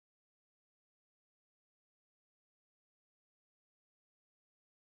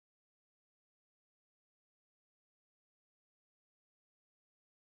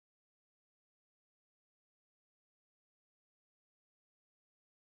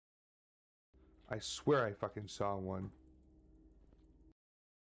I swear I fucking saw one.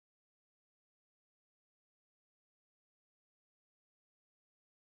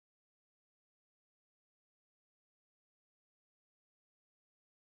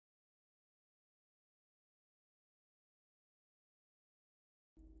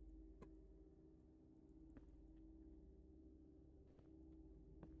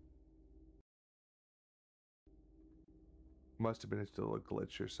 Must have been still a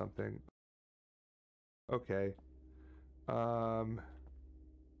glitch or something. Okay. So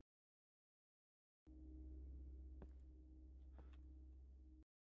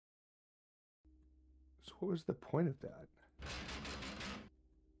what was the point of that?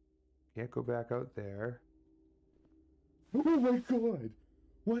 Can't go back out there. Oh my god!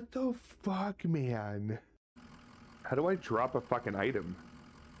 What the fuck, man? How do I drop a fucking item?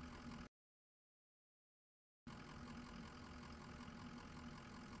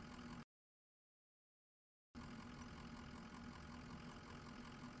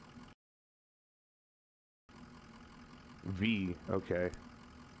 V, okay.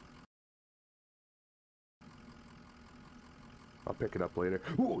 I'll pick it up later.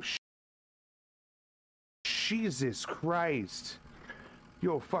 Oh, Jesus Christ!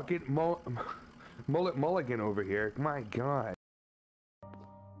 Yo, fucking mullet mulligan over here. My god. I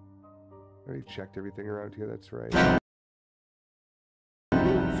already checked everything around here, that's right.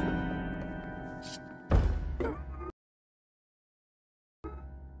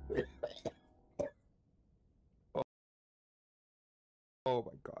 Oh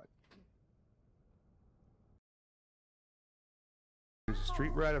my god. There's a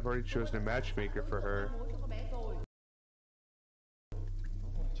street rat. I've already chosen a matchmaker for her.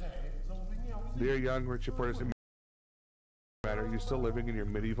 Dear young, rich and poor doesn't matter. You're still living in your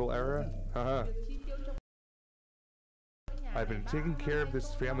medieval era? Haha. I've been taking care of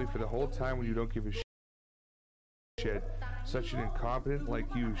this family for the whole time when you don't give a shit. Such an incompetent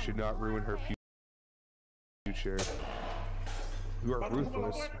like you should not ruin her future. You are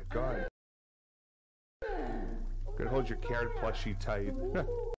ruthless. My god. Gotta hold your carrot plushie tight.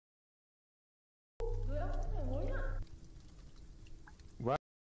 Why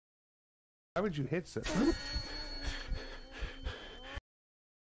would you hit such?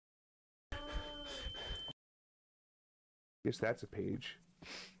 Guess that's a page.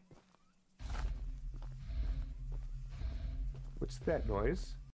 What's that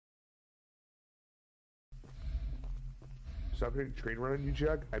noise? Stop getting train run on you,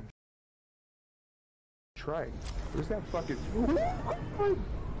 Jugg. I'm trying. What is that fucking?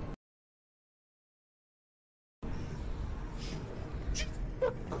 Jesus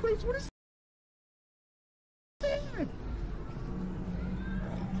Christ! What is that?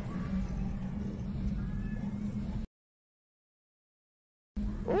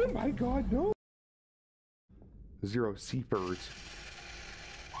 Oh my god, no! Zero seafers.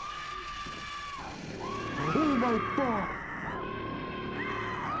 Oh my god!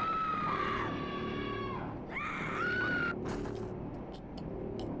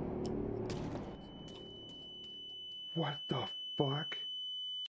 What the fuck?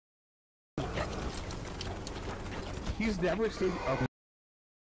 He's never seen. Oh.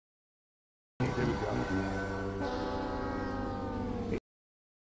 There we go.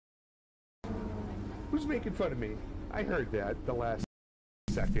 Who's making fun of me? I heard that the last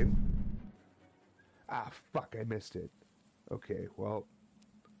second. Ah, fuck, I missed it. Okay, well.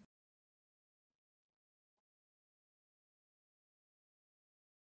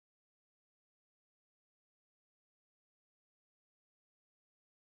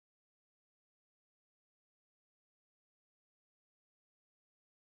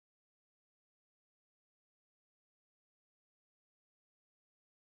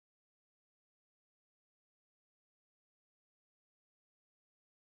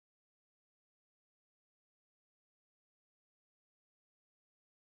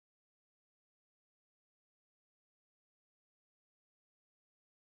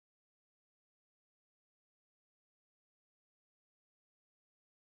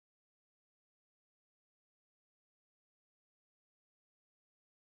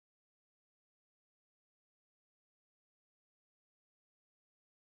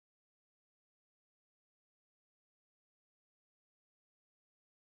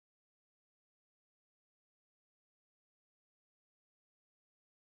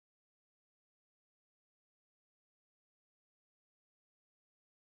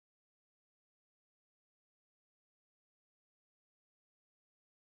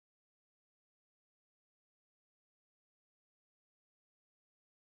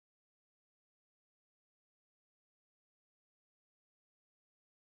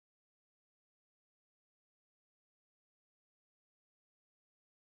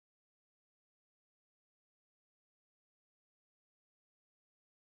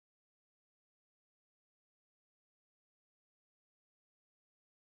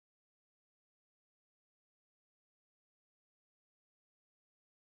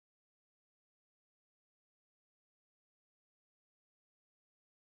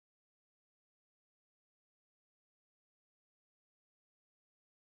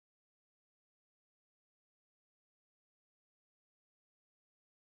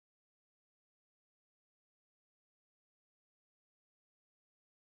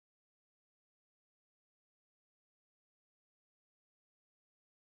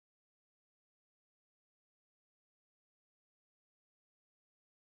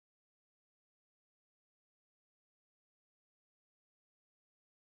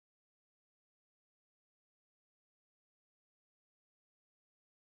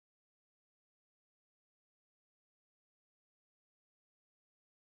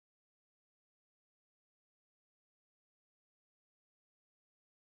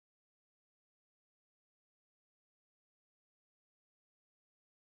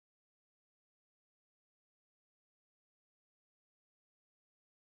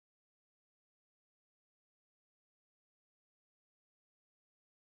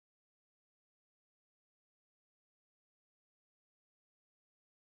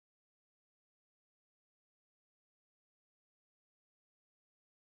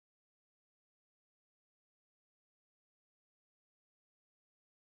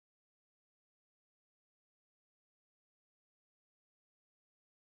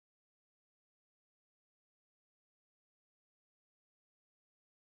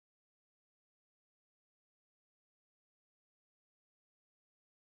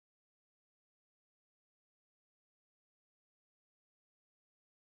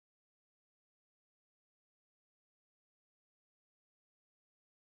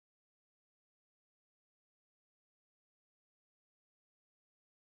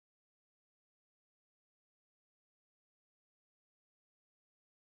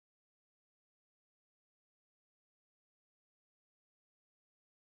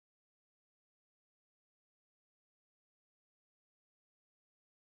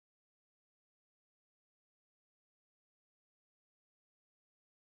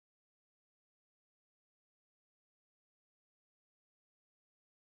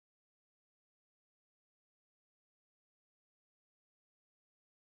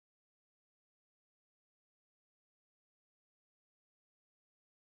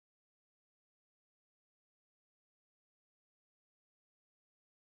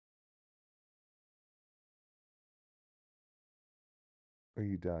 Are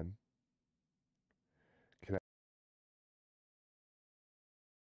you done?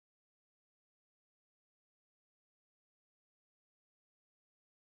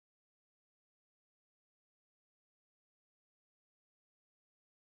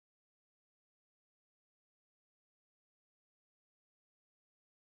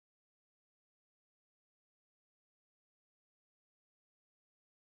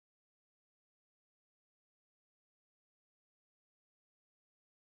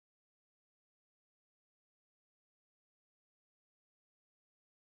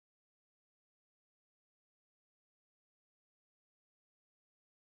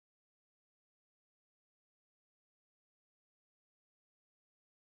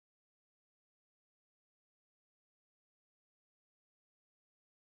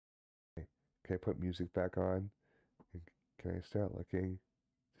 Can I put music back on? And can I start looking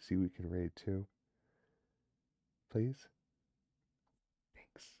to see we can raid too? Please?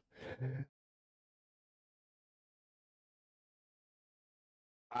 Thanks.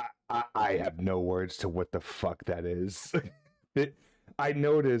 I have no words to what the fuck that is. I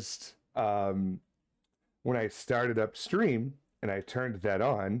noticed when I started up stream and I turned that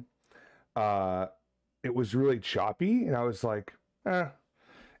on, uh, it was really choppy, and I was like,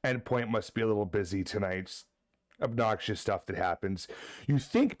 endpoint must be a little busy tonight. Obnoxious stuff that happens. You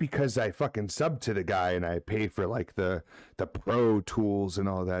think because I fucking sub to the guy and I pay for like the pro tools and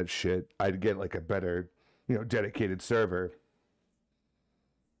all that shit, I'd get like a better, dedicated server.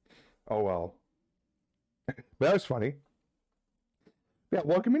 Oh well. But that was funny. Yeah,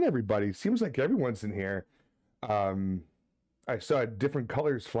 welcome in everybody. Seems like everyone's in here. I saw different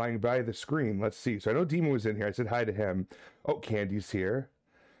colors flying by the screen. Let's see. So I know Demon was in here. I said hi to him. Oh, Candy's here.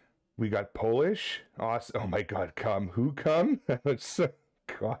 We got Polish. Awesome. Oh my God, come. Who come?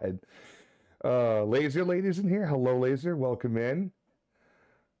 God. Laser Lady's in here. Hello, Laser. Welcome in.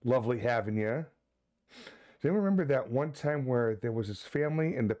 Lovely having you. Do you remember that one time where there was this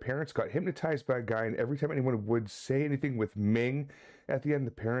family and the parents got hypnotized by a guy, and every time anyone would say anything with Ming, at the end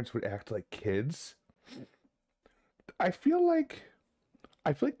the parents would act like kids? I feel like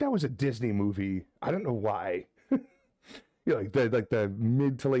that was a Disney movie. I don't know why. Like the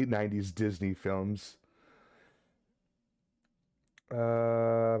mid to late 90s Disney films.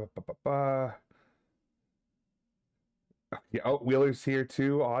 Yeah, oh, Wheeler's here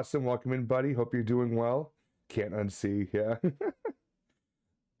too. Awesome. Welcome in, buddy. Hope you're doing well. Can't unsee, yeah.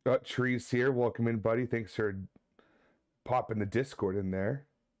 Tree's here. Welcome in, buddy. Thanks for popping the Discord in there.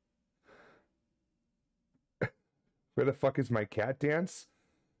 Where the fuck is my cat dance?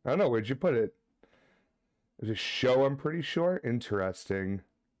 I don't know. Where'd you put it? There's a show, I'm pretty sure. Interesting.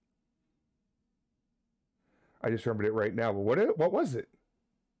 I just remembered it right now. But what was it?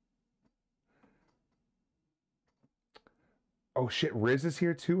 Oh shit, Riz is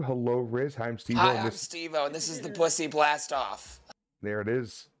here too. Hello, Riz. Hi, I'm Steve-O. Hi, I'm Steve-O, and this is the Pussy Blast Off. There it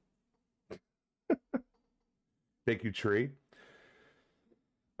is. Thank you, Tree.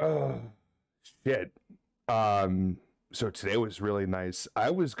 Oh shit. So today was really nice. I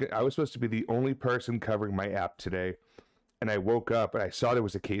was supposed to be the only person covering my app today, and I woke up and I saw there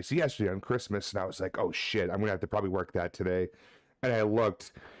was a case yesterday on Christmas, and I was like, oh shit, I'm gonna have to probably work that today. And I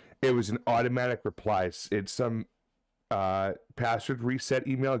looked, it was an automatic reply. It's some password reset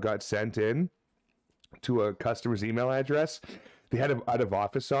email got sent in to a customer's email address. They had an out of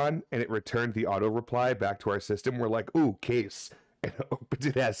office on, and it returned the auto reply back to our system. We're like, ooh, case, and opened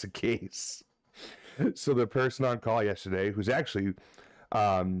it as a case. So the person on call yesterday, who's actually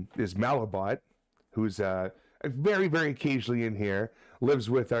is Malabot, who's very, very occasionally in here, lives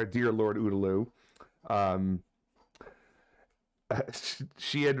with our dear Lord Oodaloo.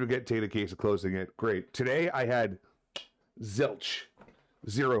 She had to take the case of closing it. Great. Today I had zilch,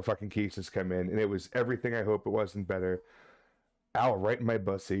 0 fucking cases come in, and it was everything I hope it wasn't better. Ow, right in my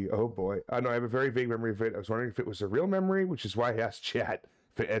bussy. Oh boy. I know I have a very vague memory of it. I was wondering if it was a real memory, which is why I asked chat.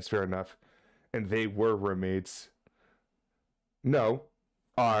 It's fair enough. And they were roommates. No.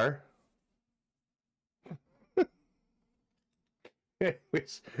 Are.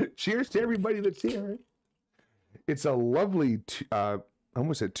 Anyways, cheers to everybody that's here. It's a lovely, I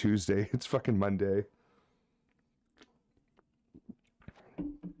almost said Tuesday. It's fucking Monday.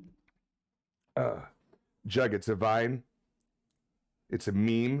 Jugg, it's a Vine. It's a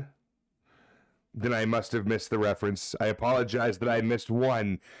meme. Then I must have missed the reference. I apologize that I missed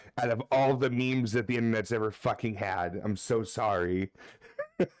one out of all the memes that the internet's ever fucking had. I'm so sorry.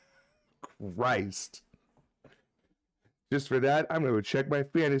 Christ. Just for that, I'm going to check my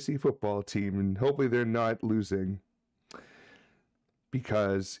fantasy football team, and hopefully they're not losing.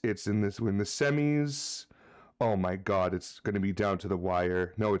 Because it's in the semis Oh my God, it's going to be down to the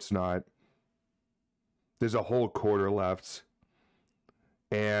wire. No, it's not. There's a whole quarter left.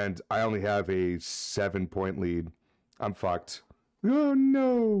 And I only have a 7-point lead. I'm fucked. Oh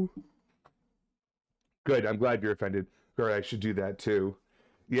no. Good, I'm glad you're offended. All right, I should do that too.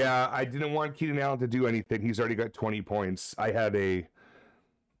 Yeah, I didn't want Keenan Allen to do anything. He's already got 20 points. I had a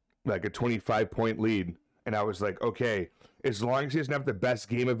 25-point lead. And I was like, okay, as long as he doesn't have the best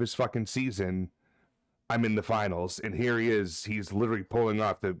game of his fucking season, I'm in the finals. And here he is. He's literally pulling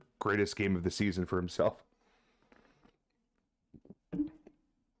off the greatest game of the season for himself.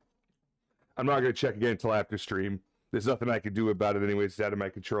 I'm not going to check again until after stream. There's nothing I can do about it anyways. It's out of my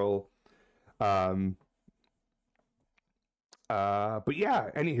control. But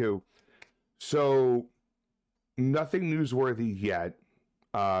yeah, anywho. So, nothing newsworthy yet.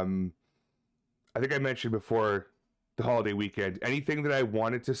 I think I mentioned before the holiday weekend. Anything that I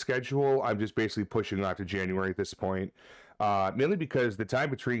wanted to schedule, I'm just basically pushing off to January at this point. Mainly because the time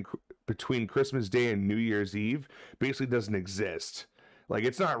between Christmas Day and New Year's Eve basically doesn't exist. Like,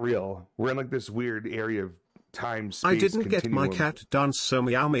 it's not real. We're in like this weird area of time space. I didn't continuum. get my cat dance, so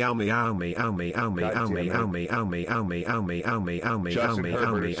meow meow meow meow meow meow meow meow meow meow meow meow meow meow meow meow Justin meow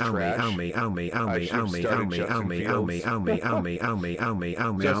Herbert is meow trash. meow meow meow I should have started Justin Fields.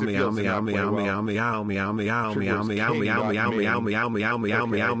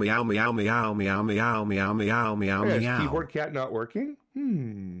 Is keyboard cat not working?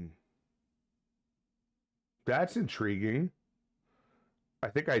 That's intriguing. I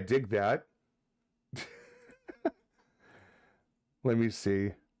think I dig that. Let me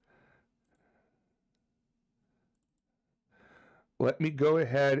see. Let me go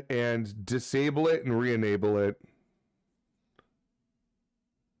ahead and disable it and re-enable it.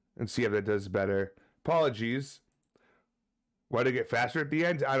 And see if that does better. Apologies. Why did it get faster at the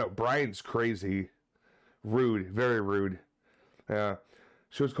end? I don't know. Brian's crazy. Rude. Very rude. Yeah.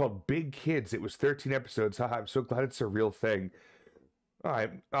 Show's called Big Kids. It was 13 episodes. Haha, I'm so glad it's a real thing. All right.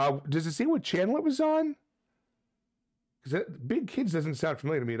 Does it say what channel it was on? Because Big Kids doesn't sound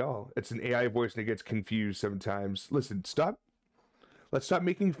familiar to me at all. It's an AI voice and it gets confused sometimes. Listen, stop. Let's stop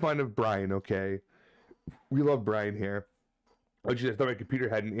making fun of Brian, okay? We love Brian here. Oh, geez, I thought my computer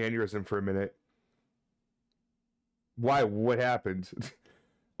had an aneurysm for a minute. Why? What happened?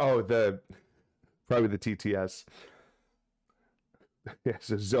 Oh, probably the TTS. Yeah,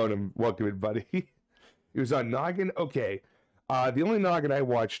 so Zonum, welcome in, buddy. He was on Noggin? Okay. The only Noggin I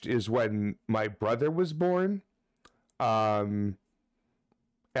watched is when my brother was born. Add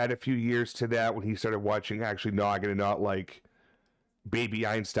a few years to that when he started watching actually Noggin and not like Baby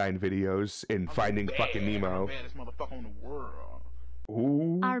Einstein videos and Finding fucking Nemo. Baddest motherfucker in the world.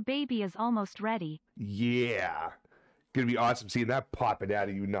 Ooh. Our baby is almost ready. Yeah. Gonna be awesome seeing that popping out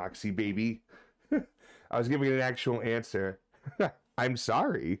of you, Noxie baby. I was giving an actual answer. I'm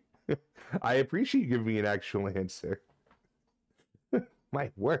sorry. I appreciate you giving me an actual answer.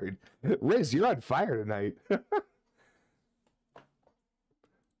 My word. Riz, you're on fire tonight.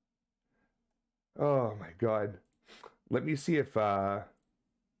 Oh my god. Let me see if I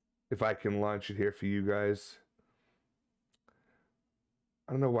can launch it here for you guys.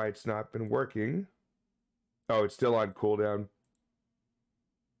 I don't know why it's not been working. Oh, it's still on cooldown.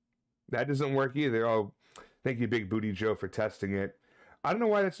 That doesn't work either. Oh, thank you, Big Booty Joe, for testing it. I don't know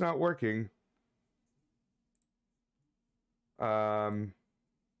why that's not working. You know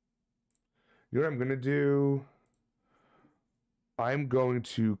what I'm gonna do? I'm going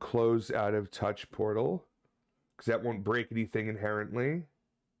to close out of Touch Portal because that won't break anything inherently.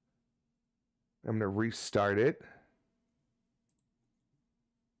 I'm gonna restart it.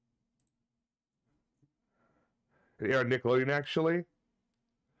 It aired on Nickelodeon, actually.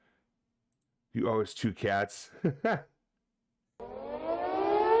 You owe us 2 cats. Guide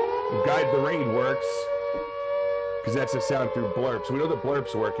the Rain works. Because that's the sound through blurps. We know the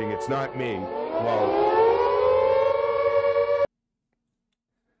blurp's working. It's not me. Well...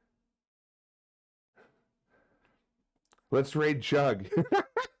 Let's raid Jugg.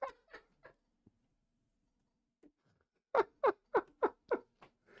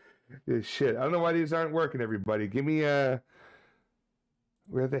 Shit. I don't know why these aren't working, everybody. Give me a...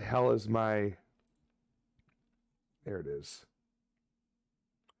 Where the hell is my... There it is.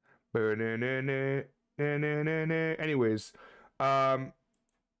 Anyways, I'm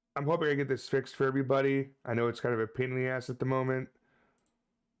hoping I get this fixed for everybody. I know it's kind of a pain in the ass at the moment.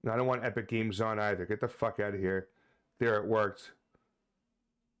 And I don't want Epic Games on either. Get the fuck out of here. There, it worked.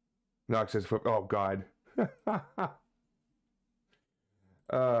 Nox says, oh god.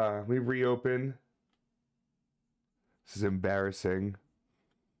 Let me reopen. This is embarrassing.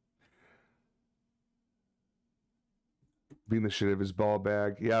 being the shit out of his ball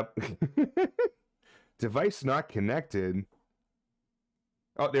bag. Yep. Device not connected.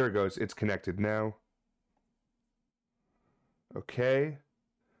 Oh, there it goes. It's connected now. Okay.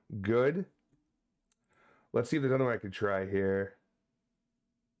 Good. Let's see if there's another one I could try here.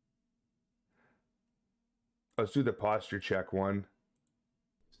 Let's do the posture check one.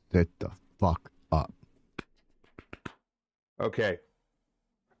 Sit the fuck up. Okay.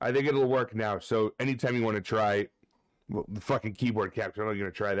 I think it'll work now. So anytime you want to try the fucking keyboard capture, I know you're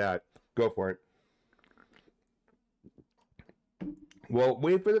going to try that. Go for it. Well,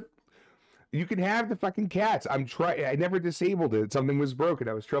 wait for the... You can have the fucking cats. I'm trying. I never disabled it. Something was broken.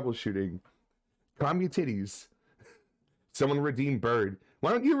 I was troubleshooting. Calm your titties. Someone redeem bird.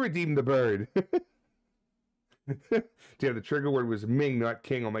 Why don't you redeem the bird? Damn, the trigger word was Ming, not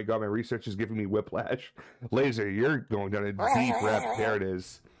King. Oh my god, my research is giving me whiplash. Laser, you're going down a deep rep. There it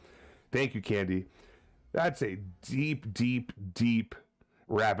is. Thank you, Candy. That's a deep, deep, deep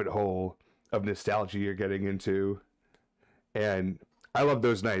rabbit hole of nostalgia you're getting into. And I love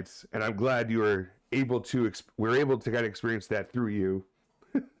those nights, and I'm glad you were able to we're able to kind of experience that through you.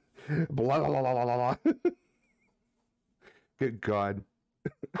 Blah, blah, blah, blah, blah. Good God.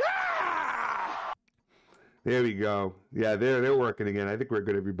 There we go. Yeah, they're working again. I think we're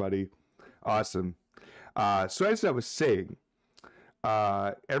good, everybody. Awesome. So as I was saying,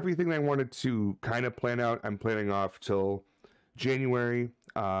 everything I wanted to kind of plan out, I'm planning off till January.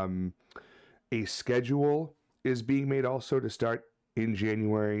 A schedule is being made also to start in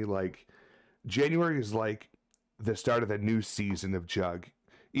January. Like, January is like the start of the new season of Jugg.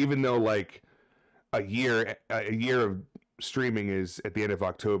 Even though like a year of streaming is at the end of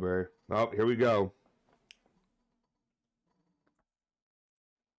October. Oh, here we go.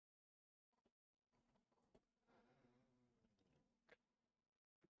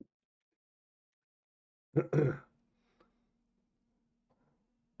 Yeah.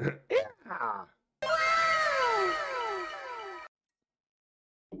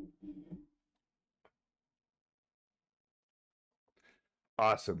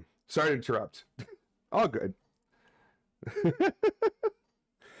 Awesome. Sorry to interrupt. All good.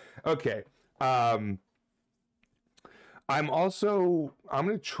 Okay. I'm going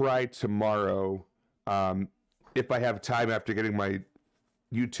to try tomorrow, if I have time after getting my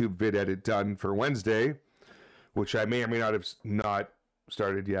YouTube vid edit done for Wednesday, which I may or may not have not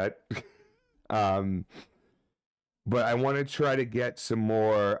started yet. But I want to try to get some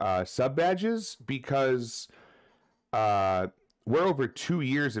more sub badges because we're over 2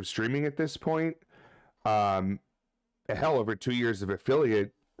 years of streaming at this point. Hell, over 2 years of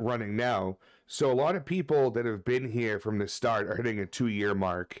affiliate running now. So a lot of people that have been here from the start are hitting a 2-year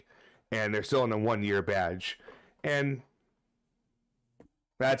mark, and they're still in a 1-year badge, and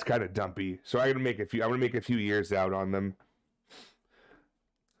that's kind of dumpy. So I'm gonna make a few years out on them.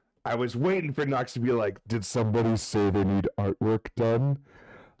 I was waiting for Knox to be like, "Did somebody say they need artwork done?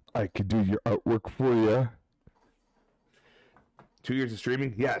 I could do your artwork for you." 2 years of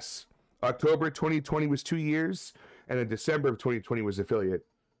streaming? Yes. October 2020 was 2 years, and then December of 2020 was affiliate.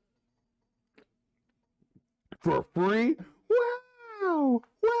 For free? Wow!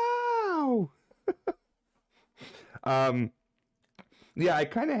 Wow! Yeah, I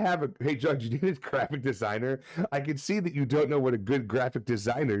kind of have a... Hey, Judge, you need a graphic designer? I can see that you don't know what a good graphic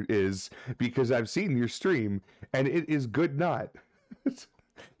designer is because I've seen your stream, and it is good not.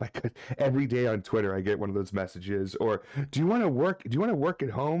 My God, every day on Twitter I get one of those messages, or do you want to work at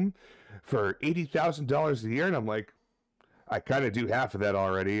home for $80,000 a year? And I'm like, I kind of do half of that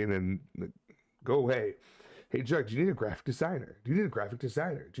already, and then go away. Hey, Judge, do you need a graphic designer? Do you need a graphic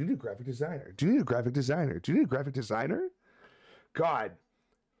designer? Do you need a graphic designer? Do you need a graphic designer? Do you need a graphic designer? God.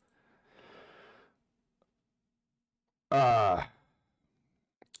 So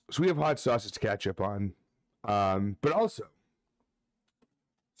we have hot sauces to catch up on. But also,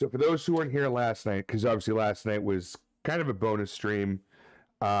 so for those who weren't here last night, because obviously last night was kind of a bonus stream,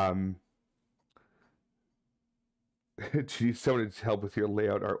 do you need someone to help with your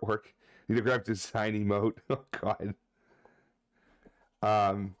layout artwork? Need a graphic design emote? Oh God.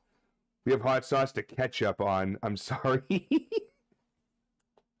 We have hot sauce to catch up on. I'm sorry.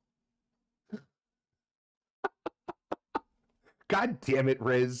 God damn it,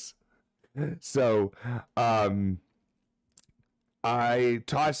 Riz. So, I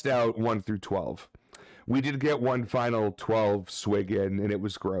tossed out 1 through 12. We did get one final 12 swig in, and it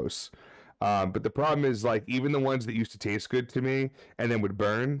was gross. But the problem is, like, even the ones that used to taste good to me and then would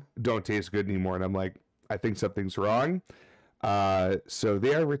burn don't taste good anymore. And I'm like, I think something's wrong. So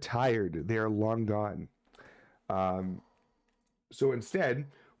they are retired. They are long gone. So instead,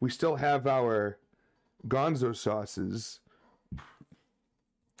 we still have our Gonzo sauces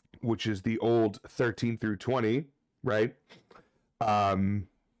which is the old 13 through 20, right?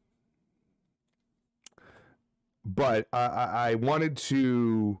 But I wanted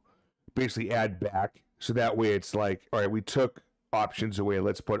to basically add back, so that way it's like, all right, we took options away,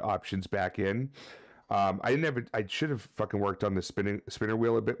 let's put options back in. I should have fucking worked on the spinner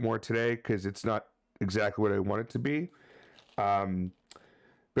wheel a bit more today, because it's not exactly what I want it to be.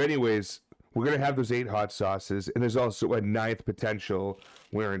 But anyways, we're gonna have those 8 hot sauces, and there's also a 9th potential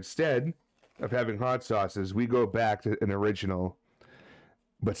where instead of having hot sauces, we go back to an original,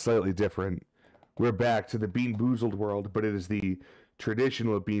 but slightly different. We're back to the Bean Boozled world, but it is the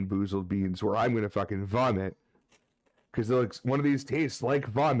traditional Bean Boozled beans, where I'm gonna fucking vomit, because one of these tastes like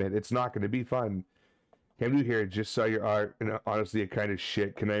vomit. It's not gonna be fun. Came to here, just saw your art, and honestly, it kind of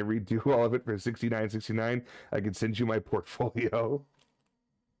shit. Can I redo all of it for $69.69? I can send you my portfolio.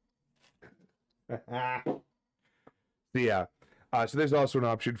 So yeah, so there's also an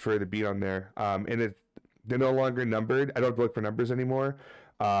option for the bean on there, and they're no longer numbered. I don't have to look for numbers anymore.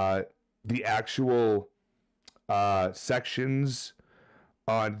 The actual sections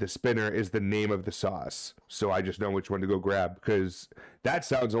on the spinner is the name of the sauce, so I just know which one to go grab, because that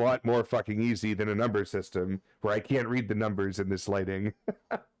sounds a lot more fucking easy than a number system where I can't read the numbers in this lighting.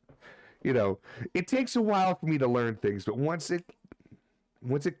 You know, it takes a while for me to learn things, but once it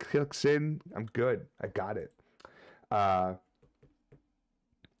clicks in, I'm good. I got it. So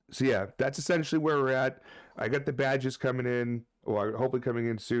yeah, that's essentially where we're at. I got the badges coming in, or hopefully coming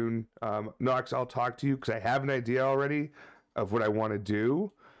in soon. Knox, I'll talk to you, because I have an idea already of what I want to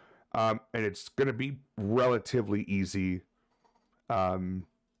do, and it's gonna be relatively easy. But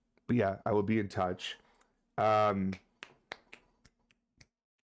yeah, I will be in touch. Everything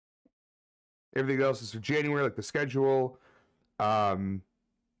else is for January, like the schedule. Yeah,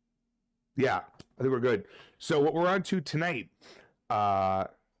 I think we're good. So what we're on to tonight,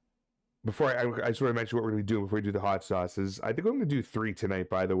 before I just want to mention what we're going to be doing before we do the hot sauces. I think I'm going to do 3 tonight,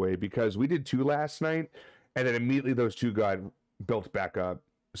 by the way, because we did 2 last night, and then immediately those 2 got built back up,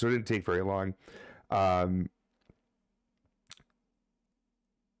 so it didn't take very long. I'm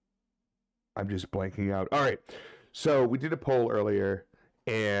just blanking out. All right, so we did a poll earlier,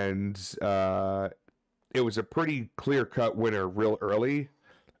 and it was a pretty clear-cut winner real early.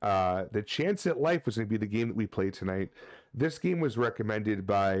 The Chance at Life was going to be the game that we played tonight. This game was recommended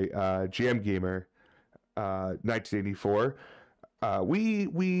by Jam Gamer 1984.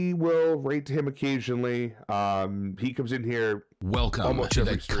 We will rate him occasionally. He comes in here. Welcome to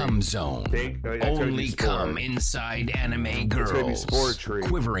the Cum Zone. Only cum inside anime girls.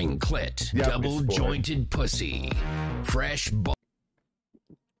 Quivering clit, double jointed pussy, fresh.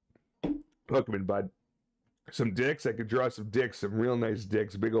 Hook him in, bud. Some dicks. I could draw some dicks, some real nice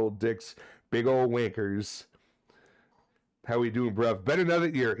dicks, big old dicks, big old wankers. How we doing, bruv? Better now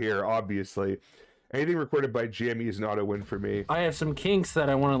that you're here, obviously. Anything recorded by Jamie is an auto win for me. I have some kinks that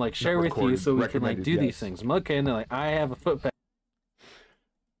I want to like share with you, so we can like do these things. I'm okay, and they're like, I have a foot back.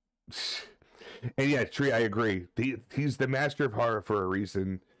 And yeah, Tree, I agree. He's the master of horror for a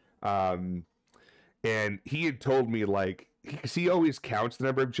reason. And he had told me, like, he always counts the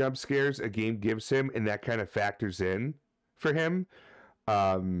number of jump scares a game gives him, and that kind of factors in for him.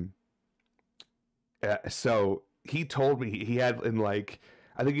 So he told me he had, in like,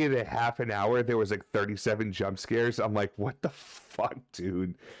 I think in a half an hour, there was like 37 jump scares. I'm like, what the fuck,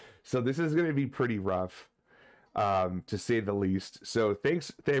 dude? So this is going to be pretty rough, to say the least. So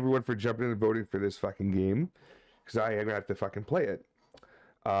thanks to everyone for jumping in and voting for this fucking game, because I am going to have to fucking play it.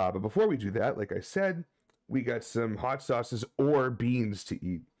 But before we do that, like I said, we got some hot sauces or beans to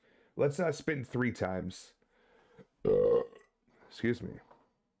eat. Let's spin 3 times. Excuse me.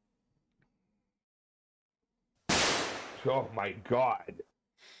 Oh my god.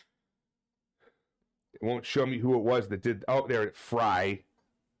 It won't show me who it was that did. Oh, there, Fry.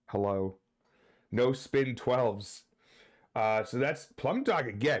 Hello. No spin 12s. So that's Plum Dog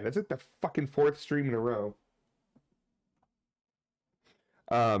again. That's like the fucking 4th stream in a row.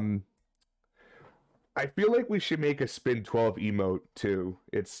 I feel like we should make a spin 12 emote too.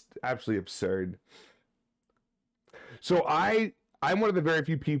 It's absolutely absurd. So I'm one of the very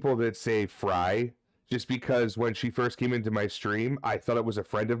few people that say Fry, just because when she first came into my stream, I thought it was a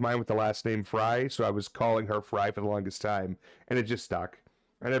friend of mine with the last name Fry, so I was calling her Fry for the longest time, and it just stuck.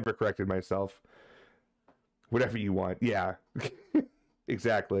 I never corrected myself. Whatever you want. Yeah.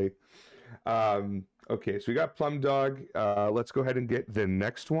 Exactly. Okay, so we got Plum Dog. Let's go ahead and get the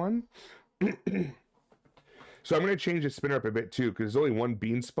next one. So I'm going to change the spinner up a bit too, because there's only 1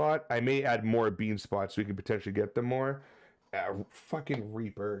 bean spot. I may add more bean spots so we can potentially get them more. Fucking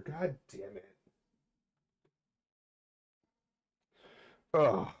Reaper. God damn it.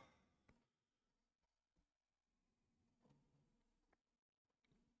 Oh,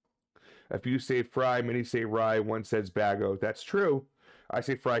 If you say fry, many say rye, one says bago. That's true. I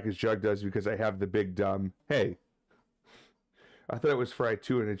say fry because Jug does because I have the big dumb. Hey. I thought it was fry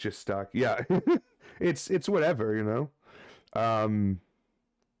too and it just stuck. Yeah. it's whatever, you know.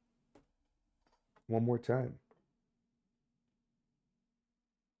 One more time.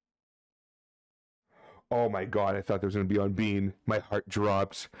 Oh my god, I thought there was going to be on bean. My heart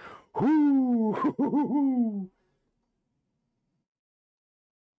dropped. Whoo!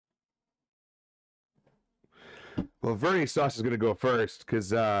 Well, Verde sauce is going to go first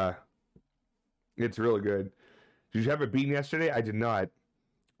because it's really good. Did you have a bean yesterday? I did not.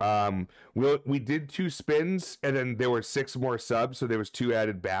 We did 2 spins and then there were 6 more subs, so there was 2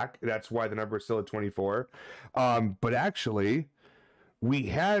 added back. That's why the number is still at 24. But actually, we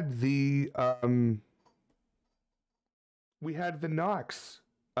had the Knox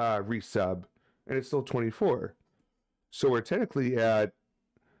resub, and it's still 24. So we're technically at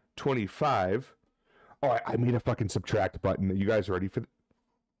 25. Oh, I made a fucking subtract button. Are you guys ready for?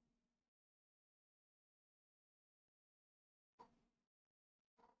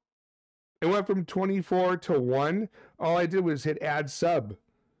 It went from 24 to 1. All I did was hit add sub.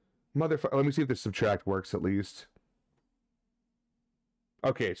 Motherfucker. Let me see if the subtract works at least.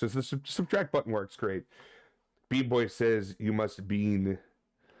 Okay, so the subtract button works. Great. B-Boy says you must bean.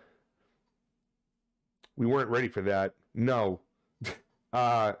 We weren't ready for that. No.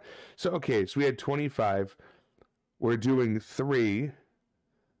 So we had 25. We're doing 3.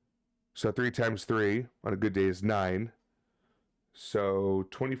 So 3 times 3 on a good day is 9. So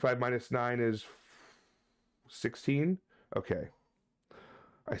 25 minus 9 is 16. Okay.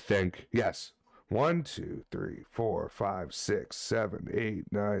 I think. Yes. 1, 2, 3, 4, 5, 6, 7, 8,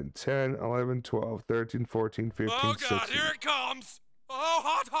 9, 10, 11, 12, 13, 14, 15, 16. Oh god, here it comes! Oh,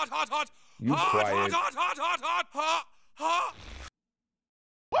 hot, hot, hot, hot! You hot, quiet. Hot, hot, hot, hot, hot, hot, hot!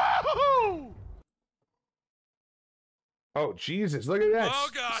 Woo-hoo-hoo! Oh, Jesus, look at that. Oh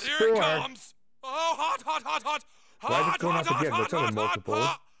god, here it comes! Oh, hot, hot, hot, hot! Why is it going up again? What's on a multiple?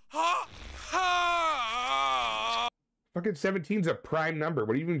 Fucking 17's a prime number.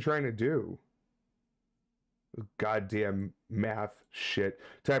 What are you even trying to do? Goddamn math shit.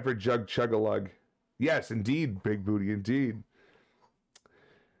 Time for Jug Chug-a-Lug. Yes, indeed, Big Booty, indeed.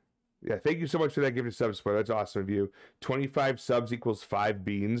 Yeah, thank you so much for that gifted sub support. That's awesome of you. 25 subs equals 5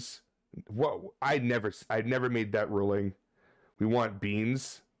 beans. Whoa, I never made that ruling. We want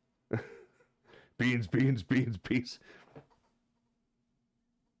beans. Beans, beans, beans, beans.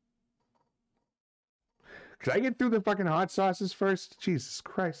 Could I get through the fucking hot sauces first? Jesus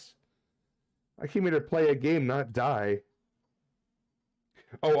Christ. I came here to play a game, not die.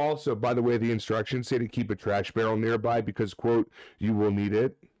 Oh, also, by the way, the instructions say to keep a trash barrel nearby because, quote, you will need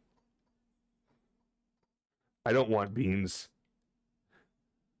it. I don't want beans.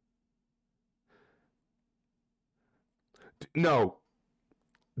 No.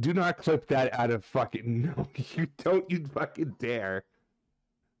 Do not clip that out of fucking... No, you don't, you fucking dare.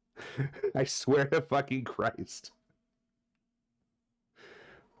 I swear to fucking Christ.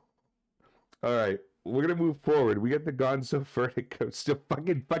 All right, we're gonna move forward. We get the Gonzo Vertigo. Still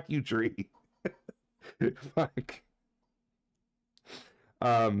fucking fuck you, Tree. Fuck.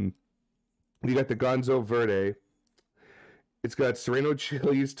 We got the Gonzo Verde. It's got serrano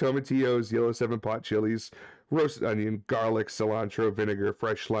chilies, tomatillos, yellow 7-pot chilies, roasted onion, garlic, cilantro, vinegar,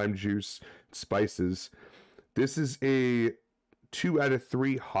 fresh lime juice, spices. This is a 2 out of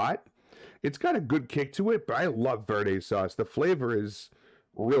 3 hot. It's got a good kick to it, but I love Verde sauce. The flavor is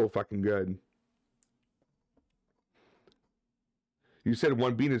real fucking good. You said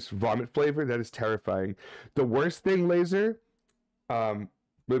 1 bean is vomit flavor? That is terrifying. The worst thing, Laser, right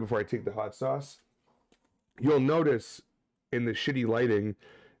before I take the hot sauce, you'll notice in the shitty lighting,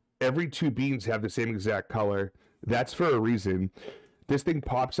 every 2 beans have the same exact color. That's for a reason. This thing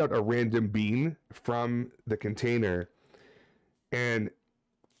pops out a random bean from the container, and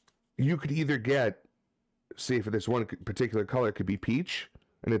you could either get, say for this one particular color, it could be peach,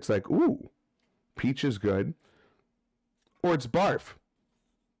 and it's like, ooh, peach is good. Or it's barf.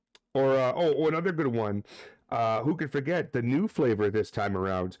 Or, another good one. Who could forget the new flavor this time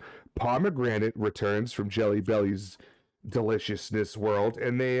around? Pomegranate returns from Jelly Belly's deliciousness world,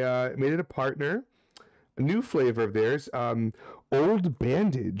 and they made it a partner. A new flavor of theirs, Old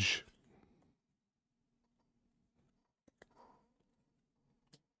Bandage.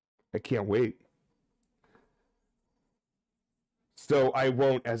 I can't wait. So I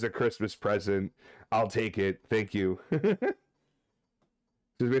won't as a Christmas present. I'll take it. Thank you. So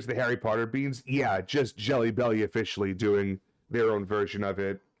it's the Harry Potter beans? Yeah, just Jelly Belly officially doing their own version of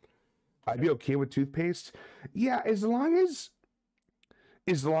it. I'd be okay with toothpaste. Yeah, as long as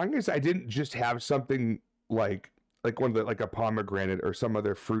as long as I didn't just have something like one of the, like a pomegranate or some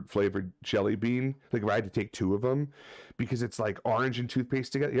other fruit flavored jelly bean, like if I had to take 2 of them, because it's like orange and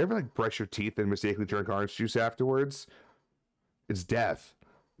toothpaste together. You ever like brush your teeth and mistakenly drink orange juice afterwards? It's death.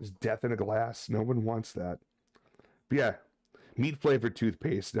 It's death in a glass. No one wants that. But yeah, meat flavored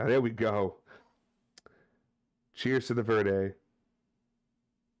toothpaste. Now there we go. Cheers to the Verde.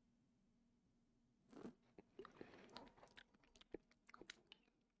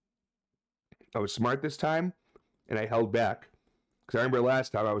 I was smart this time, and I held back. Because I remember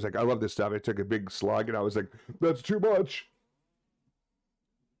last time I was like, I love this stuff. I took a big slug, and I was like, that's too much.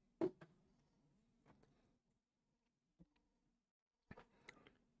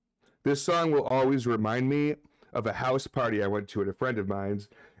 This song will always remind me of a house party I went to at a friend of mine's.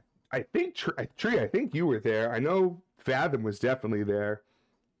 I think, Tree, I think you were there. I know Fathom was definitely there.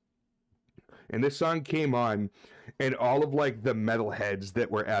 And this song came on, and all of like the metalheads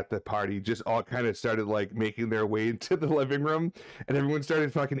that were at the party just all kind of started like making their way into the living room, and everyone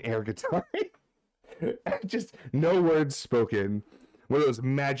started fucking air guitaring. Just no words spoken. One of those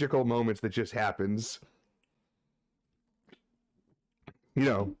magical moments that just happens. You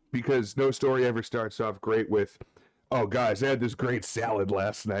know, because no story ever starts off great with, oh guys, I had this great salad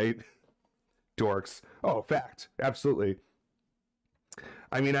last night. Dorks. Oh, fact. Absolutely.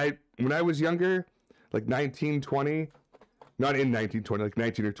 I mean, when I was younger, like 19, 20, not in 1920, like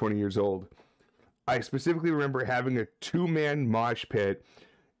 19 or 20 years old, I specifically remember having a 2-man mosh pit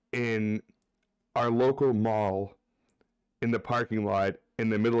in our local mall in the parking lot in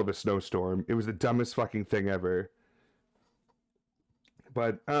the middle of a snowstorm. It was the dumbest fucking thing ever.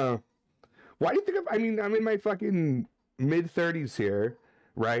 But, why do you think I mean, I'm in my fucking mid-30s here,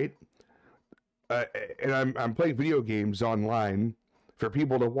 right? And I'm playing video games online for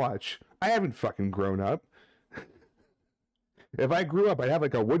people to watch. I haven't fucking grown up. If I grew up, I'd have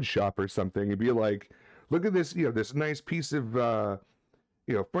like a wood shop or something. It'd be like, look at this, this nice piece of,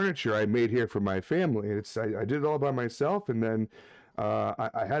 furniture I made here for my family. I did it all by myself. And then,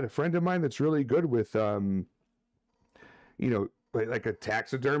 I had a friend of mine that's really good with, like a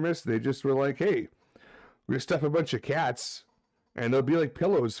taxidermist. They just were like, hey, we're gonna stuff a bunch of cats and they'll be like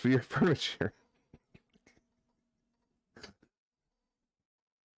pillows for your furniture.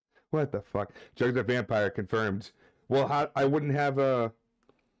 What the fuck? Jugg the Vampire confirmed. Well, I wouldn't have a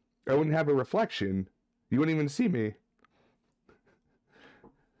reflection. You wouldn't even see me.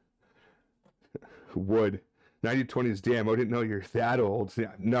 Would. 1920s, damn, I didn't know you're that old.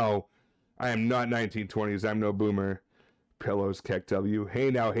 Yeah, no, I am not 1920s. I'm no boomer. Pillows, Keck W. Hey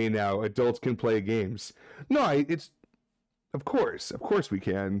now, adults can play games. No, it's, of course we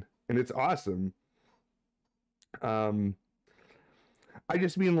can. And it's awesome. I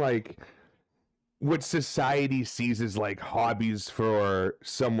just mean like what society sees as like hobbies for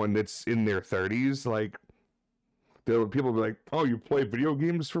someone that's in their 30s. Like people be like, oh, you play video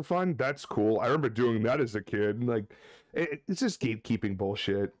games for fun? That's cool. I remember doing that as a kid. Like it's just gatekeeping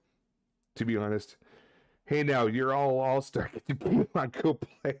bullshit, to be honest. Hey now, you're all star. Come on, go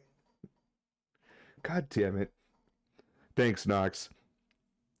play. God damn it. Thanks, Knox.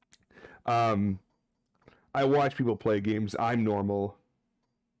 I watch people play games. I'm normal.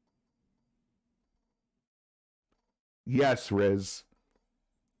 Yes, Riz.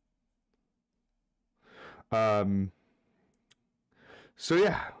 So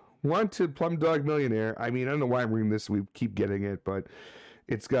yeah, Wanted Plum Dog Millionaire. I mean, I don't know why I'm reading this. We keep getting it, but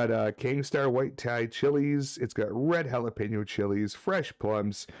it's got Kingstar White Thai chilies. It's got red jalapeno chilies, fresh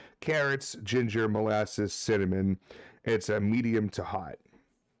plums, carrots, ginger, molasses, cinnamon. It's a medium to hot.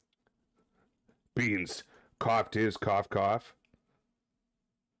 Beans. Cough, Diz, cough, cough.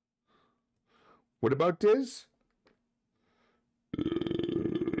 What about Diz?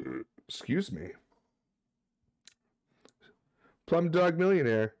 Excuse me. Plum Dog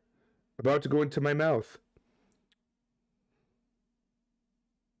Millionaire. About to go into my mouth.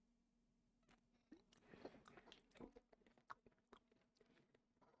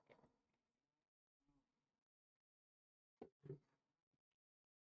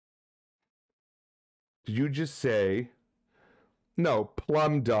 Did you just say... No,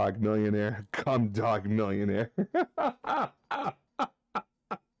 Plum Dog Millionaire. Cum Dog Millionaire.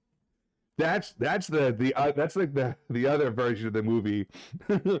 That's like the other version of the movie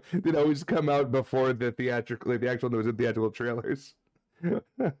that always come out before the theatrical, like the actual that was in theatrical trailers.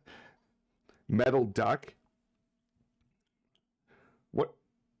 Metal Duck. What?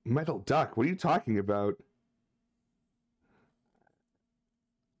 Metal Duck? What are you talking about?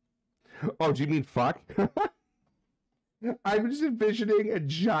 Oh, do you mean fuck? I'm just envisioning a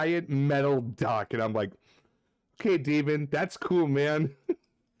giant metal duck, and I'm like, okay, Demon, that's cool, man.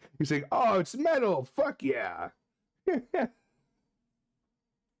 He's saying, oh, it's metal. Fuck yeah.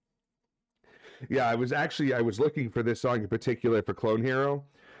 Yeah, I was looking for this song in particular for Clone Hero.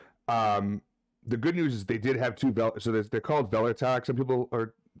 The good news is they did have two so they're called Velartok. Some people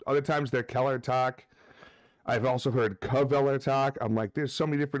are, other times they're Kellartok. I've also heard Velartok. I'm like, there's so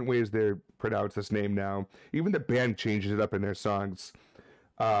many different ways they pronounce this name now. Even the band changes it up in their songs.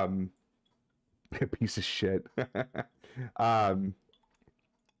 Piece of shit.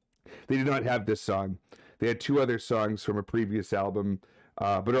 They did not have this song. They had two other songs from a previous album,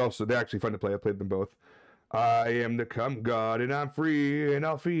 but also they're actually fun to play. I played them both. I am the cum god and I'm free and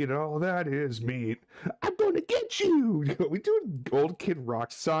I'll feed all that is meat. I'm gonna get you. We doing old Kid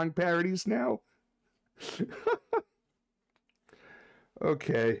Rock song parodies now?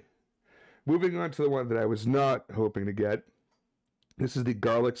 Okay. Moving on to the one that I was not hoping to get. This is the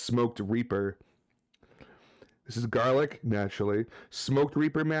Garlic Smoked Reaper. This is garlic, naturally, smoked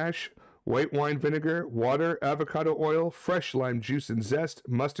reaper mash, white wine vinegar, water, avocado oil, fresh lime juice and zest,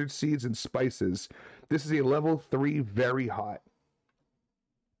 mustard seeds, and spices. This is a level 3 very hot.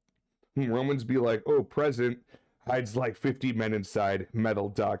 Romans be like, oh, present, hides like 50 men inside, metal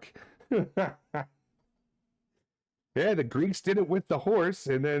duck. Yeah, the Greeks did it with the horse,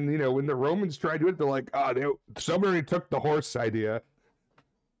 and then, you know, when the Romans tried to do it, they're like, somebody took the horse idea.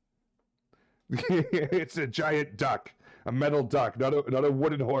 It's a giant duck. A metal duck, not a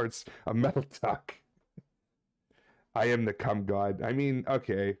wooden horse, a metal duck. I am the cum god. I mean,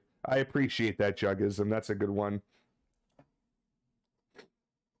 okay. I appreciate that Juggism. That's a good one.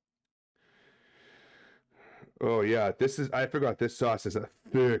 Oh yeah, I forgot this sauce is a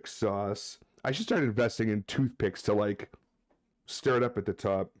thick sauce. I should start investing in toothpicks to like stir it up at the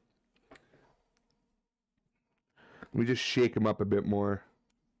top. Let me just shake them up a bit more.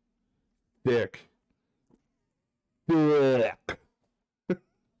 Thick. Thick.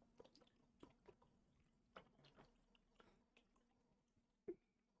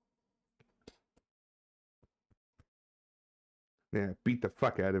 Yeah, beat the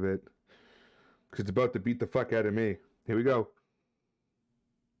fuck out of it. Because it's about to beat the fuck out of me. Here we go.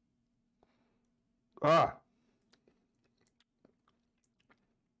 Ah.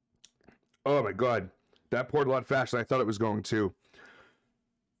 Oh my god. That poured a lot faster than I thought it was going to.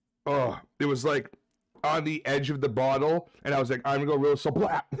 Oh, it was like on the edge of the bottle, and I was like, I'm gonna go real slow.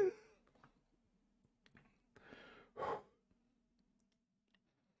 Blah.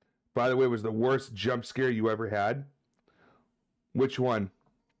 By the way, it was the worst jump scare you ever had. Which one?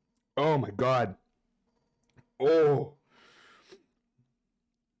 Oh my god. Oh.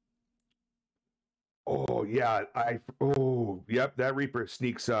 Oh yeah, oh, yep, that Reaper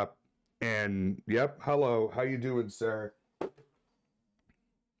sneaks up. And yep, hello, how you doing, sir?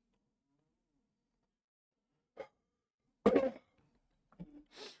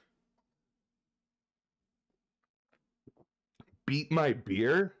 Beat my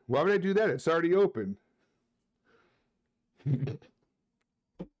beer? Why would I do that? It's already open.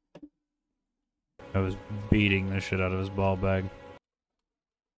 I was beating the shit out of his ball bag.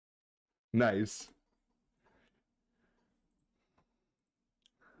 Nice.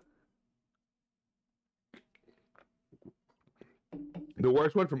 The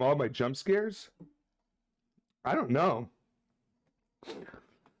worst one from all my jump scares? I don't know.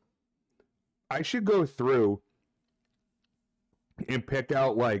 I should go through and pick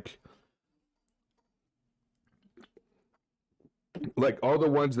out like all the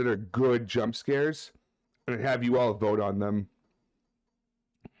ones that are good jump scares and have you all vote on them.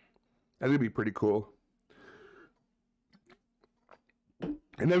 I think it'd be pretty cool.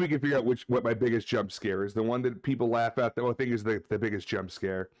 And then we can figure out what my biggest jump scare is. The one that people laugh at, that I think is the biggest jump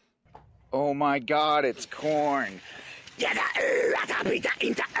scare. Oh my god, it's corn.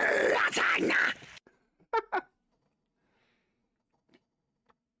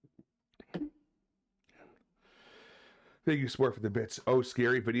 Thank you, Sport, for the bits. Oh,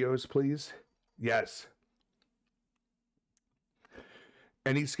 scary videos, please? Yes.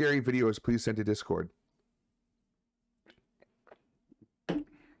 Any scary videos, please send to Discord.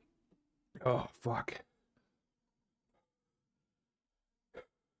 Oh, fuck.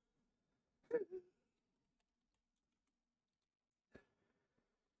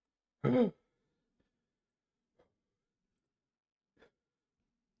 All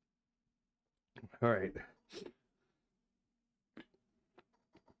right.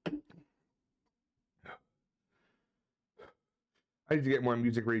 I need to get more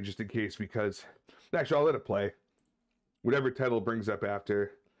music ready just in case, because actually I'll let it play. Whatever title it brings up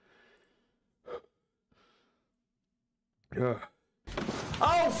after.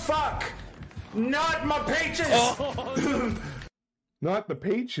 Oh fuck! Not my peaches! Oh. Not the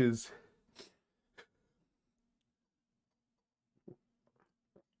peaches.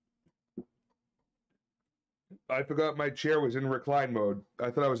 I forgot my chair was in recline mode.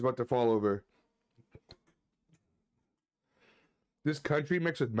 I thought I was about to fall over. This country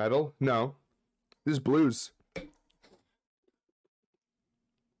mixed with metal? No. This is blues.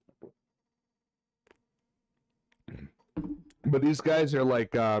 But these guys are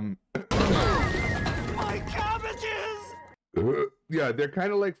like, My cabbages! Yeah, they're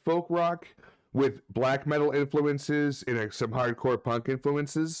kind of like folk rock with black metal influences and like some hardcore punk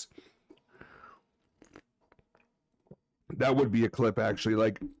influences. That would be a clip, actually.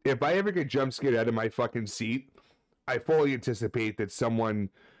 Like, if I ever get jump scared out of my fucking seat, I fully anticipate that someone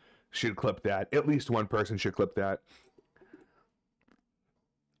should clip that. At least one person should clip that.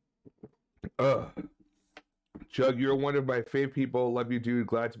 Jugg, you're one of my fave people. Love you, dude.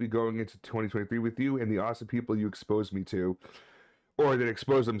 Glad to be going into 2023 with you and the awesome people you exposed me to. Or that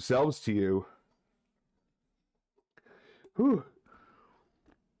expose themselves to you. Whew.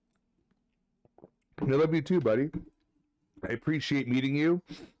 I love you too, buddy. I appreciate meeting you.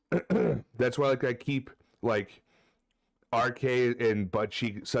 That's why I keep like RK and Butt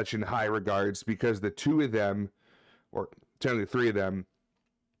Cheek such in high regards, because the two of them, or technically three of them,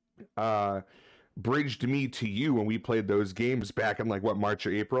 bridged me to you when we played those games back in like March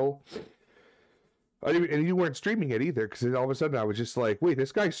or April. And you weren't streaming it either, because all of a sudden I was just like, wait,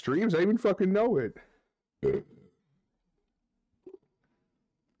 this guy streams? I didn't even fucking know it.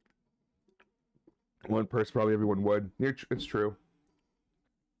 One person, probably everyone would. It's true.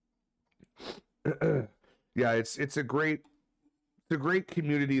 Yeah, it's a great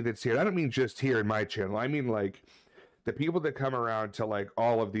community that's here. I don't mean just here in my channel. I mean like the people that come around to like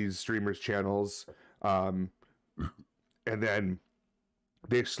all of these streamers' channels, and then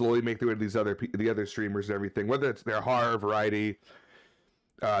they slowly make their way to the other streamers and everything. Whether it's their horror variety,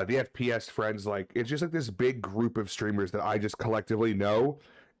 the FPS friends, like it's just like this big group of streamers that I just collectively know.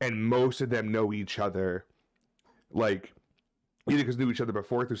 And most of them know each other, like, either because they knew each other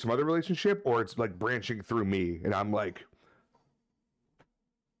before through some other relationship, or it's, like, branching through me. And I'm like,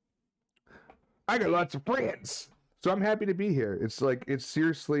 I got lots of friends. So I'm happy to be here. It's, like, it's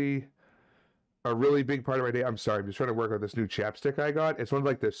seriously a really big part of my day. I'm sorry, I'm just trying to work out this new chapstick I got. It's one of,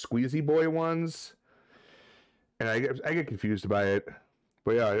 like, the Squeezy Boy ones. And I get confused by it.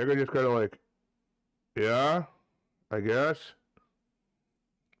 But, yeah, they're just kind of like, yeah, I guess.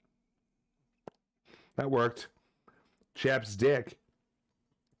 That worked. Chap's dick.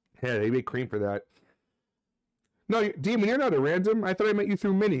 Yeah, they make cream for that. No, Demon, you're not a random. I thought I met you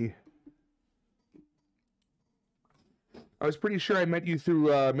through Mini. I was pretty sure I met you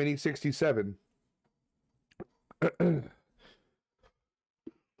through Mini 67. And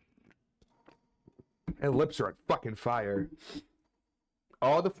lips are on fucking fire.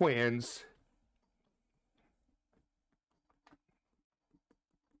 All the fans.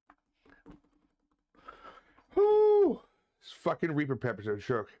 Whoo! This fucking Reaper peppers are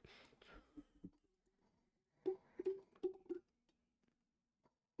shook.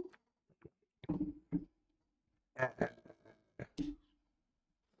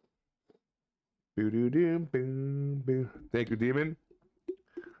 Boo doo doom boom boo. Thank you, Demon.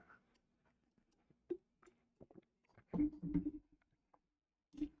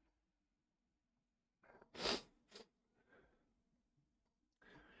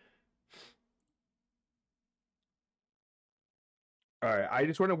 All right, I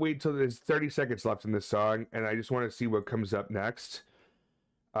just want to wait till there's 30 seconds left in this song, and I just want to see what comes up next.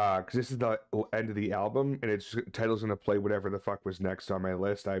 Because this is the end of the album, and its title's gonna play whatever the fuck was next on my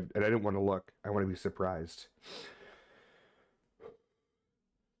list. And I didn't want to look. I want to be surprised.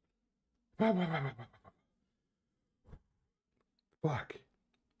 Fuck.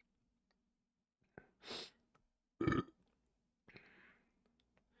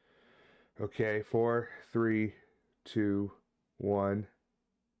 Okay, 4, 3, 2, 1.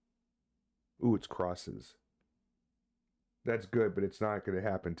 Ooh, it's crosses. That's good, but it's not going to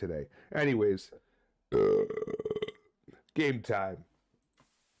happen today. Anyways, game time.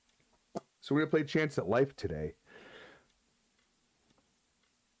 So we're going to play Chance at Life today.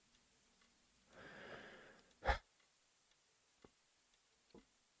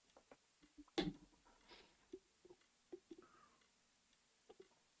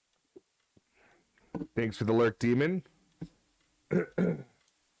 Thanks for the lurk, Demon.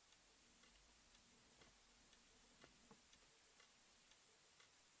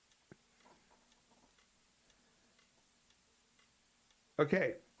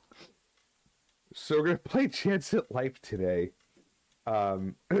 Okay, so we're gonna play Chance at Life today.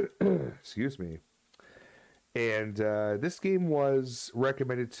 Excuse me. And this game was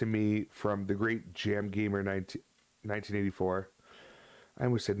recommended to me from the great Jam Gamer 1984. I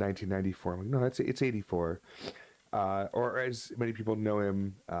almost said 1994. I'm like, no, it's 84. Or as many people know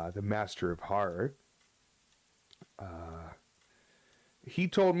him, the Master of Horror. He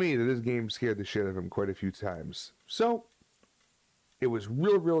told me that this game scared the shit out of him quite a few times. So, it was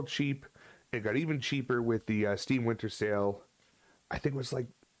real cheap. It got even cheaper with the Steam Winter Sale. I think it was like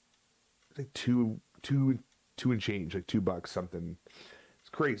two and change, like $2 something. It's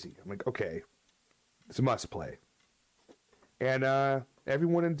crazy. I'm like, okay, it's a must play. And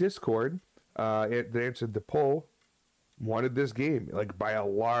everyone in Discord that answered the poll wanted this game, like by a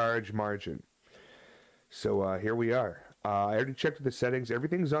large margin. So here we are. I already checked the settings.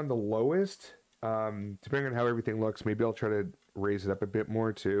 Everything's on the lowest. Depending on how everything looks, maybe I'll try to raise it up a bit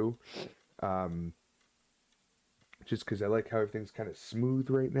more too. Just because I like how everything's kind of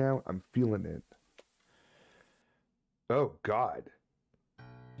smooth right now. I'm feeling it. Oh, God.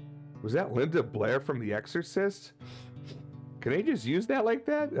 Was that Linda Blair from The Exorcist? Can I just use that like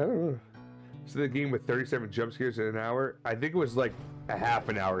that? I don't know. So the game with 37 jump scares in an hour? I think it was like a half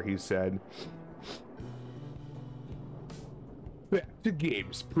an hour, he said. Back to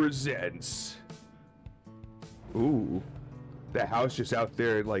Games presents. Ooh. The house just out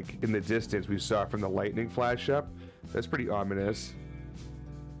there, like, in the distance we saw from the lightning flash up. That's pretty ominous.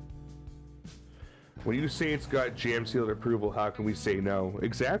 When you say it's got jam sealed approval, how can we say no?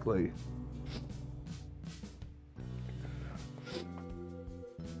 Exactly.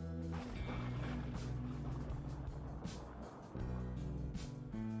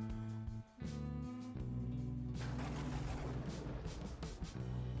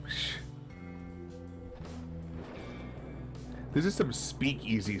 This is some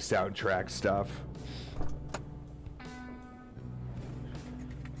speakeasy soundtrack stuff.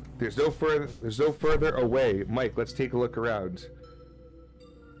 There's no further away. Mike, let's take a look around.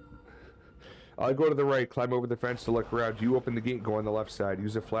 I'll go to the right, climb over the fence to look around. You open the gate, go on the left side.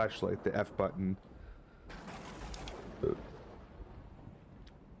 Use a flashlight, the F button.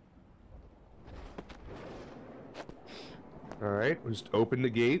 Alright, just open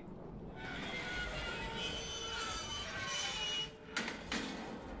the gate.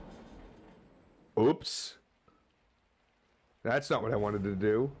 Oops. That's not what I wanted to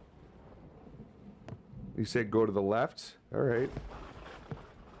do. You said go to the left? Alright.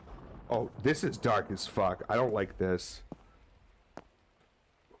 Oh, this is dark as fuck. I don't like this.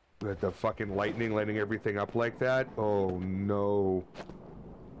 With the fucking lightning lighting everything up like that? Oh no.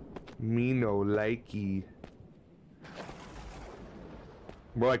 Me no likey.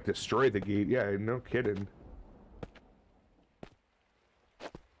 More like destroy the gate. Yeah, no kidding.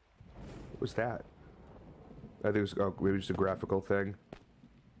 What was that? I think it was, oh, maybe just a graphical thing.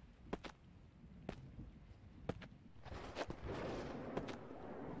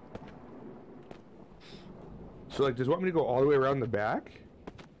 So, like, does it want me to go all the way around the back?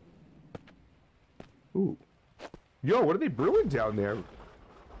 Ooh. Yo, what are they brewing down there?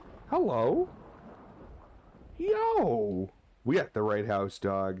 Hello? Yo! We at the right house,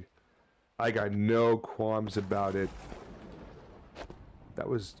 dog. I got no qualms about it. That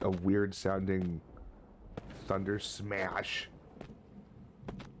was a weird sounding thunder smash.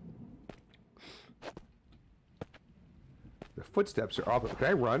 The footsteps are off. Can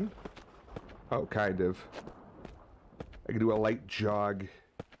I run? Oh, kind of. I can do a light jog.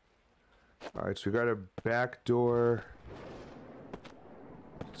 Alright, so we got a back door.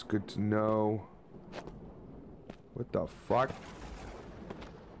 It's good to know. What the fuck?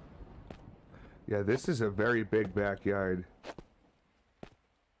 Yeah, this is a very big backyard.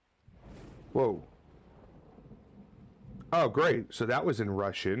 Whoa. Oh, great. So that was in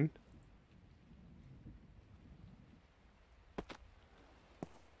Russian.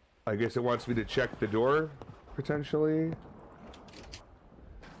 I guess it wants me to check the door, potentially.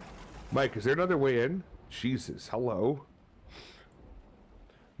 Mike, is there another way in? Jesus, hello.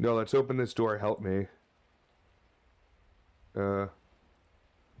 No, let's open this door. Help me. Alright.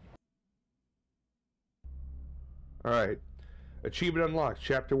 Achievement unlocked.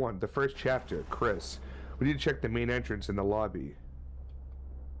 Chapter 1. The first chapter. Chris. We need to check the main entrance in the lobby.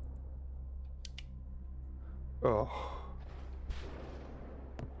 Oh.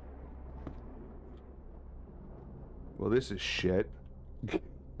 Well, this is shit.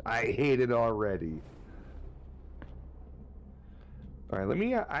 I hate it already. Alright, let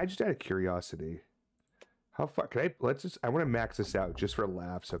me, I just out of curiosity. How far, can I, I want to max this out just for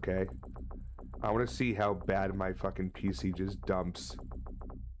laughs, okay? I want to see how bad my fucking PC just dumps.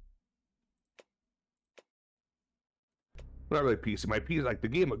 Not really PC. My PC, like, the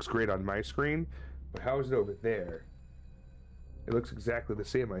game looks great on my screen, But how is it over there? It looks exactly the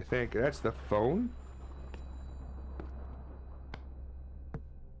same, I think. That's the phone?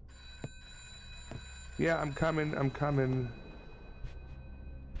 Yeah, I'm coming, I'm coming.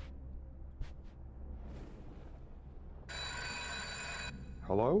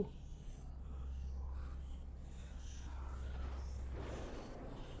 Hello?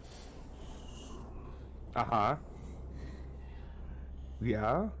 Uh-huh.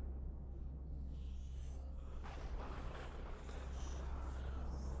 Yeah?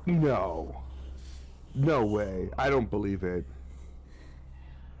 No. No way. I don't believe it.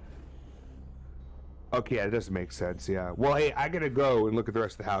 Okay, yeah, it doesn't make sense, yeah. Well, hey, I gotta go and look at the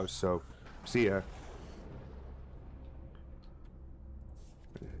rest of the house, so see ya.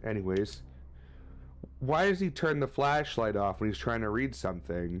 Anyways. Why does he turn the flashlight off when he's trying to read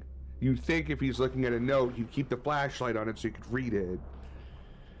something? You'd think if he's looking at a note, he'd keep the flashlight on it so you could read it.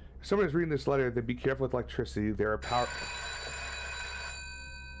 If someone is reading this letter, then be careful with electricity. There are power...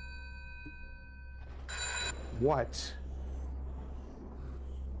 What?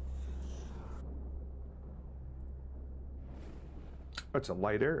 That's a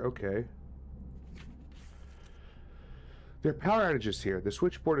lighter? Okay. There are power outages here. The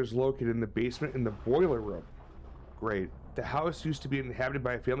switchboard is located in the basement in the boiler room. Great. The house used to be inhabited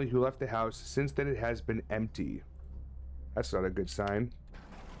by a family who left the house. Since then, it has been empty. That's not a good sign.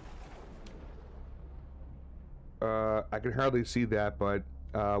 I can hardly see that, but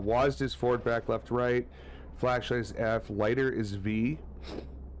WASD is forward, back, left, right. Flashlight is F. Lighter is V.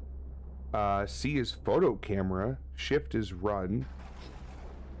 C is photo camera. Shift is run.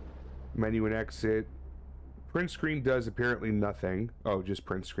 Menu and exit. Print screen does apparently nothing. Oh, just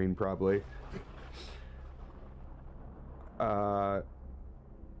print screen probably. LBM,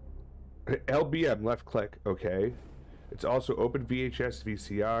 left click, okay. It's also open VHS,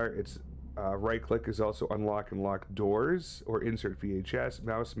 VCR. It's right click is also unlock and lock doors or insert VHS.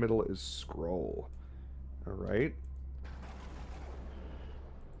 Mouse middle is scroll. All right.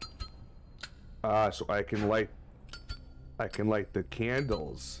 So I can light the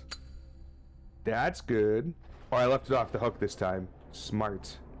candles. That's good. Oh, I left it off the hook this time.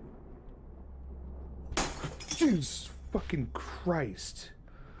 Smart. Jesus fucking Christ.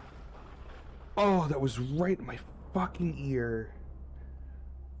 Oh, that was right in my fucking ear.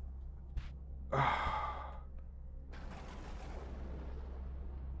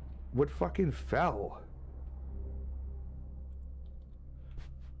 What fucking fell?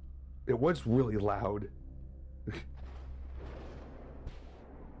 It was really loud.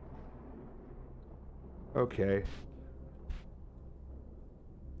 Okay.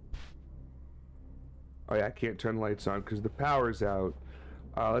 Oh yeah, I can't turn lights on because the power's out.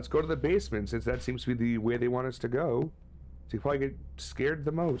 Let's go to the basement since that seems to be the way they want us to go. So you probably get scared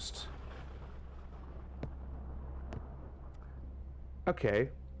the most. Okay.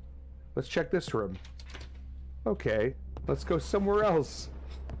 Let's check this room. Okay. Let's go somewhere else.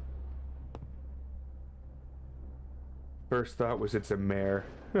 First thought was it's a mare.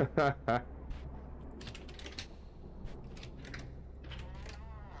 There's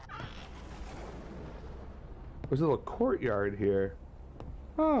a little courtyard here.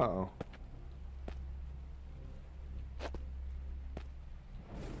 Oh.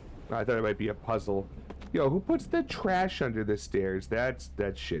 I thought it might be a puzzle. Yo, who puts the trash under the stairs? That's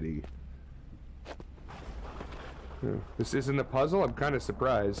shitty. This isn't a puzzle? I'm kind of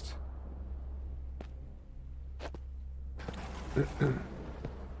surprised.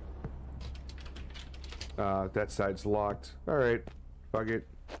 That side's locked. Alright. Fuck it.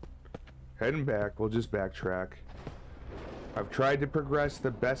 Heading back. We'll just backtrack. I've tried to progress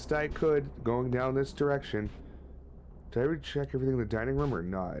the best I could going down this direction. Did I ever check everything in the dining room or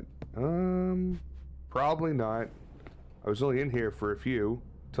not? Probably not. I was only in here for a few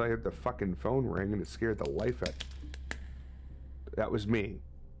until I heard the fucking phone ring and it scared the life out. That was me.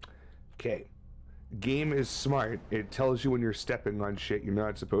 Okay. Game is smart. It tells you when you're stepping on shit you're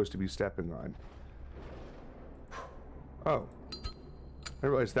not supposed to be stepping on. Oh. I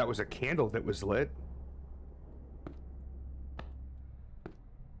realized that was a candle that was lit.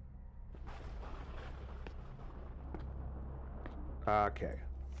 Okay.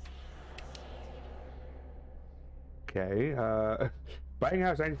 Okay, buying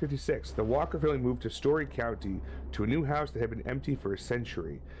house 1956. The Walker family moved to Story County to a new house that had been empty for a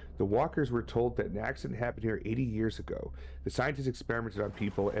century. The Walkers were told that an accident happened here 80 years ago. The scientist experimented on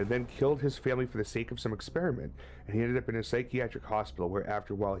people and then killed his family for the sake of some experiment, and he ended up in a psychiatric hospital where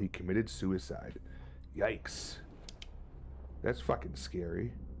after a while he committed suicide. Yikes. That's fucking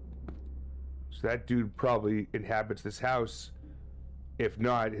scary. So that dude probably inhabits this house. If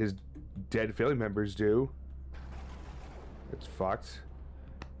not, his dead family members do. It's fucked.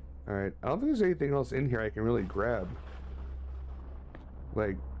 Alright, I don't think there's anything else in here I can really grab.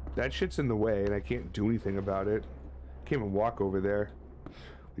 Like, that shit's in the way and I can't do anything about it. Can't even walk over there.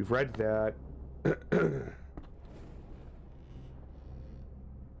 We've read that.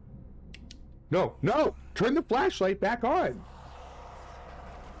 No, no! Turn the flashlight back on!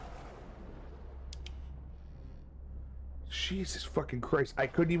 Jesus fucking Christ. I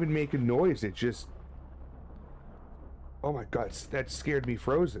couldn't even make a noise. It just... Oh my God, that scared me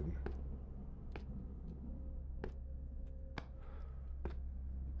frozen.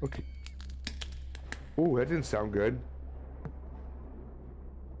 Okay. Ooh, that didn't sound good.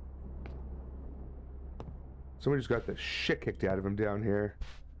 Somebody just got the shit kicked out of him down here.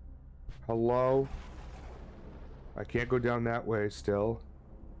 Hello? I can't go down that way still.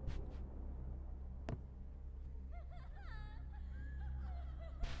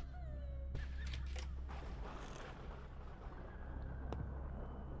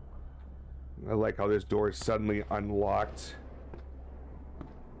 I like how this door is suddenly unlocked.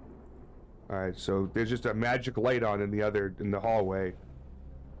 Alright, so there's just a magic light on in the hallway.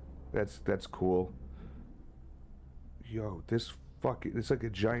 That's cool. Yo, this fucking, it's like a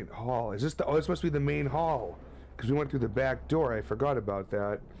giant hall. Is this the, oh, this must be the main hall. Because we went through the back door. I forgot about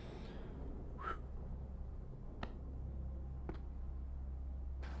that.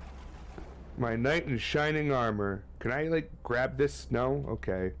 My knight in shining armor. Can I, like, grab this? No?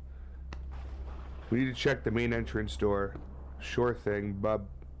 Okay. We need to check the main entrance door. Sure thing, bub.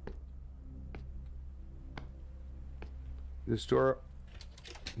 This door...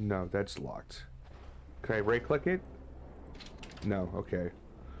 No, that's locked. Can I right-click it? No, okay.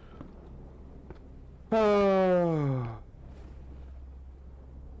 Oh.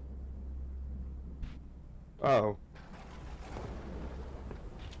 Oh.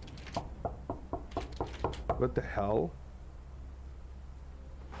 What the hell?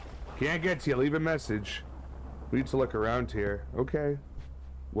 Can't get to you. Leave a message. We need to look around here. Okay.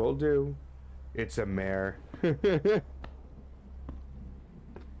 Will do. It's a mare.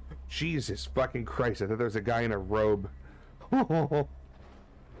 Jesus fucking Christ. I thought there was a guy in a robe. Ugh,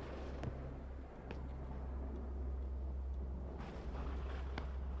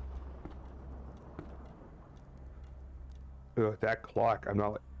 that clock. I'm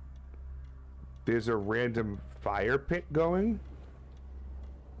not... There's a random fire pit going.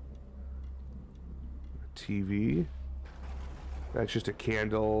 TV. That's just a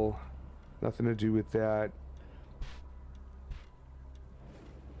candle. Nothing to do with that.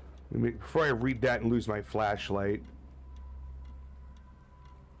 Before I read that and lose my flashlight.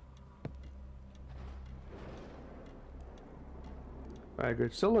 Alright,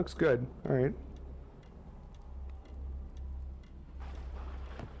 good. Still looks good. Alright.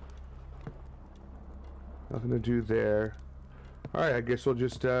 Nothing to do there. Alright, I guess we'll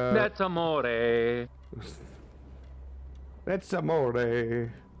just, That's amore. That's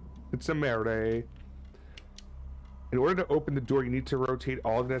amore. It's amore. In order to open the door, you need to rotate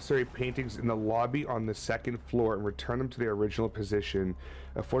all the necessary paintings in the lobby on the second floor and return them to their original position.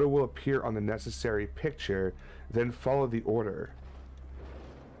 A photo will appear on the necessary picture, then follow the order.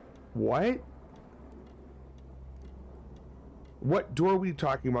 What? What door are we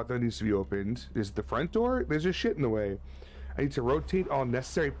talking about that needs to be opened? Is it the front door? There's just shit in the way. I need to rotate all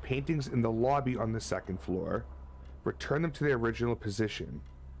necessary paintings in the lobby on the second floor. Return them to their original position.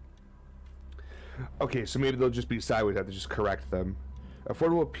 Okay, so maybe they'll just be sideways. I have to just correct them. A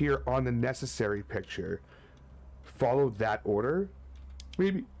photo will appear on the necessary picture. Follow that order?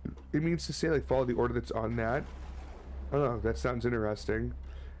 Maybe it means to say, like, follow the order that's on that. I don't know. That sounds interesting.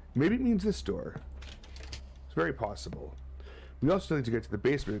 Maybe it means this door. It's very possible. We also need to get to the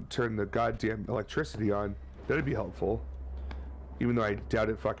basement and turn the goddamn electricity on. That'd be helpful. Even though I doubt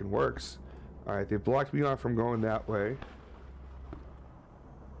it fucking works. Alright, they blocked me off from going that way.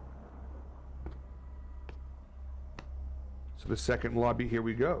 So the second lobby, here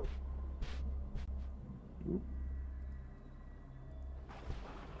we go. Oop.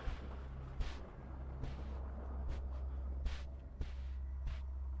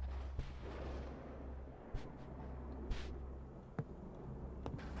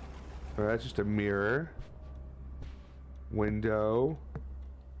 Oh, that's just a mirror. Window.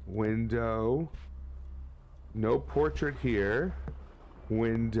 Window. No portrait here.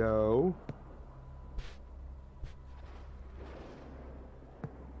 Window.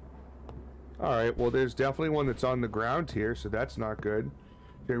 Alright, well there's definitely one that's on the ground here, so that's not good.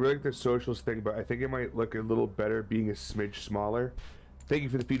 I really like the socials thing, but I think it might look a little better being a smidge smaller. Thank you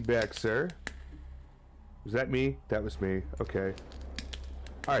for the feedback, sir. Was that me? That was me. Okay.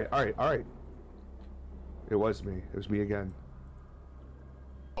 Alright. It was me. It was me again.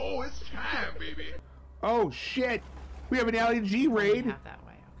 Oh, it's time, baby. Oh, shit. We have an LG raid. Have that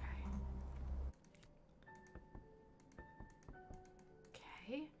way,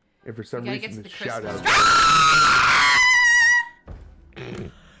 okay. And for some reason, the shout out.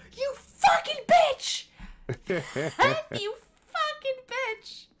 You fucking bitch! You fucking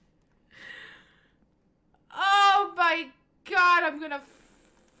bitch! Oh my god, I'm gonna.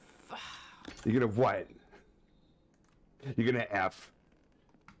 You're gonna what? You're gonna F.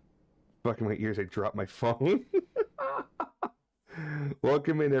 Fucking my ears, I dropped my phone.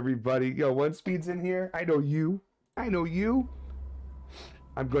 Welcome in, everybody. Yo, One Speed's in here. I know you. I'm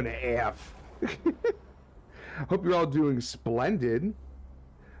gonna F. Hope you're all doing splendid.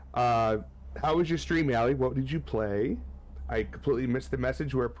 How was your stream, Allie? What did you play? I completely missed the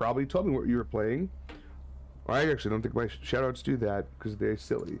message where it probably told me what you were playing. Well, I actually don't think my shoutouts do that because they're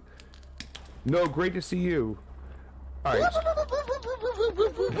silly. No, great to see you. Alright.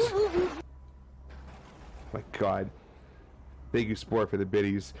 My god. Thank you, Sport, for the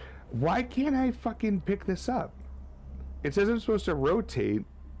biddies. Why can't I fucking pick this up? It says I'm supposed to rotate,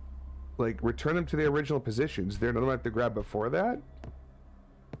 like, return them to their original positions. There, none of them have to grab before that?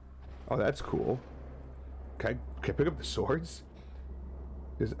 Oh, that's cool. Can I pick up the swords?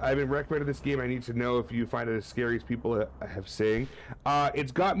 I've been recommended this game. I need to know if you find it as scary as people have saying.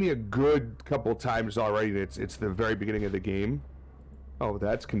 It's got me a good couple times already. It's the very beginning of the game. Oh,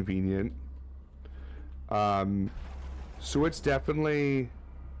 that's convenient. So it's definitely.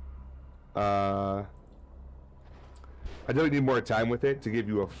 I definitely need more time with it to give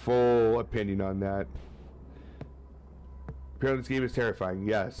you a full opinion on that. Apparently, this game is terrifying.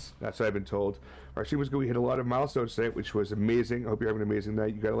 Yes, that's what I've been told. Our stream was good. We hit a lot of milestones tonight, which was amazing. I hope you're having an amazing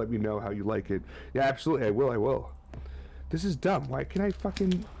night. You gotta let me know how you like it. Yeah, absolutely. I will. This is dumb. Why can I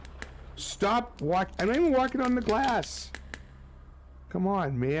fucking stop walking? I'm not even walking on the glass. Come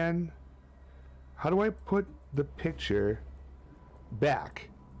on, man. How do I put the picture back?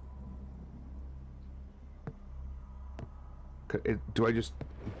 Do I just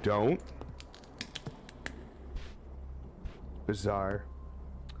don't? Bizarre.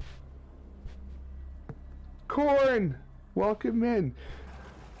 Corn, welcome in.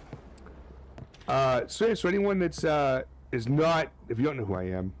 So anyone that's is not, if you don't know who I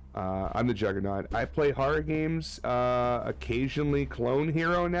am, I'm the Juggernaut. I play horror games, occasionally Clone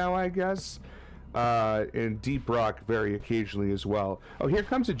Hero now, I guess, and Deep Rock very occasionally as well. Oh, here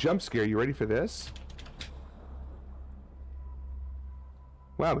comes a jump scare. You ready for this?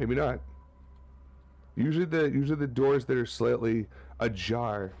 Wow, maybe not. Usually the doors that are slightly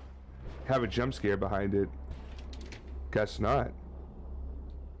ajar have a jump scare behind it. Guess not.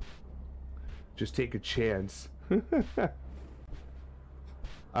 Just take a chance. So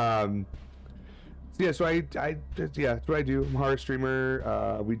yeah, that's what I do. I'm a horror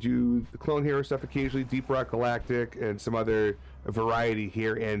streamer. We do the Clone Hero stuff occasionally, Deep Rock Galactic, and some other variety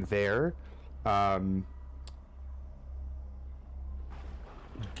here and there.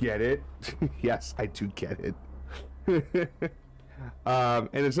 Get it? Yes, I do get it. And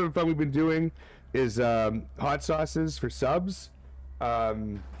it's something fun we've been doing is hot sauces for subs.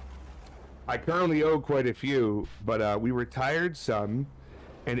 I currently owe quite a few, but we retired some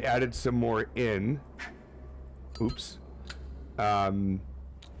and added some more in. Oops. I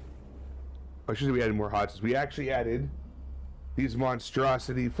should say we added more hot sauce. We actually added these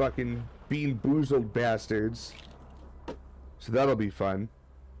monstrosity fucking bean boozled bastards. So that'll be fun.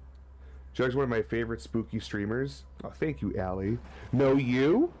 Jugg's one of my favorite spooky streamers. Oh, thank you, Allie. No,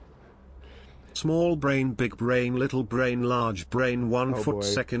 you? Small brain, big brain, little brain, large brain, 1 foot, boy.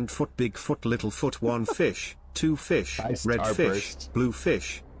 second foot, big foot, little foot, 1 fish, 2 fish, red fish, blue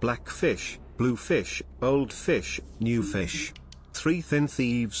fish, black fish, blue fish, old fish, new fish. 3 thin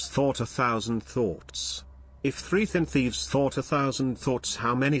thieves thought 1,000 thoughts. If 3 thin thieves thought 1,000 thoughts,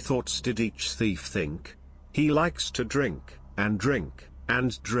 how many thoughts did each thief think? He likes to drink, and drink,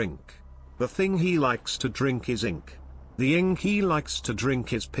 and drink. The thing he likes to drink is ink. The ink he likes to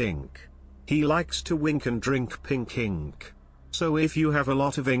drink is pink. He likes to wink and drink pink ink. So if you have a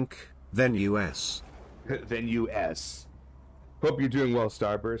lot of ink, then US. Then US. Hope you're doing well,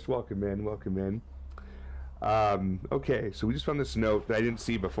 Starburst. Welcome in, welcome in. Okay, so we just found this note that I didn't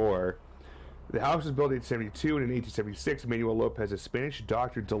see before. The house was built in 1872, and in 1876, Manuel Lopez, a Spanish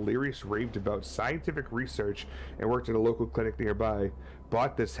doctor, delirious raved about scientific research and worked at a local clinic nearby,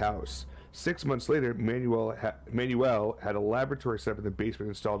 bought this house. 6 months later, Manuel had a laboratory set up in the basement and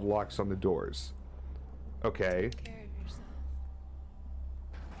installed locks on the doors. Okay.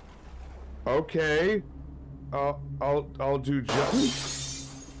 Okay. I'll do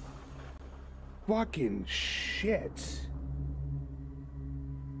just. Fucking shit.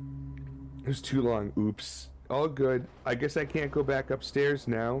 It was too long. Oops. All good. I guess I can't go back upstairs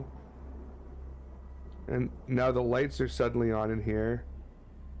now. And now the lights are suddenly on in here.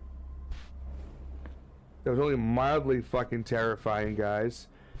 That was only mildly fucking terrifying, guys.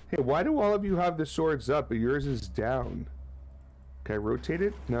 Hey, why do all of you have the swords up, but yours is down? Can I rotate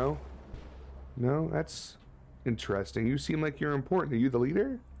it? No? No? That's interesting. You seem like you're important. Are you the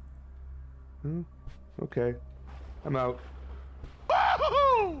leader? Hmm? Okay. I'm out.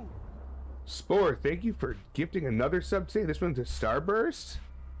 Spore, thank you for gifting another sub today. This one's a Starburst?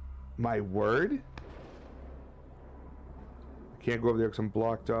 My word? I can't go over there because I'm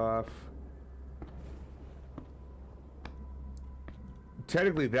blocked off.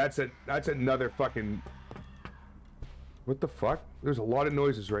 Technically, that's another fucking... What the fuck? There's a lot of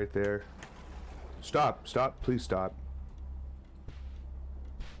noises right there. Stop, stop, please stop.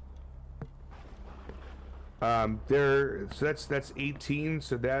 So that's 18,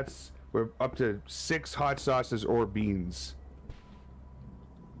 so that's... We're up to 6 hot sauces or beans.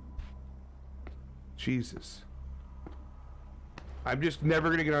 Jesus. I'm just never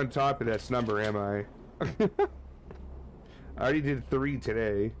gonna get on top of this number, am I? I already did 3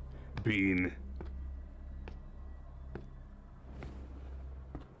 today. Bean.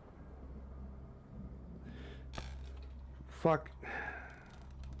 Fuck.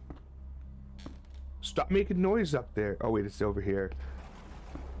 Stop making noise up there. Oh wait, it's over here.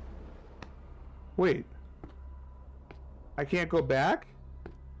 Wait. I can't go back?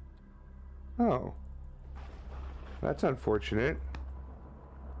 Oh. That's unfortunate.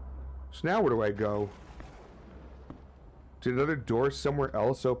 So now where do I go? Did another door somewhere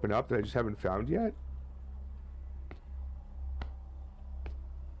else open up that I just haven't found yet?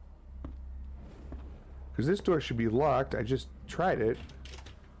 Because this door should be locked. I just tried it.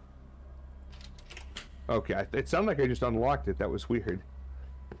 Okay, it sounded like I just unlocked it. That was weird.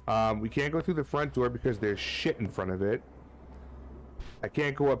 We can't go through the front door because there's shit in front of it. I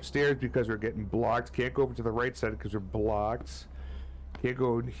can't go upstairs because we're getting blocked. Can't go over to the right side because we're blocked. Can't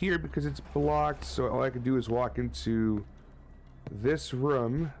go in here because it's blocked. So all I can do is walk into this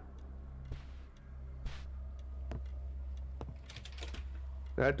room.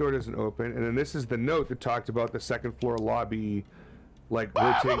 That door doesn't open. And then this is the note that talked about the second floor lobby, like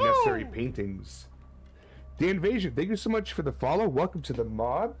rotating necessary paintings. The Invasion, thank you so much for the follow. Welcome to the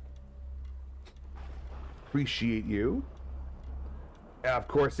mob. Appreciate you. Of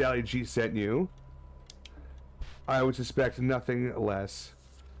course, Ali G sent you. I would suspect nothing less.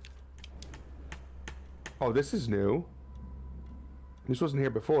 Oh, this is new. This wasn't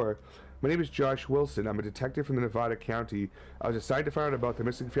here before. My name is Josh Wilson. I'm a detective from the Nevada County. I was assigned to find out about the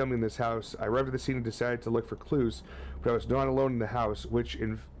missing family in this house. I arrived at the scene and decided to look for clues, but I was not alone in the house, which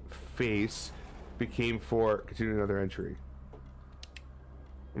in face became for continue another entry.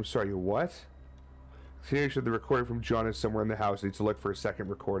 I'm sorry, what? Continuation of the recording from John is somewhere in the house. Needs to look for a second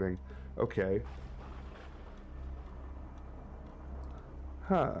recording. Okay.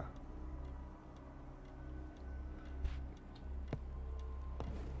 Huh.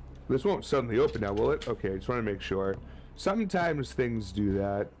 This won't suddenly open now, will it? Okay, I just want to make sure. Sometimes things do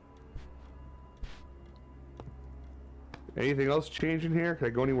that. Anything else change in here? Can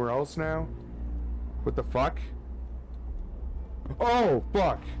I go anywhere else now? What the fuck? Oh,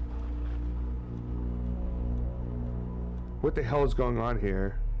 fuck! What the hell is going on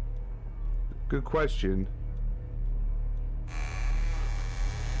here? Good question.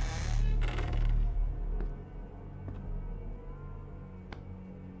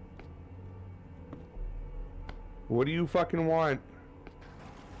 What do you fucking want?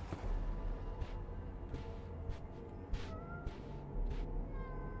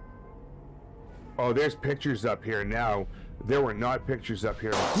 Oh, there's pictures up here now. There were not pictures up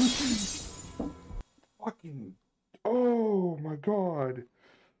here. Fucking... Oh my god.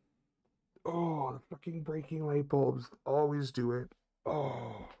 Oh, the fucking breaking light bulbs always do it.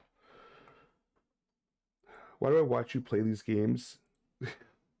 Oh. Why do I watch you play these games?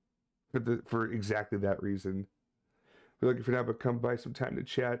 For exactly that reason. We're looking for now, but come by some time to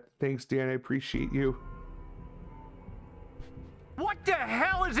chat. Thanks, Dan. I appreciate you. What the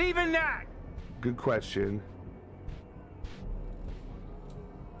hell is even that? Good question.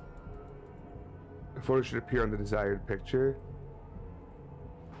 The photo should appear on the desired picture.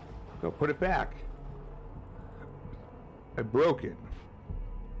 No, put it back. I broke it.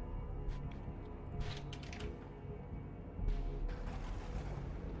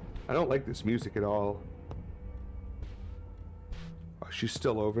 I don't like this music at all. Oh, she's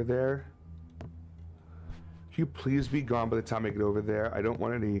still over there? Can you please be gone by the time I get over there? I don't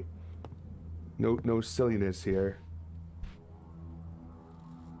want any No silliness here.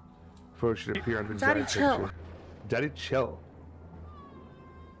 Photo should appear on the Daddy, chill. picture. Daddy, chill.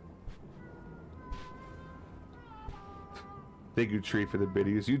 Thank you, Tree, for the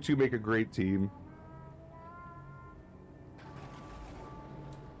biddies. You two make a great team.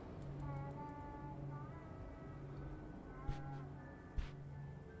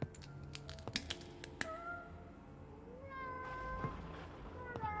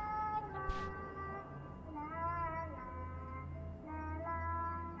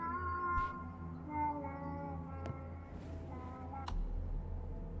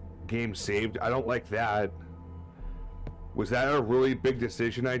 Game saved. I don't like that. Was that a really big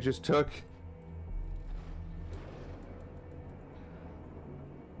decision I just took?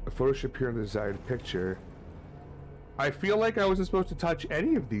 A photo should appear in the desired picture. I feel like I wasn't supposed to touch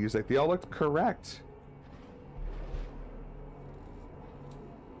any of these. Like, they all looked correct.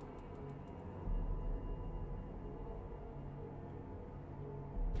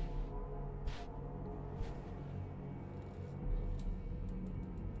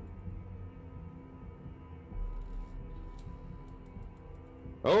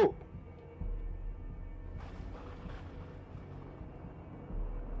 Oh!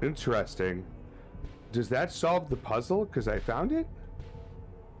 Interesting. Does that solve the puzzle? Because I found it?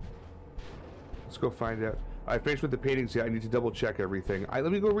 Let's go find out. I finished with the paintings yet. I need to double check everything.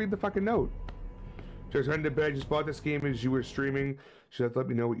 Let me go read the fucking note. Just heading to bed. Just bought this game as you were streaming. Should have let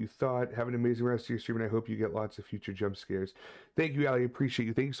me know what you thought. Have an amazing rest of your stream, and I hope you get lots of future jump scares. Thank you, Ali. Appreciate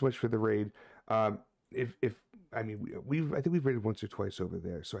you. Thank you so much for the raid. I think we've raided once or twice over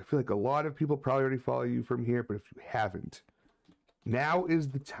there, so I feel like a lot of people probably already follow you from here, but if you haven't, now is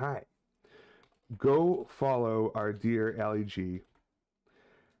the time. Go follow our dear Ali G.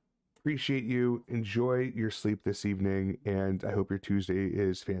 Appreciate you. Enjoy your sleep this evening, and I hope your Tuesday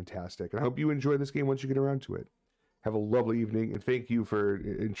is fantastic. And I hope you enjoy this game once you get around to it. Have a lovely evening, and thank you for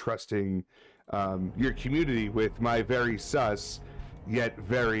entrusting your community with my very sus, yet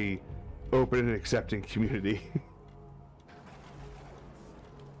very open and accepting community.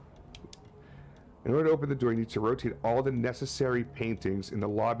 In order to open the door, you need to rotate all the necessary paintings in the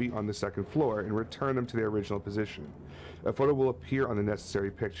lobby on the second floor and return them to their original position. A photo will appear on the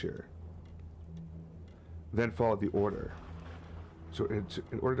necessary picture. Then follow the order. So in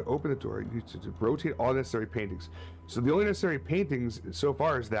order to open the door, you need to rotate all necessary paintings. So the only necessary paintings so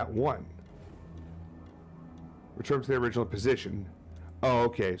far is that one. Return to their original position. Oh,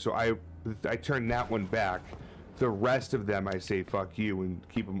 okay. So I turn that one back. The rest of them I say fuck you and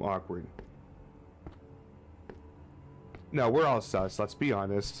keep them awkward. No, we're all sus, let's be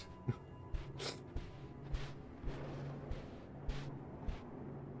honest.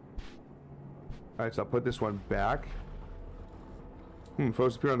 Alright, so I'll put this one back.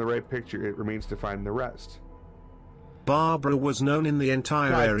 Photos appear on the right picture. It remains to find the rest. Barbara was known in the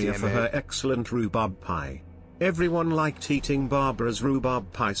entire area for her excellent rhubarb pie. Everyone liked eating Barbara's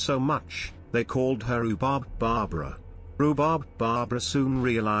rhubarb pie so much, they called her Rhubarb Barbara. Rhubarb Barbara soon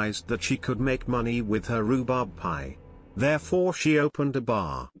realized that she could make money with her rhubarb pie. Therefore she opened a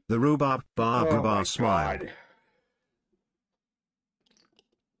bar, the Rhubarb Barbara Bar Smile.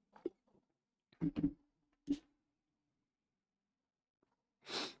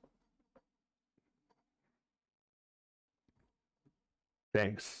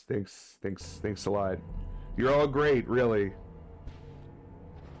 Thanks a lot. You're all great, really.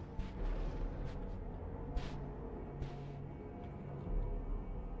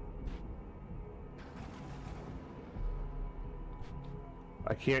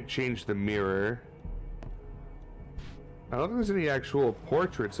 I can't change the mirror. I don't think there's any actual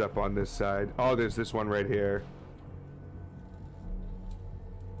portraits up on this side. Oh, there's this one right here.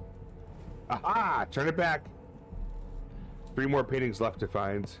 Aha! Turn it back. 3 more paintings left to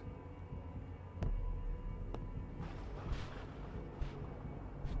find.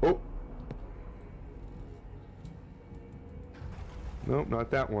 Oh! Nope, not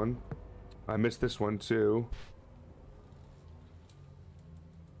that one. I missed this one too.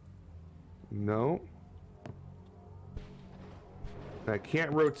 No. I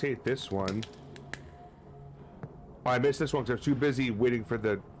can't rotate this one. Oh, I missed this one because I was too busy waiting for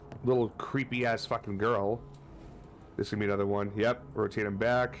the little creepy ass fucking girl. This is gonna be another one. Yep, rotate them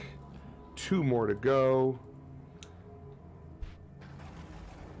back. 2 more to go.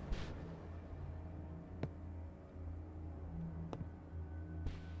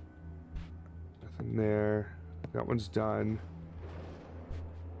 Nothing there. That one's done.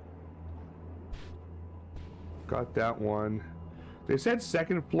 Got that one. They said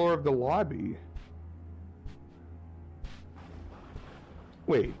 2nd floor of the lobby.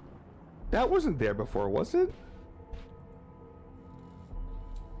 Wait. That wasn't there before, was it?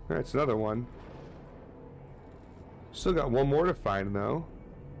 That's another one. Still got one more to find, though.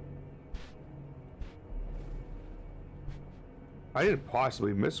 I didn't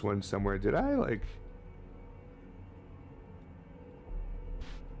possibly miss one somewhere, did I? Like...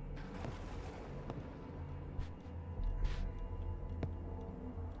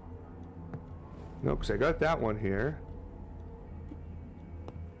 No, because I got that one here.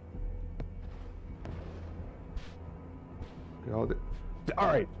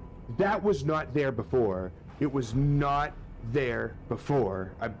 Alright, that was not there before. It was not there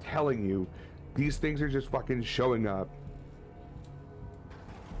before. I'm telling you, these things are just fucking showing up.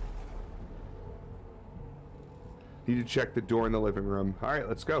 Need to check the door in the living room. Alright,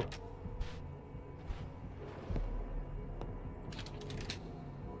 let's go.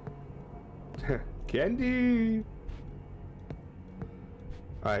 Candy!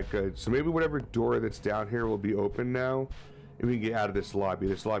 Alright, good. So maybe whatever door that's down here will be open now. And we can get out of this lobby.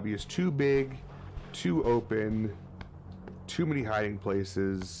 This lobby is too big, too open, too many hiding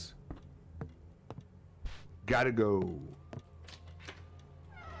places. Gotta go.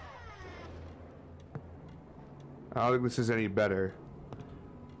 I don't think this is any better.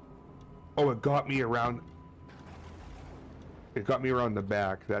 Oh, it got me around. It got me around the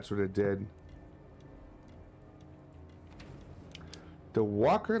back. That's what it did. The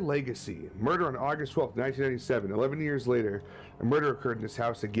Walker Legacy. Murder on August 12th, 1997. 11 years later, a murder occurred in this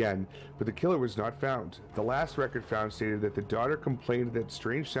house again, but the killer was not found. The last record found stated that the daughter complained that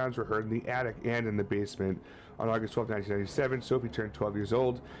strange sounds were heard in the attic and in the basement. On August 12th, 1997, Sophie turned 12 years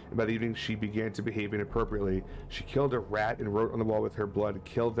old, and by the evening she began to behave inappropriately. She killed a rat and wrote on the wall with her blood,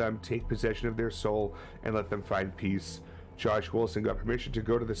 "Kill them, take possession of their soul, and let them find peace." Josh Wilson got permission to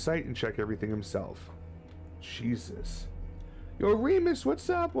go to the site and check everything himself. Jesus. Yo, Remus, what's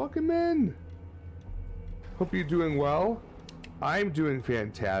up? Welcome in. Hope you're doing well. I'm doing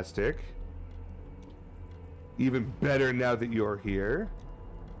fantastic. Even better now that you're here.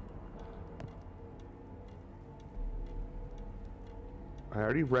 I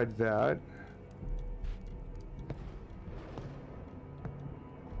already read that.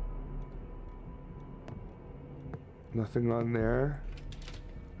 Nothing on there.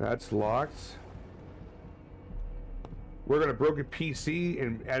 That's locked. We're gonna broke a PC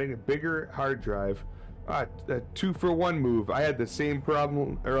and adding a bigger hard drive. A 2-for-1 move. I had the same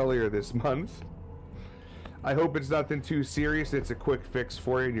problem earlier this month. I hope it's nothing too serious. It's a quick fix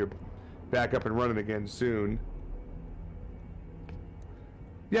for you and you're back up and running again soon.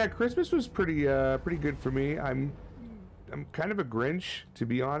 Yeah, Christmas was pretty good for me. I'm kind of a Grinch, to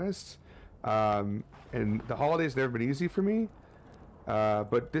be honest. And the holidays never been easy for me.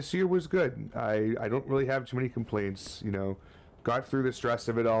 But this year was good. I don't really have too many complaints, you know. Got through the stress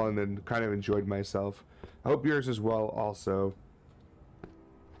of it all and then kind of enjoyed myself. I hope yours as well also.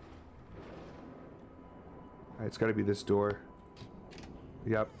 Alright, it's gotta be this door.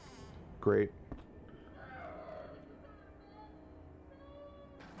 Yep. Great.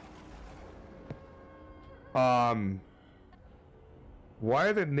 Why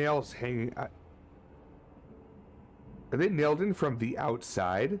are the nails hanging? Are they nailed in from the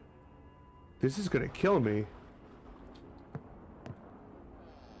outside? This is gonna kill me.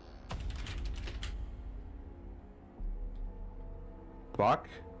 Fuck.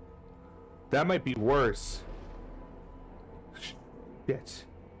 That might be worse. Shit.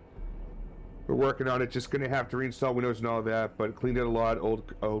 We're working on it. Just gonna have to reinstall Windows and all that, but cleaned out a lot of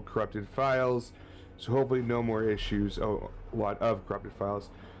old corrupted files. So hopefully no more issues. Oh, a lot of corrupted files.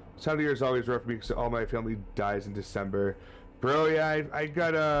 This time of year is always rough for me because all my family dies in December. Bro, yeah, I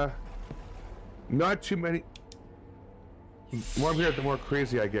got not too many. The more I'm here, the more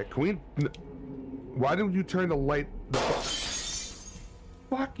crazy I get. Can we? Why don't you turn the light?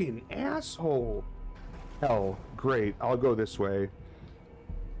 Fucking asshole. Hell, great. I'll go this way.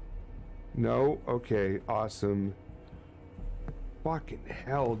 No? Okay, awesome. Fucking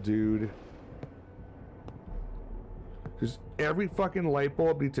hell, dude. Does every fucking light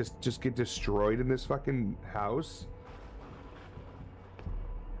bulb need to just get destroyed in this fucking house?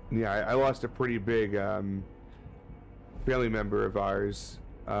 Yeah, I lost a pretty big family member of ours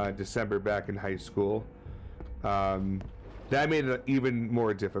December back in high school. That made it even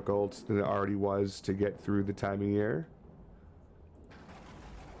more difficult than it already was to get through the time of year.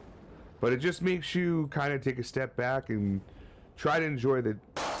 But it just makes you kind of take a step back and try to enjoy the...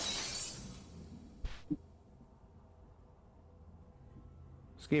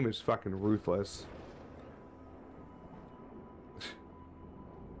 This game is fucking ruthless.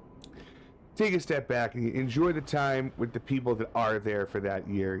 Take a step back and enjoy the time with the people that are there for that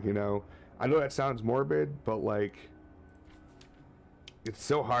year, you know? I know that sounds morbid, but like, it's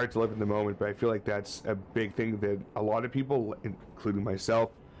so hard to live in the moment, but I feel like that's a big thing that a lot of people, including myself,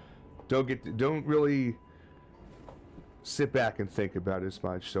 don't really sit back and think about as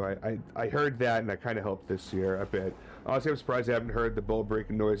much. So I heard that, and that kind of helped this year a bit. Honestly, I'm surprised I haven't heard the bull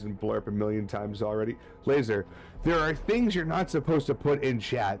breaking noise and blurp a million times already. Laser, there are things you're not supposed to put in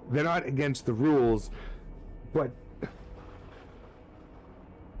chat. They're not against the rules, but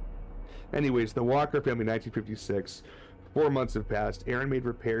anyways, the Walker family, 1956. 4 months have passed. Aaron made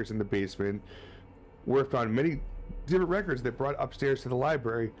repairs in the basement, worked on many different records that brought upstairs to the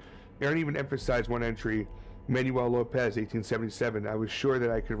library. Aaron even emphasized one entry, Manuel Lopez, 1877. I was sure that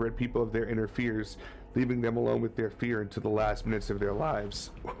I could rid people of their inner fears, leaving them alone with their fear until the last minutes of their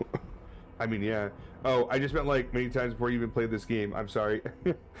lives. I mean, yeah. Oh, I just meant like many times before you even played this game. I'm sorry.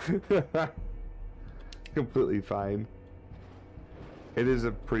 Completely fine. It is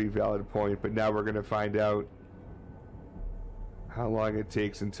a pretty valid point, but now we're going to find out how long it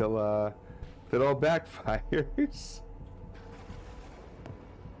takes until it all backfires.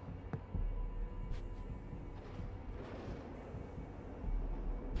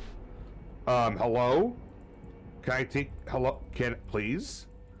 Hello? Can I take, hello? Please?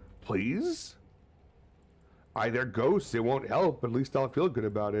 Please? They're ghosts. It won't help, but at least I'll feel good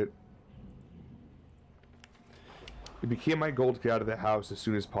about it. It became my goal to get out of the house as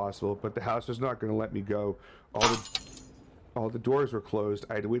soon as possible, but the house was not going to let me go. All the doors were closed.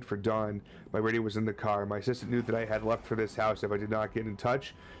 I had to wait for dawn. My radio was in the car. My assistant knew that I had left for this house. If I did not get in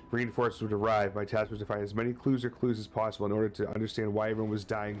touch, reinforcements would arrive. My task was to find as many clues as possible in order to understand why everyone was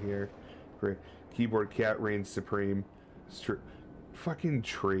dying here. Great. Keyboard cat reigns supreme. Fucking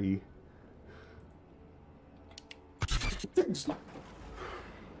tree.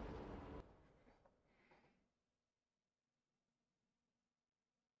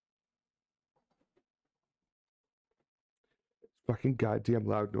 Fucking goddamn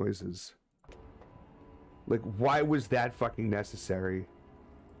loud noises. Like, why was that fucking necessary?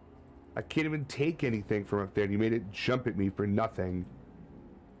 I can't even take anything from up there, and you made it jump at me for nothing.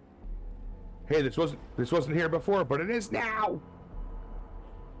 Hey, this wasn't here before, but it is now.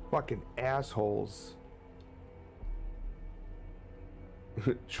 Fucking assholes.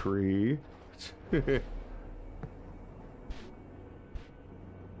 Tree. I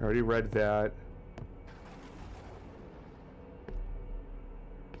already read that.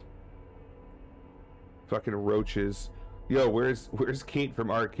 Fucking roaches. Yo, where's Kate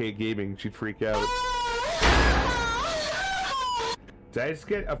from Arcade Gaming? She'd freak out. Did I just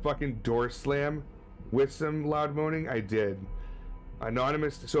get a fucking door slam with some loud moaning? I did.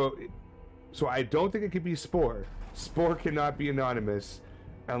 Anonymous. So I don't think it could be Spore. Spore cannot be anonymous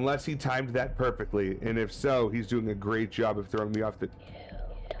unless he timed that perfectly. And if so, he's doing a great job of throwing me off the...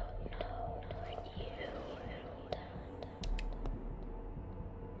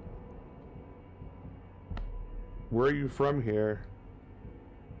 Where are you from here?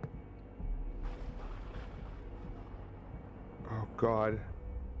 Oh, God.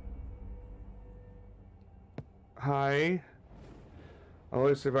 Hi. I'll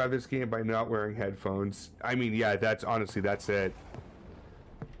only survive this game by not wearing headphones. I mean, yeah, that's honestly, that's it.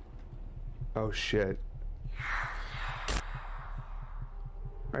 Oh, shit.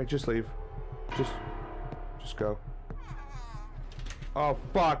 Alright, just leave. Just go. Oh,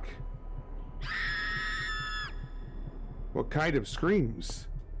 fuck. What kind of screams?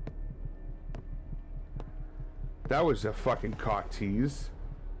 That was a fucking cock tease.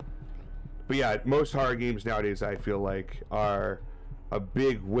 But yeah, most horror games nowadays, I feel like, are a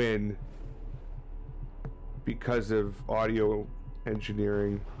big win because of audio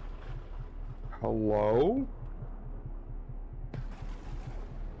engineering. Hello?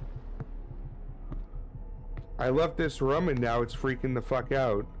 I left this room and now it's freaking the fuck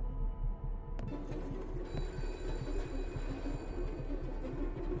out.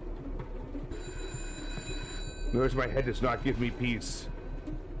 Notice my head does not give me peace.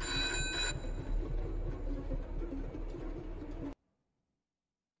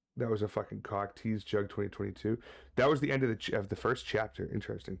 That was a fucking cock tease. Jugg 2022. That was the end of the first chapter.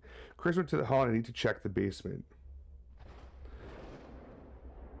 Interesting. Chris went to the hall and I need to check the basement.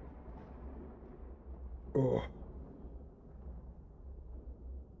 Oh.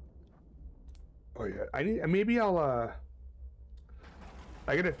 Oh yeah.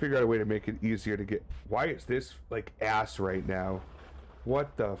 I gotta figure out a way to make it easier to get... Why is this, like, ass right now?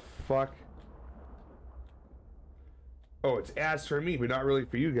 What the fuck? Oh, it's ass for me, but not really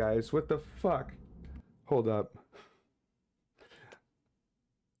for you guys. What the fuck? Hold up.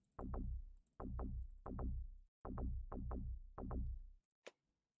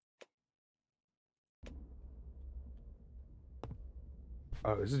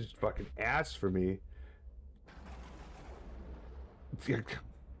 Oh, this is just fucking ass for me.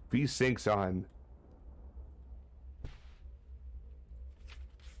 V-Sync's on.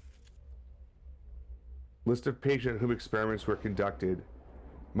 List of patients whom experiments were conducted.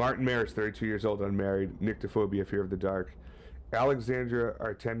 Martin Maris, 32 years old, unmarried. Nyctophobia, fear of the dark. Alexandra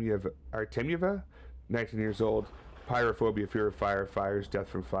Artemyeva, 19 years old. Pyrophobia, fear of fire, fires, death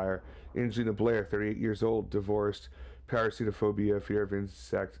from fire. Angelina Blair, 38 years old, divorced. Parasitophobia, fear of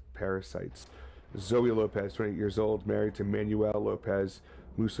insect parasites. Zoe Lopez, 28 years old, married to Manuel Lopez.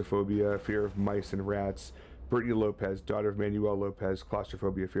 Musophobia, fear of mice and rats. Brittany Lopez, daughter of Manuel Lopez.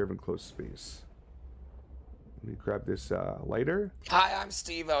 Claustrophobia, fear of enclosed space. Let me grab this lighter. Hi, I'm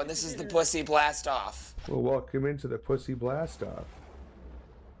Steve-O, and this is the Pussy Blast-Off. Well, welcome into the Pussy Blast-Off.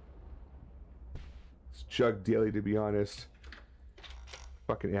 It's Jugg Daily, to be honest.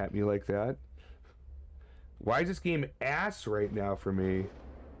 Fucking at me like that. Why is this game ass right now for me?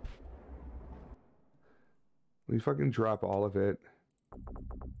 Let me fucking drop all of it.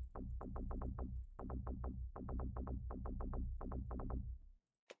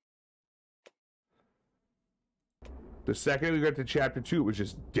 The second we got to chapter 2, it was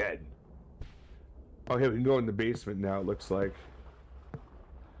just dead. Oh, hey, we can go in the basement now, it looks like.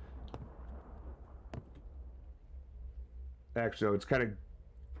 Actually, no, it's kind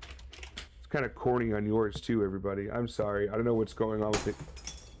of corny on yours too, everybody. I'm sorry. I don't know what's going on with it.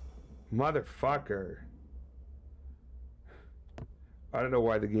 Motherfucker. I don't know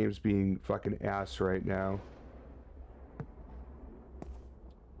why the game's being fucking ass right now.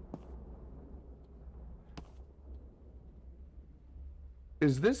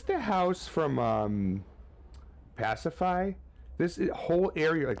 Is this the house from Pacify? This whole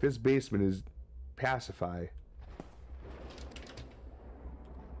area, like this basement, is Pacify.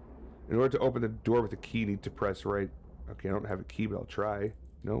 In order to open the door with a key, you need to press right. Okay, I don't have a key, but I'll try.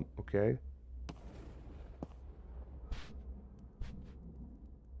 Nope, okay.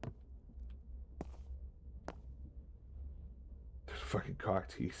 There's fucking cock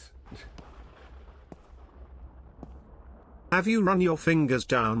teeth. Have you run your fingers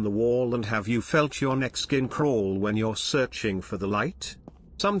down the wall and have you felt your neck skin crawl when you're searching for the light?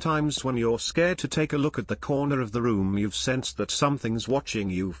 Sometimes when you're scared to take a look at the corner of the room you've sensed that something's watching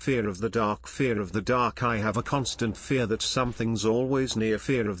you. Fear of the dark, fear of the dark. I have a constant fear that something's always near.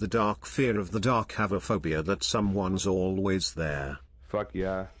 Fear of the dark, fear of the dark. Have a phobia that someone's always there. Fuck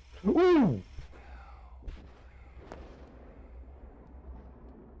yeah. Ooh!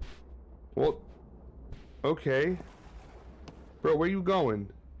 Well, okay. Bro, where you going?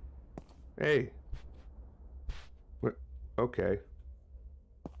 Hey. What? Okay.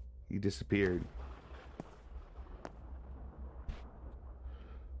 He disappeared.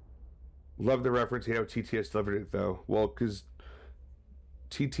 Love the reference. Hate how TTS delivered it, though. Well, because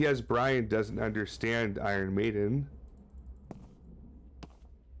TTS Brian doesn't understand Iron Maiden.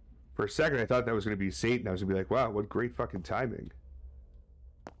 For a second, I thought that was going to be Satan. I was going to be like, wow, what great fucking timing.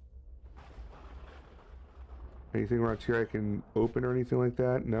 Anything around here I can open or anything like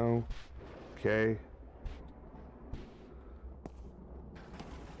that? No? Okay.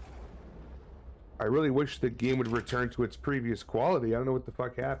 I really wish the game would return to its previous quality. I don't know what the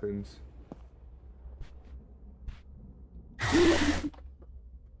fuck happens.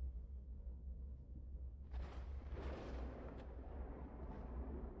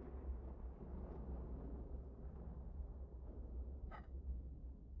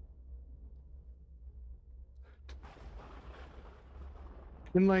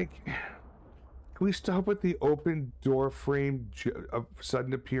 And like, can we stop with the open door frame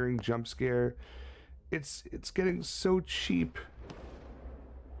sudden appearing jump scare? It's getting so cheap.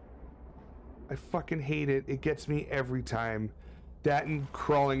 I fucking hate it. It gets me every time. That and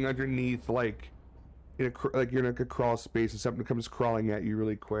crawling underneath, like in like you're in like a crawl space and something comes crawling at you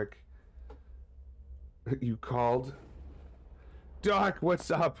really quick. You called? Doc, what's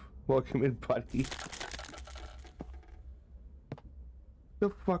up? Welcome in, buddy. The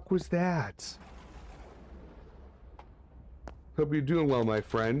fuck was that? Hope you're doing well, my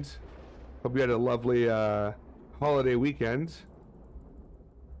friend. Hope you had a lovely holiday weekend.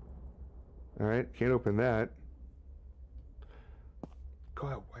 Alright, can't open that.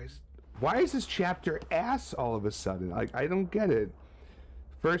 God, why is this chapter ass all of a sudden? Like, I don't get it.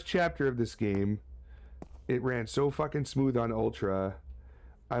 First chapter of this game, it ran so fucking smooth on Ultra.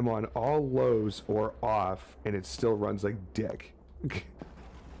 I'm on all lows or off, and it still runs like dick.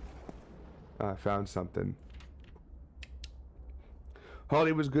 I found something.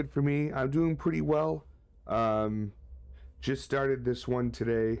 Holiday was good for me. I'm doing pretty well. Just started this one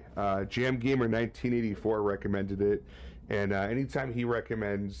today. Jam Gamer 1984 recommended it. And anytime he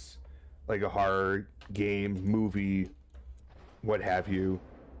recommends like a horror game, movie, what have you,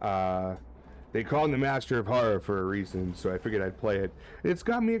 they call him the master of horror for a reason, so I figured I'd play it. It's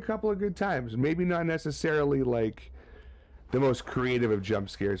got me a couple of good times. Maybe not necessarily like the most creative of jump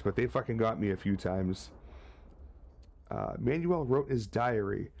scares, but they fucking got me a few times. Manuel wrote his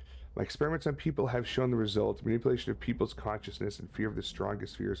diary. My experiments on people have shown the result. Manipulation of people's consciousness and fear of the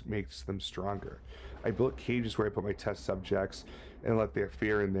strongest fears makes them stronger. I built cages where I put my test subjects and let their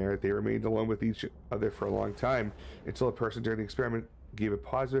fear in there. They remained alone with each other for a long time until a person during the experiment gave a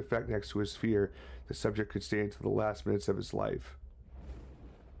positive effect next to his fear. The subject could stay until the last minutes of his life.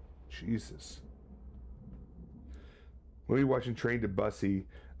 Jesus. We'll be watching Train to Bussy.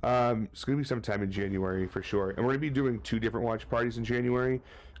 It's going to be sometime in January for sure. And we're going to be doing 2 different watch parties in January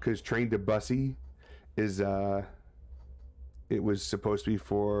because Train to Bussy is, it was supposed to be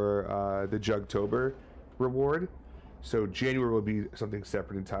for the Jugtober reward. So January will be something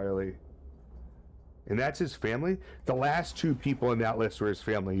separate entirely. And that's his family? The last 2 people in that list were his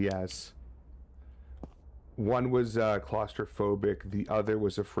family, yes. One was claustrophobic. The other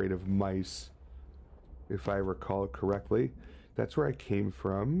was afraid of mice, if I recall correctly. That's where I came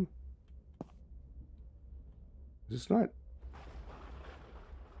from. Is this not?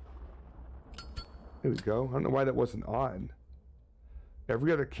 There we go. I don't know why that wasn't on.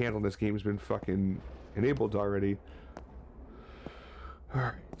 Every other candle in this game has been fucking enabled already.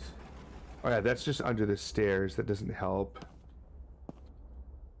 Alright. Oh yeah, that's just under the stairs. That doesn't help.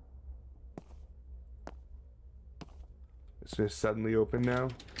 Is this suddenly open now?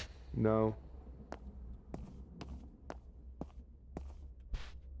 No.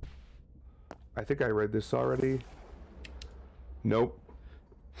 I think I read this already. Nope.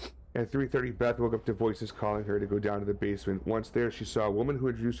 At 3:30, Beth woke up to voices calling her to go down to the basement. Once there, she saw a woman who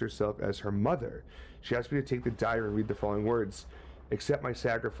introduced herself as her mother. She asked me to take the diary and read the following words. Accept my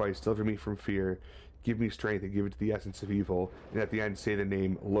sacrifice, deliver me from fear, give me strength and give it to the essence of evil. And at the end, say the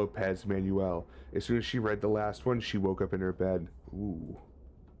name Lopez Manuel. As soon as she read the last one, she woke up in her bed. Ooh.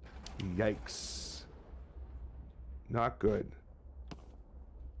 Yikes. Not good.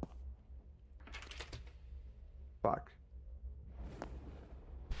 Fuck.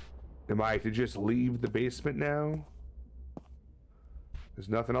 Am I to just leave the basement now? There's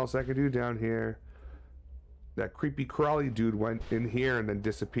nothing else I can do down here. That creepy crawly dude went in here and then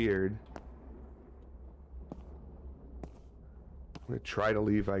disappeared. I'm gonna try to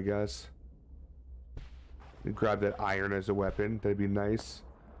leave, I guess. And grab that iron as a weapon. That'd be nice.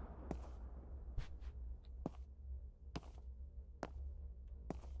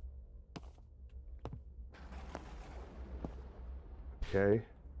 Okay.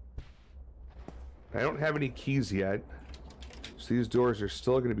 I don't have any keys yet, so these doors are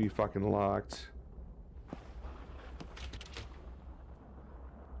still going to be fucking locked.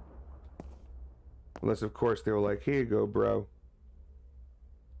 Unless, of course, they were like, here you go, bro.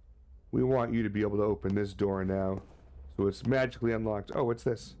 We want you to be able to open this door now. So it's magically unlocked. Oh, what's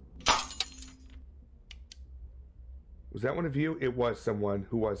this? Was that one of you? It was someone.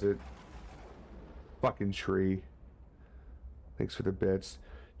 Who was it? Fucking tree. Thanks for the bits.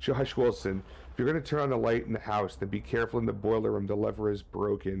 Josh Wilson, if you're going to turn on the light in the house, then be careful in the boiler room. The lever is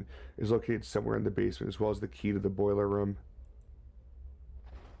broken. It is located somewhere in the basement, as well as the key to the boiler room.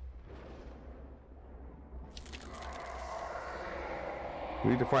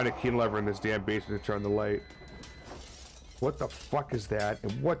 We need to find a key and lever in this damn basement to turn the light. What the fuck is that?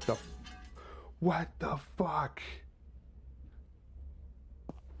 And what the fuck?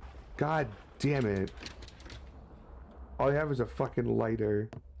 God damn it. All I have is a fucking lighter.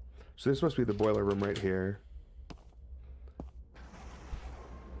 So this must be the boiler room right here.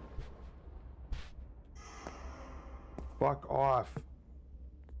 Fuck off.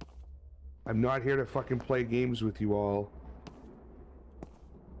 I'm not here to fucking play games with you all.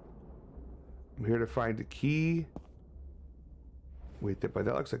 I'm here to find a key. Wait, that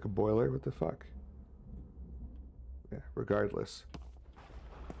looks like a boiler. What the fuck? Yeah, regardless.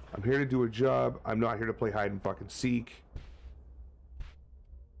 I'm here to do a job. I'm not here to play hide and fucking seek.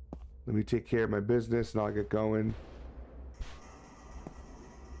 Let me take care of my business and I'll get going.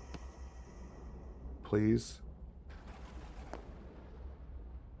 Please.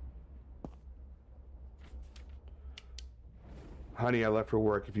 Honey, I left for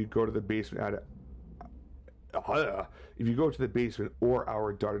work. If you go to the basement if you go to the basement or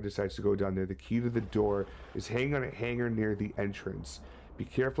our daughter decides to go down there, the key to the door is hanging on a hanger near the entrance. Be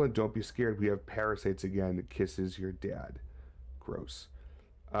careful and don't be scared. We have parasites again. Kisses, your dad. Gross.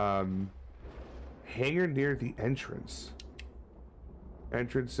 Hanger near the entrance.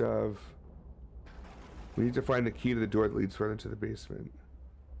 Entrance of... We need to find the key to the door that leads further into the basement.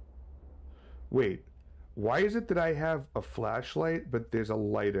 Wait, why is it that I have a flashlight, but there's a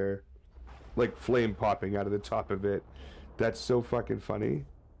lighter, like flame popping out of the top of it? That's so fucking funny.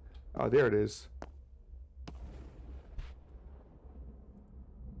 Oh, there it is.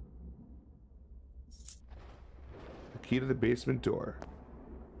 The key to the basement door.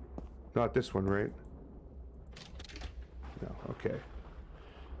 Not this one, right? No, okay.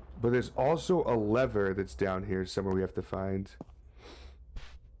 But there's also a lever that's down here somewhere we have to find.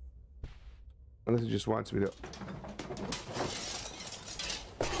 Unless it just wants me to...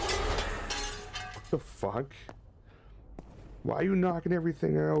 What the fuck? Why are you knocking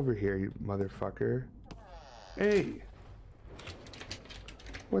everything over here, you motherfucker? Hey!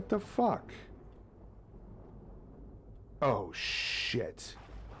 What the fuck? Oh, shit.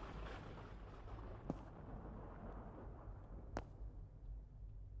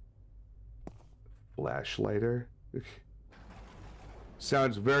 Flashlighter.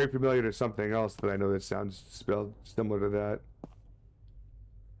 Sounds very familiar to something else that I know that sounds spelled similar to that.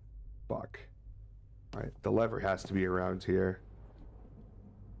 Fuck. Alright, the lever has to be around here.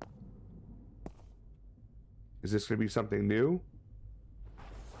 Is this going to be something new?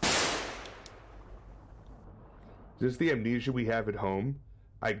 Is this the amnesia we have at home?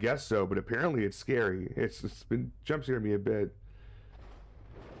 I guess so, but apparently it's scary. It's been jump scaring me a bit.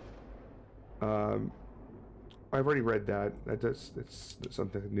 I've already read that. It's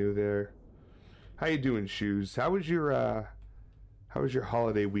something new there. How you doing, Shoes? How was your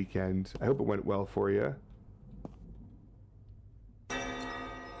holiday weekend? I hope it went well for you.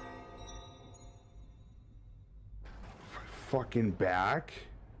 Fucking back.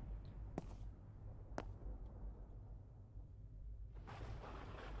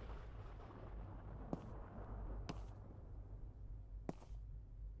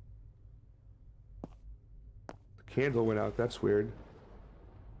 Candle went out, that's weird.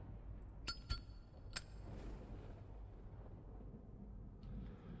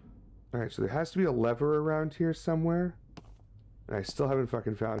 Alright, so there has to be a lever around here somewhere. And I still haven't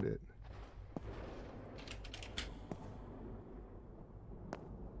fucking found it.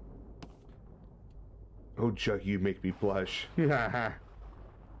 Oh, Jugg, you make me blush. It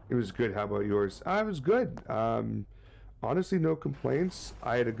was good, how about yours? It was good. Honestly, no complaints.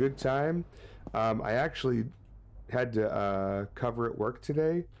 I had a good time. I actually had to cover at work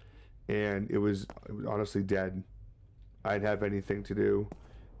today, and it was honestly dead. I didn't have anything to do,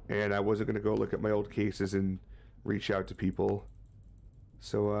 and I wasn't going to go look at my old cases and reach out to people.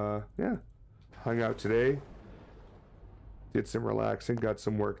 So, yeah. Hung out today. Did some relaxing, got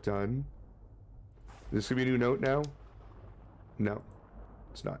some work done. Is this going to be a new note now? No,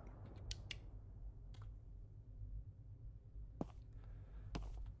 it's not.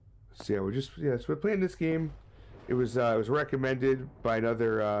 So, yeah, so we're playing this game. It was recommended by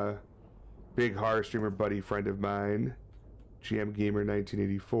another big horror streamer buddy friend of mine, GM Gamer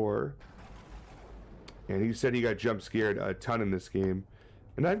 1984, and he said he got jump scared a ton in this game,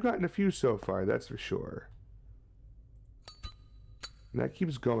 and I've gotten a few so far, that's for sure. And that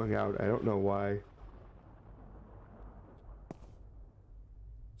keeps going out. I don't know why.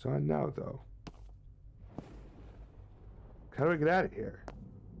 It's on now though. How do I get out of here?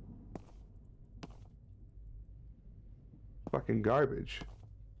 Fucking garbage.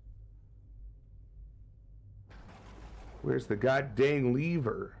 Where's the goddamn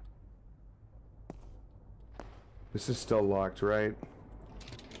lever? This is still locked, right?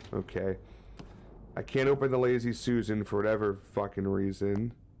 Okay. I can't open the Lazy Susan for whatever fucking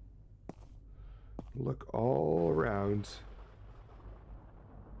reason. Look all around.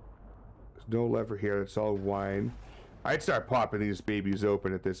 There's no lever here. It's all wine. I'd start popping these babies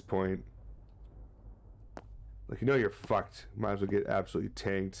open at this point. Like, you know you're fucked. Might as well get absolutely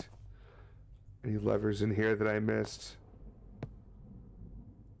tanked. Any levers in here that I missed?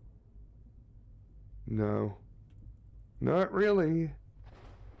 No. Not really.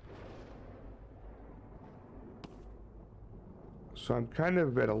 So I'm kind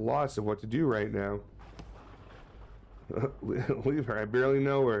of at a loss of what to do right now. Leave her. I barely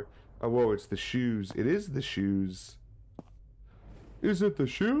know her. Oh, whoa, it's the shoes. It is the shoes. Is it the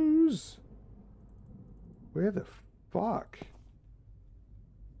shoes? Where the fuck?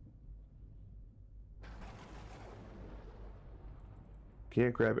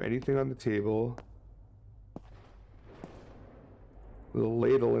 Can't grab anything on the table. Little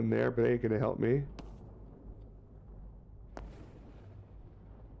ladle in there, but ain't gonna help me.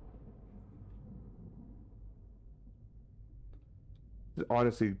 It's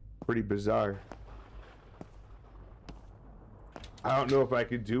honestly pretty bizarre. I don't know if I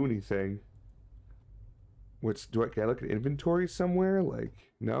could do anything. Can I look at inventory somewhere? Like,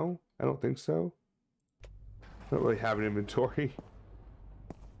 no? I don't think so. I don't really have an inventory.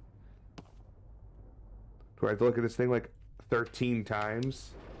 Do I have to look at this thing like 13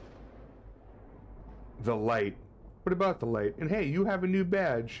 times? The light. What about the light? And hey, you have a new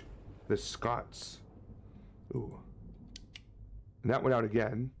badge. The Scots. Ooh. And that went out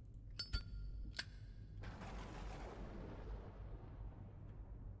again.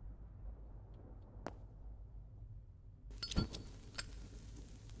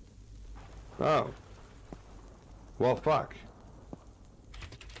 Oh. Well, fuck.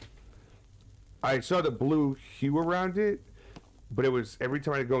 I saw the blue hue around it, but it was every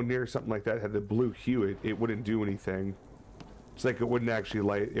time I go near something like that, it had the blue hue, it wouldn't do anything. It's like it wouldn't actually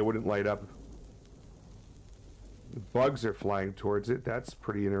light up. The bugs are flying towards it. That's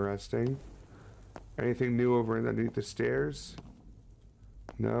pretty interesting. Anything new over underneath the stairs?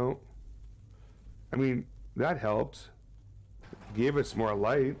 No. I mean, that helped. Gave us more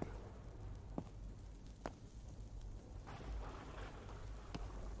light.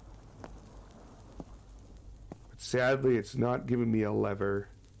 Sadly, it's not giving me a lever.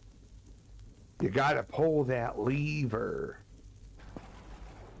 You gotta pull that lever.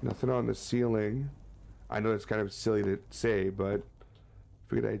 Nothing on the ceiling. I know it's kind of silly to say, but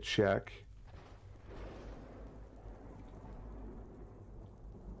figured I'd check.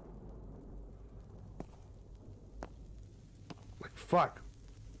 Like, fuck.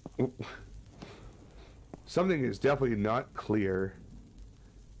 Something is definitely not clear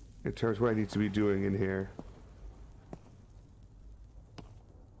in terms of what I need to be doing in here.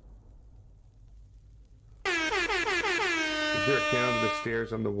 Is there a can under the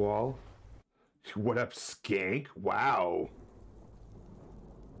stairs on the wall? What up, skank? Wow.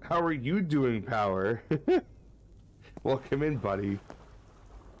 How are you doing, Power? Welcome in, buddy.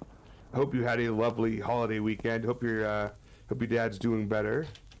 I hope you had a lovely holiday weekend. Hope your dad's doing better.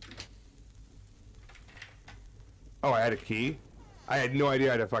 Oh, I had a key? I had no idea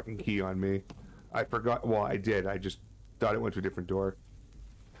I had a fucking key on me. I forgot. Well, I did. I just thought it went to a different door.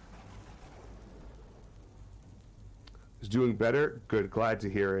 Is doing better? Good. Glad to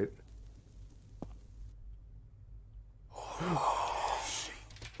hear it.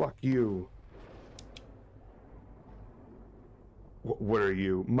 Fuck you. What are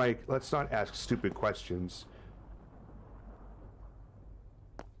you? Mike, let's not ask stupid questions.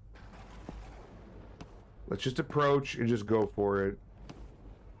 Let's just approach and just go for it.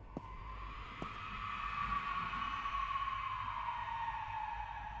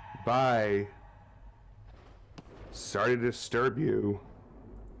 Bye. Sorry to disturb you.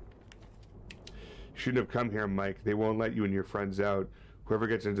 Shouldn't have come here, Mike. They won't let you and your friends out. Whoever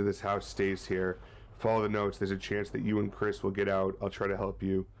gets into this house stays here. Follow the notes. There's a chance that you and Chris will get out. I'll try to help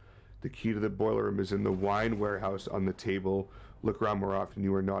you. The key to the boiler room is in the wine warehouse on the table. Look around more often.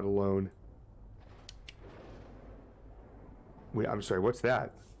 You are not alone. Wait, I'm sorry. What's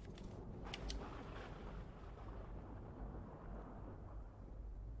that?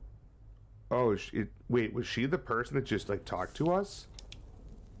 Oh, wait, was she the person that just, like, talked to us?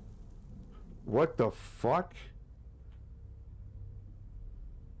 What the fuck?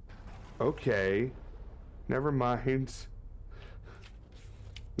 Okay. Never mind.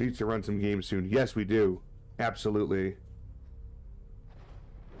 We need to run some games soon. Yes, we do. Absolutely.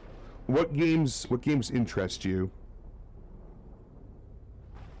 What games interest you?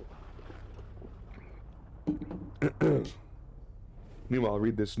 Meanwhile, I'll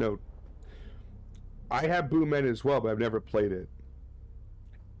read this note. I have Boo Men as well, but I've never played it.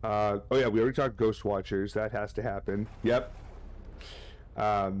 Oh yeah, we already talked Ghost Watchers. That has to happen. Yep.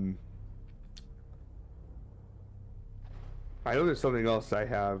 I know there's something else I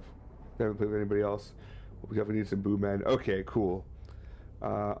have. I haven't played with anybody else. We definitely need some Boo Men. Okay, cool.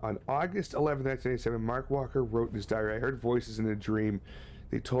 On August 11th, 1997, Mark Walker wrote in his diary, I heard voices in a dream.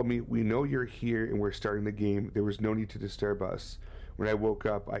 They told me, we know you're here and we're starting the game. There was no need to disturb us. When I woke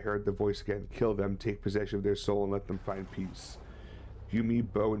up, I heard the voice again. Kill them, take possession of their soul, and let them find peace. You, me,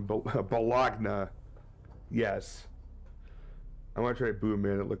 Bo, and Bologna. Yes. I want to try Boo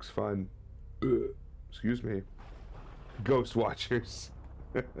Man. It looks fun. Excuse me. Ghost Watchers.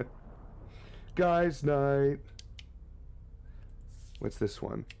 Guys' night. What's this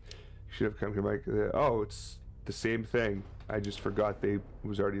one? Should have come here, Mike. Oh, it's the same thing. I just forgot it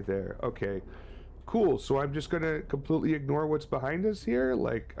was already there. Okay. Cool. So I'm just going to completely ignore what's behind us here?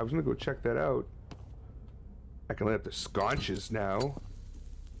 Like, I was going to go check that out. I can light up the sconches now.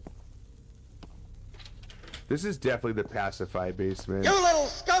 This is definitely the Pacify basement. You little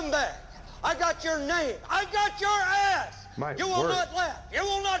scumbag! I got your name! I got your ass! My you will word. not laugh! You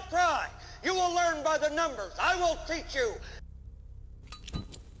will not cry! You will learn by the numbers. I will teach you.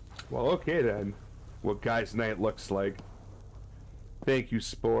 Well, okay then. What Guys Night looks like. Thank you,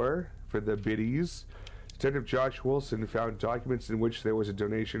 Spore, for the biddies. Detective Josh Wilson found documents in which there was a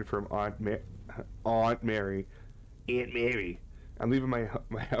donation from Aunt Mary. Aunt Mary. I'm leaving my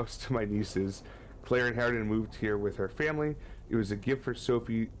house to my nieces. Claire and Harridan moved here with her family. It was a gift for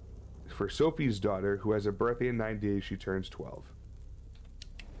Sophie's daughter, who has a birthday in 9 days. She turns 12.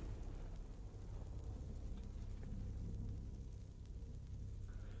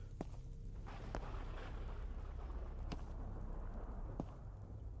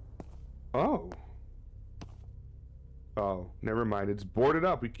 Oh, never mind. It's boarded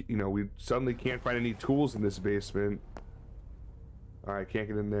up. We suddenly can't find any tools in this basement. All right, can't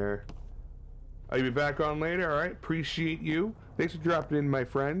get in there. I'll be back on later. All right, appreciate you. Thanks for dropping in, my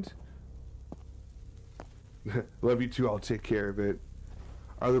friend. Love you too. I'll take care of it.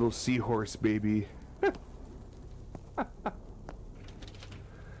 Our little seahorse baby.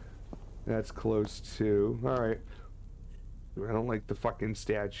 That's close too. All right. I don't like the fucking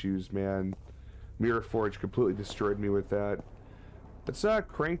statues, man. Mirror Forge completely destroyed me with that. Let's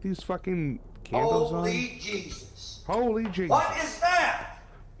crank these fucking candles on. Holy Jesus. Holy Jesus. What is that?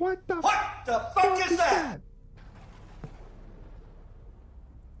 What the fuck is that?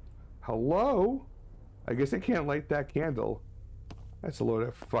 Hello? I guess I can't light that candle. That's a load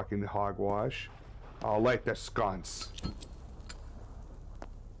of fucking hogwash. I'll light the sconce.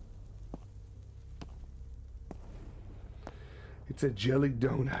 It's a jelly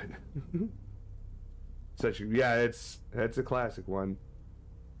donut. Yeah, that's a classic one.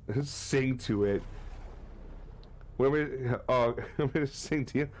 Sing to it. What am I? Oh, I'm gonna sing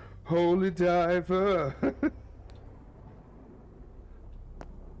to you. Holy Diver.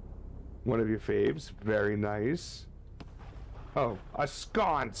 One of your faves. Very nice. Oh, a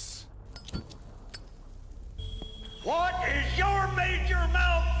sconce. What is your major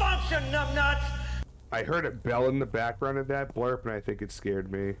malfunction, numbnuts? I heard a bell in the background of that blurb, and I think it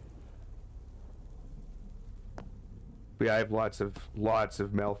scared me. But yeah, I have lots of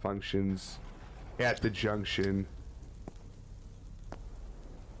malfunctions at the junction.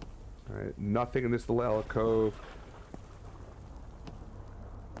 All right, nothing in this little alcove.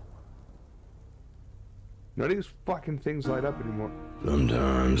 None of these fucking things light up anymore.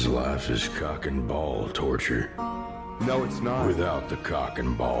 Sometimes life is cock and ball torture. No, it's not. Without the cock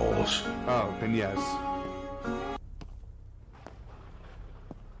and balls. Oh, then yes.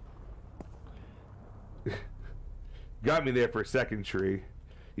 Got me there for a second, Tree.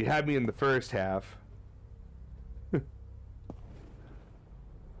 You had me in the first half.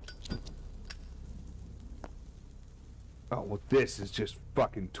 Oh, well, this is just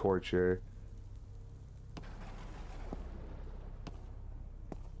fucking torture.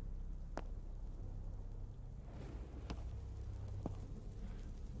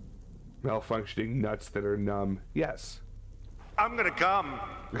 Malfunctioning nuts that are numb. Yes. I'm gonna come.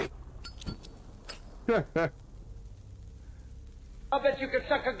 I bet you could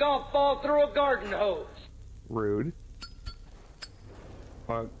suck a golf ball through a garden hose. Rude.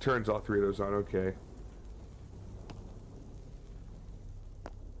 Turns all three of those on, okay.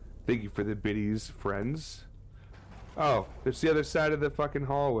 Thank you for the biddies, friends. Oh, it's the other side of the fucking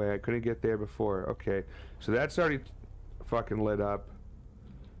hallway. I couldn't get there before. Okay, so that's already fucking lit up.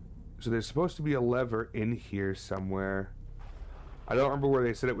 So there's supposed to be a lever in here somewhere. I don't remember where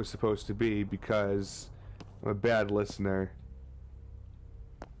they said it was supposed to be because I'm a bad listener.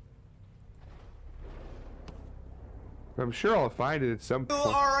 I'm sure I'll find it at some point.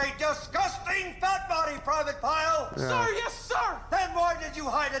 You are a disgusting fat body, Private Pile! Yeah. Sir, yes, sir! Then why did you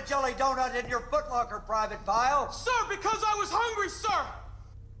hide a jelly donut in your footlocker, Private Pile? Sir, because I was hungry, sir!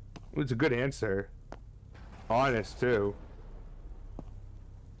 It's a good answer. Honest, too.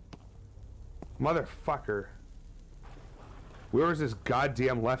 Motherfucker. Where was this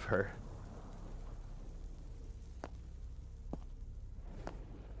goddamn lever?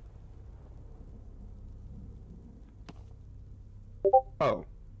 Oh.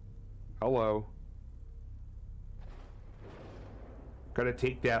 Hello. Gotta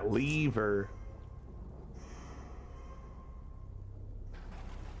take that lever.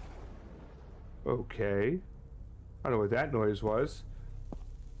 Okay. I don't know what that noise was.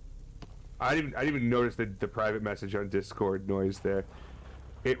 I didn't even notice the private message on Discord noise there.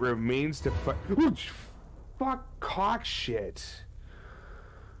 It remains to fuck cock shit.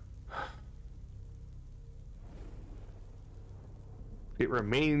 It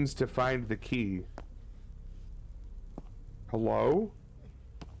remains to find the key. Hello?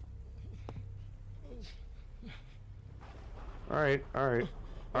 Alright, alright.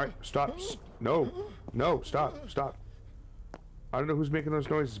 Alright, stop. No. No, stop. Stop. I don't know who's making those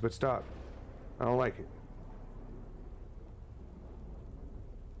noises, but stop. I don't like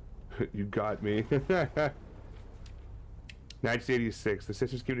it. You got me. 1986. The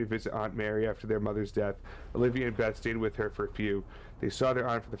sisters came to visit Aunt Mary after their mother's death. Olivia and Beth stayed with her for a few. They saw their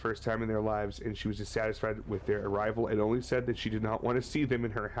aunt for the first time in their lives, and she was dissatisfied with their arrival and only said that she did not want to see them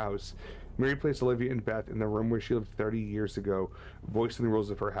in her house. Mary placed Olivia and Beth in the room where she lived 30 years ago, voicing the rules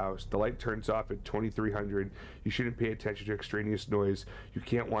of her house. The light turns off at 2300. You shouldn't pay attention to extraneous noise. You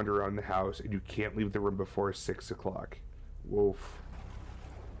can't wander around the house, and you can't leave the room before 6 o'clock. Woof.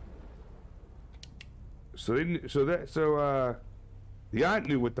 The aunt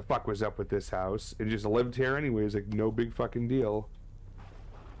knew what the fuck was up with this house and just lived here anyways, like no big fucking deal.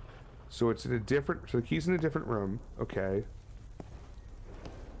 So it's in a different, so the key's in a different room. Okay.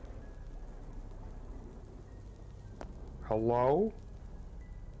 Hello?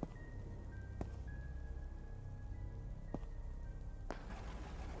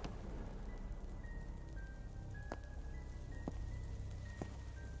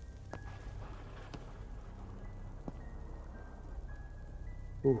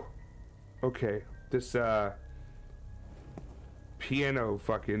 Ooh. Okay. This, piano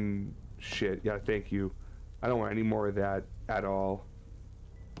fucking shit. Yeah, thank you. I don't want any more of that at all.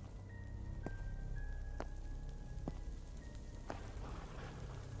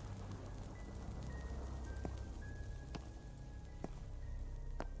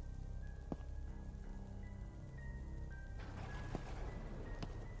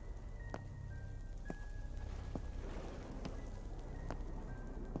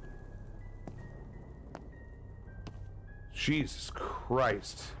 Jesus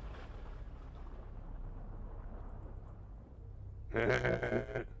Christ.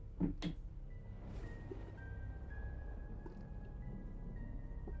 Thank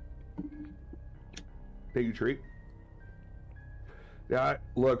you, Treat. That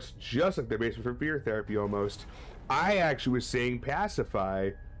looks just like the basement for beer therapy almost. I actually was saying pacify.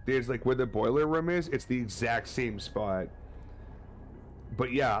 There's like where the boiler room is, it's the exact same spot.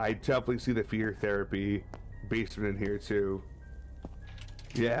 But yeah, I definitely see the fear therapy basement in here too.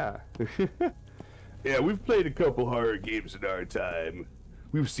 Yeah. Yeah, we've played a couple horror games in our time.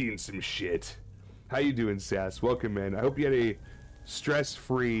 We've seen some shit. How you doing, Sass? Welcome in. I hope you had a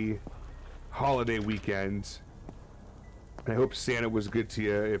stress-free holiday weekend. I hope Santa was good to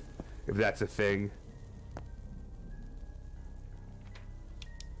you, if that's a thing.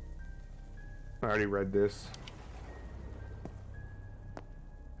 I already read this.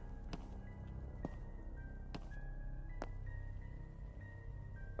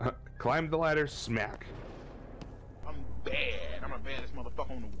 Climb the ladder, smack. I'm bad. I'm the baddest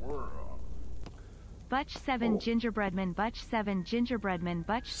motherfucker in the world. Butch 7 gingerbreadman, Butch 7 gingerbreadman,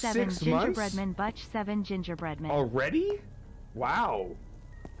 Butch 7 gingerbreadman, Butch 7 gingerbreadman. Already? Wow.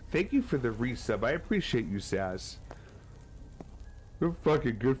 Thank you for the resub. I appreciate you, Sass. You're a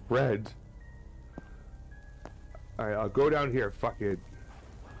fucking good friend. Alright, I'll go down here. Fuck it.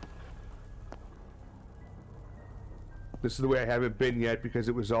 This is the way I haven't been yet because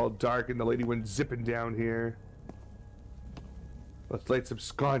it was all dark and the lady went zipping down here. Let's light some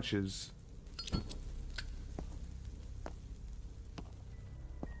sconches.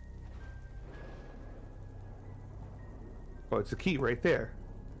 Oh, it's a key right there.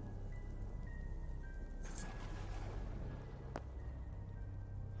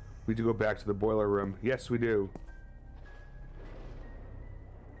 We do go back to the boiler room. Yes, we do.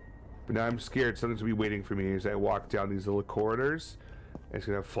 But now I'm scared something's gonna be waiting for me as I walk down these little corridors. It's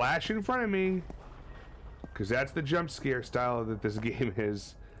gonna flash in front of me. Because that's the jump scare style that this game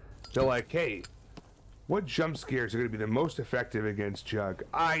is. They're like, hey, what jump scares are gonna be the most effective against Jugg?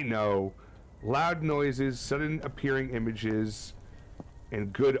 I know. Loud noises, sudden appearing images,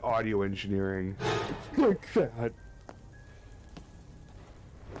 and good audio engineering. Like that.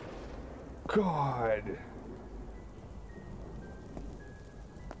 God.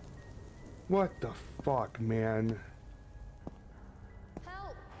 What the fuck, man?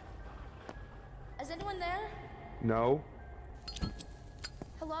 Help! Is anyone there? No.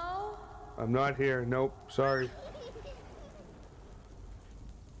 Hello? I'm not here. Nope. Sorry.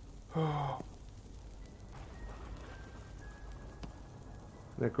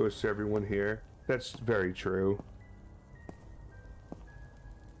 That goes to everyone here. That's very true.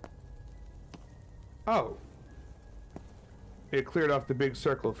 Oh. It cleared off the big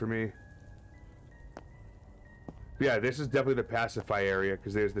circle for me. Yeah, this is definitely the pacify area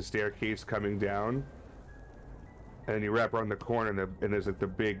because there's the staircase coming down. And then you wrap around the corner and there's like the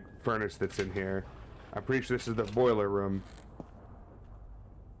big furnace that's in here. I'm pretty sure this is the boiler room.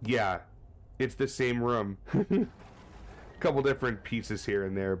 Yeah, it's the same room. Couple different pieces here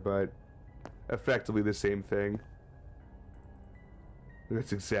and there, but effectively the same thing.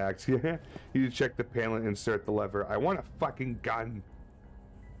 That's exact. Yeah. You need to check the panel and insert the lever. I want a fucking gun.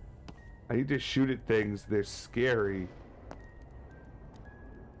 I need to shoot at things. They're scary.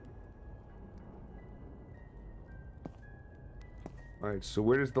 Alright, so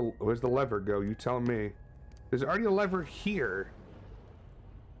where's the lever go? You tell me. There's already a lever here.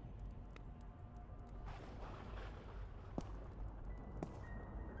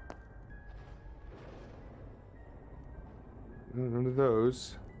 None of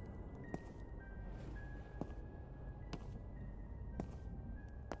those.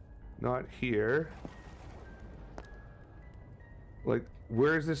 Not here. Like,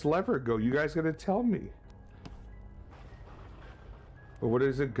 where's this lever go? You guys gotta tell me. But what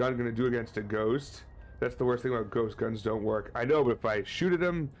is a gun gonna do against a ghost? That's the worst thing about ghost guns, don't work. I know, but if I shoot at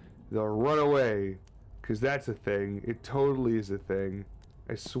them, they'll run away. Because that's a thing. It totally is a thing.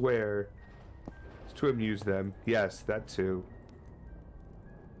 I swear. It's to amuse them. Yes, that too.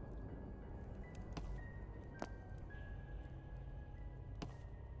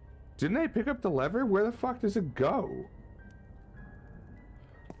 Didn't I pick up the lever? Where the fuck does it go?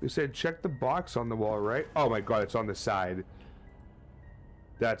 They said check the box on the wall, right? Oh my god, it's on the side.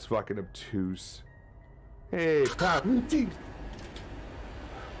 That's fucking obtuse. Hey, pop.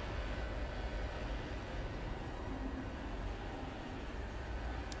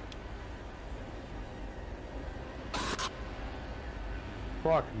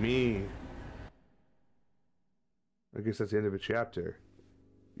 Fuck me. I guess that's the end of a chapter.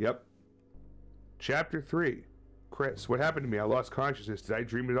 Yep. Chapter 3. Chris, what happened to me? I lost consciousness. Did I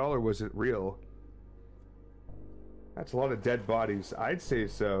dream it all or was it real? That's a lot of dead bodies. I'd say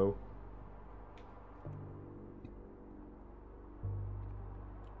so.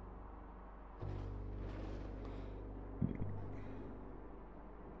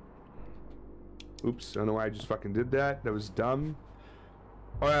 Oops, I don't know why I just fucking did that. That was dumb.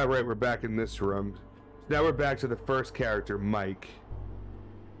 Oh yeah, right, we're back in this room. Now we're back to the first character, Mike.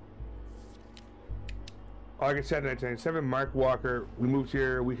 August 7, 1997, Mark Walker. We moved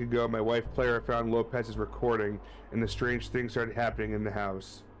here a week ago. My wife, Clara, found Lopez's recording, and the strange things started happening in the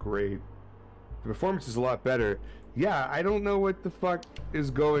house. Great. The performance is a lot better. Yeah, I don't know what the fuck is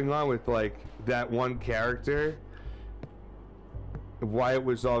going on with, like, that one character. Why it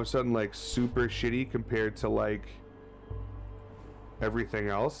was all of a sudden, like, super shitty compared to, like, everything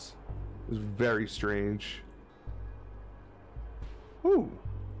else. It was very strange. Ooh.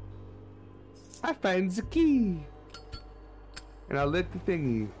 I find the key. And I lit the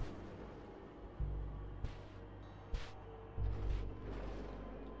thingy.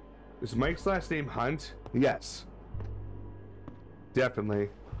 Is Mike's last name Hunt? Yes. Definitely.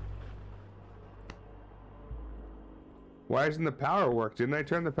 Why isn't the power work? Didn't I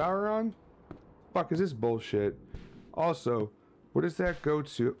turn the power on? Fuck is this bullshit? Also, where does that go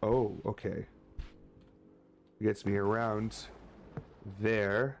to? Oh, okay. Gets me around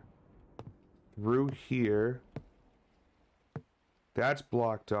there. Through here. That's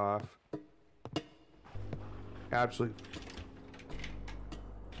blocked off. Absolutely.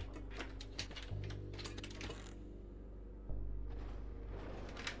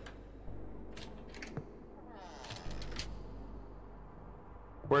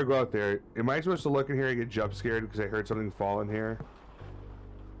 Before I go out there, am I supposed to look in here and get jump scared because I heard something fall in here?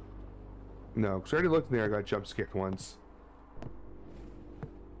 No, because I already looked in there, I got jump scared once.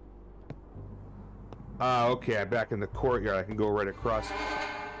 Ah, okay, I'm back in the courtyard. I can go right across.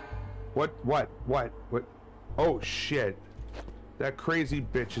 What? Oh, shit. That crazy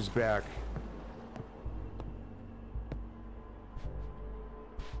bitch is back.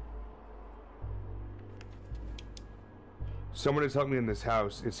 Someone has helped me in this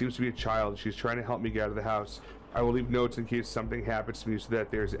house. It seems to be a child. She's trying to help me get out of the house. I will leave notes in case something happens to me so that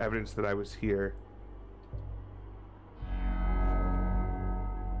there's evidence that I was here.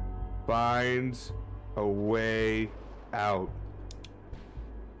 Find a way out.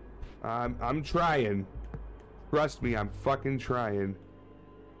 I'm trying. Trust me, I'm fucking trying.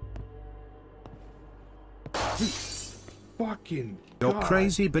 Fucking You're God.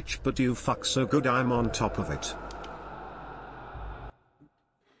 Crazy bitch, but you fuck so good I'm on top of it.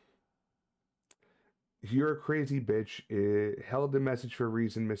 You're a crazy bitch. It held the message for a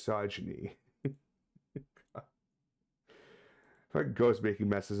reason, misogyny. Fucking ghost making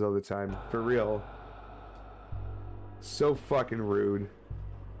messes all the time. For real. So fucking rude.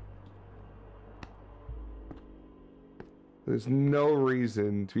 There's no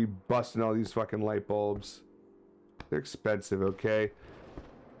reason to be busting all these fucking light bulbs. They're expensive, okay?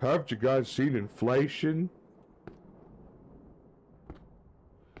 Have you guys seen inflation?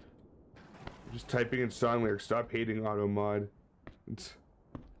 Just typing in song lyrics. Stop hating AutoMod.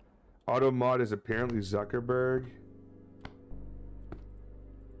 AutoMod is apparently Zuckerberg.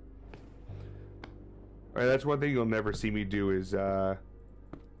 Alright, that's one thing you'll never see me do is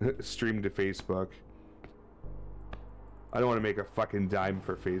stream to Facebook. I don't want to make a fucking dime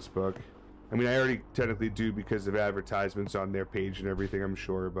for Facebook. I mean, I already technically do because of advertisements on their page and everything, I'm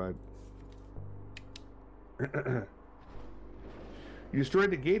sure, but... You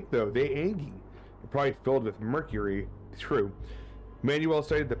destroyed the gate, though. They angry. They're probably filled with mercury. True. Manuel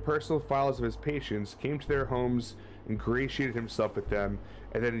studied the personal files of his patients, came to their homes, ingratiated himself with them,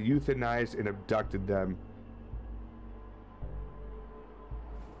 and then euthanized and abducted them.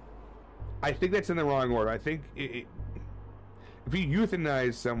 I think that's in the wrong order. I think if you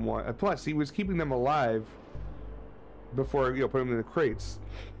euthanize someone, plus he was keeping them alive before, you know, putting them in the crates.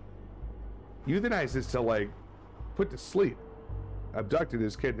 Euthanize is to, like, put to sleep. Abducted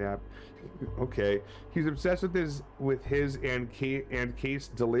is kidnapped. Okay. He's obsessed with his and Case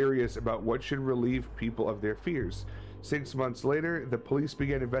delirious about what should relieve people of their fears. 6 months later, the police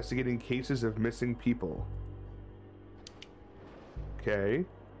began investigating cases of missing people. Okay.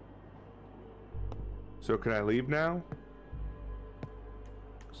 So can I leave now?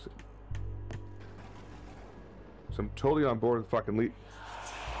 So I'm totally on board with fucking leave.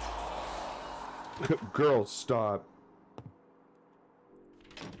 Girls, stop.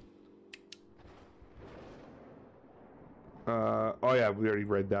 Oh yeah, we already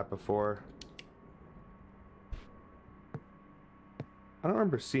read that before. I don't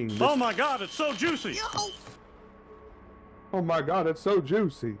remember seeing this. Oh my god, it's so juicy! Oh my god, it's so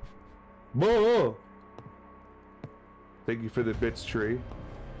juicy. Whoa. Thank you for the bits, tree.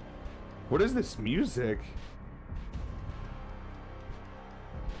 What is this music?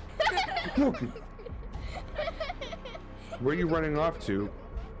 Where are you running off to?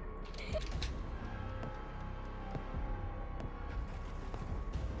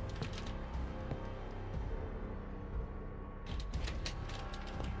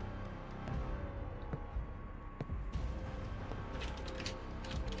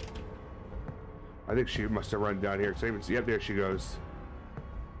 I think she must have run down here because I even see. Yep, there she goes.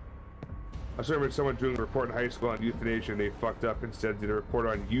 I remember someone doing a report in high school on euthanasia and they fucked up instead did a report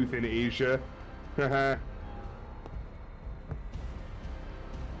on youth in Asia. Haha.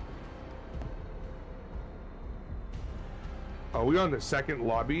 Are we on the second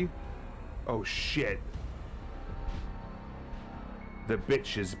lobby? Oh shit. The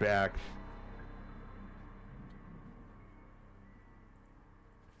bitch is back.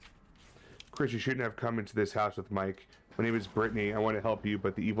 Chris, you shouldn't have come into this house with Mike. My name is Brittany. I want to help you,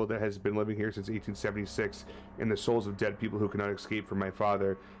 but the evil that has been living here since 1876 and the souls of dead people who cannot escape from my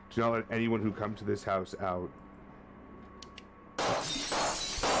father. Do not let anyone who comes to this house out.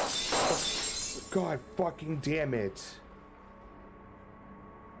 God fucking damn it.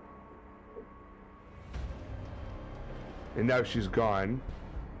 And now she's gone.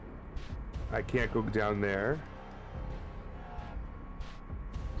 I can't go down there.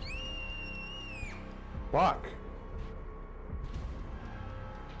 Fuck.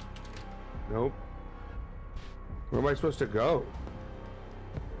 Nope. Where am I supposed to go?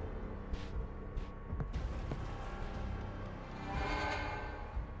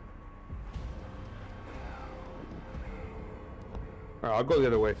 Alright, I'll go the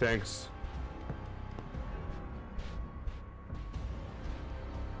other way, thanks.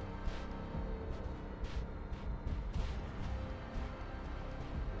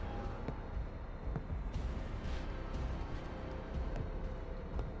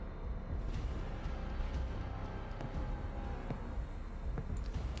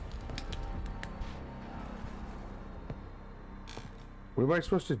 What am I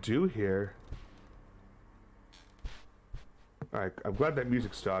supposed to do here? Alright, I'm glad that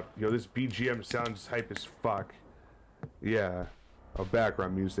music stopped. Yo, this BGM sounds hype as fuck. Yeah. Oh,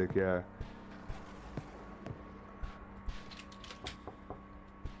 background music, yeah.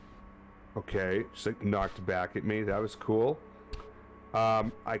 Okay, just like knocked back at me. That was cool.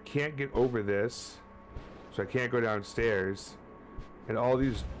 I can't get over this, so I can't go downstairs. And all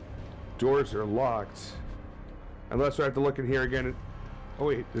these doors are locked. Unless I have to look in here again. Oh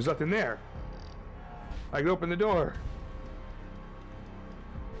wait, there's nothing there. I can open the door.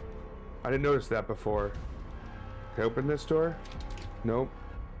 I didn't notice that before. Can I open this door? Nope.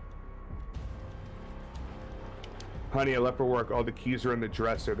 Honey, I left for work. All the keys are in the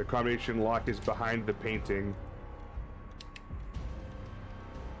dresser. The combination lock is behind the painting.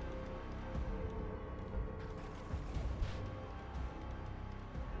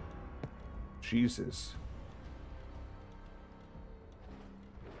 Jesus.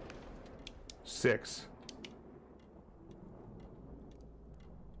 6.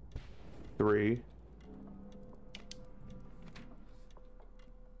 3.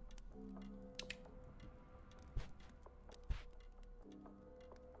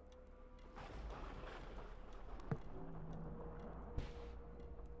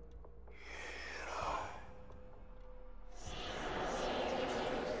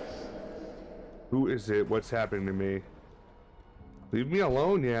 Who is it? What's happening to me? Leave me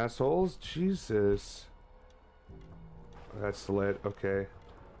alone, you assholes. Jesus. That's lit. Okay.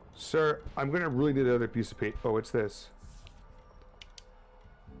 Sir, I'm gonna really need another piece of paper. Oh, what's this?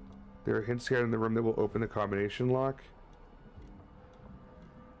 There are hints scattered in the room that will open the combination lock.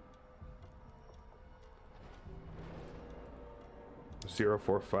 Zero,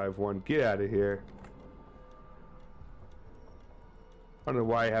 4, 5, 1. Get out of here. I don't know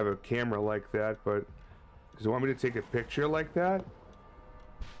why I have a camera like that, but does it want me to take a picture like that?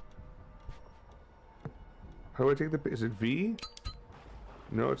 How do I take the... Is it V?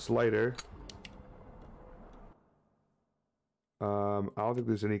 No, it's lighter. I don't think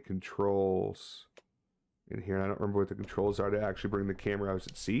there's any controls in here. I don't remember what the controls are to actually bring the camera out. Is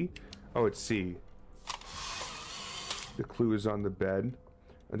it C? Oh, it's C. The clue is on the bed.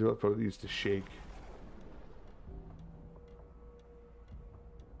 I do have photo these to shake.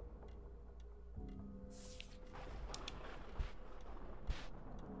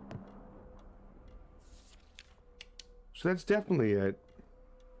 So that's definitely it.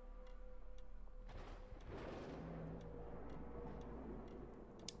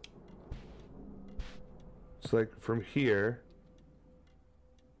 It's like from here,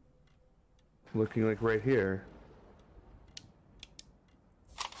 looking like right here.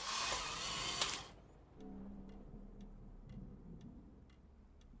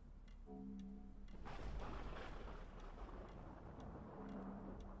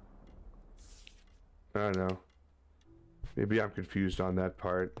 I don't know. Maybe I'm confused on that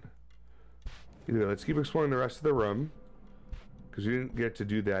part. Either let's keep exploring the rest of the room, because we didn't get to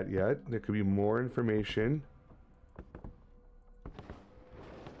do that yet. There could be more information.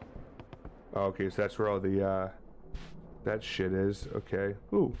 Oh, okay, so that's where all the that shit is. Okay.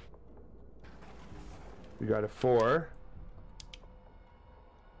 Ooh. We got a 4.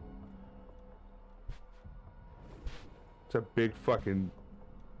 It's a big fucking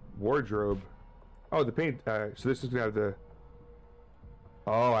wardrobe. Oh, the paint. So this is gonna have the...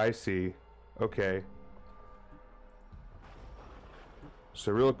 Oh, I see. Okay.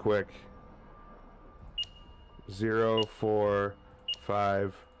 So real quick. 0, 4,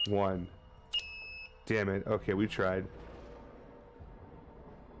 5, 1. Damn it. Okay, we tried.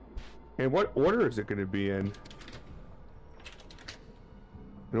 And what order is it going to be in?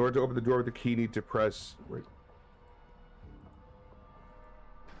 In order to open the door with the key, you need to press... Wait.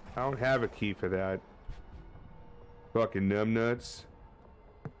 I don't have a key for that. Fucking numbnuts.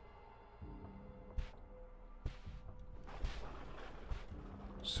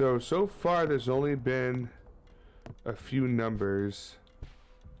 So far there's only been a few numbers.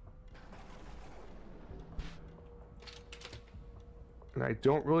 And I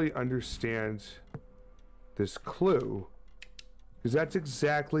don't really understand this clue. Because that's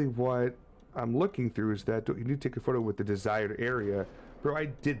exactly what I'm looking through, is that you need to take a photo with the desired area. Bro, I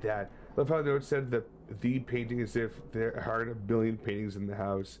did that. Love how the note said that the painting as if there are a billion paintings in the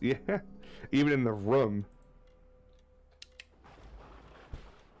house. Yeah, even in the room.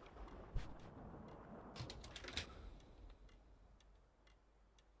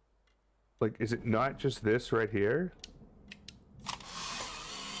 Like, is it not just this right here?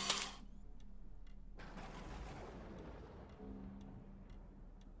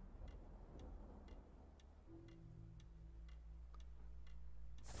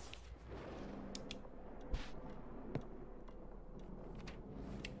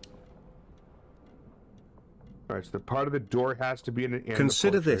 Alright, so the part of the door has to be in an...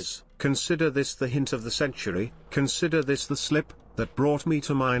 Consider this. Consider this the hint of the century. Consider this the slip that brought me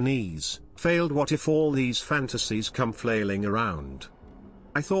to my knees. Failed. What if all these fantasies come flailing around?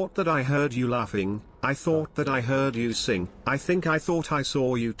 I thought that I heard you laughing. I thought that I heard you sing. I thought I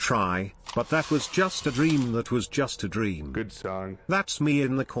saw you try. But that was just a dream. That was just a dream. Good song. That's me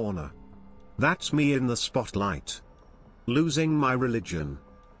in the corner. That's me in the spotlight. Losing my religion.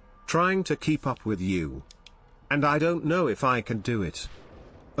 Trying to keep up with you. And I don't know if I can do it.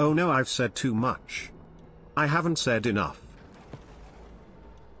 Oh no, I've said too much. I haven't said enough.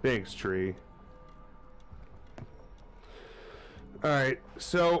 Thanks, Tree. Alright,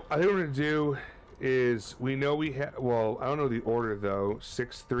 so I think what we're going to do is, we know we have, well, I don't know the order though.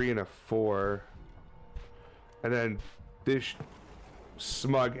 6, 3, and a 4. And then this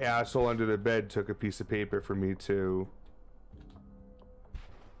smug asshole under the bed took a piece of paper from me too.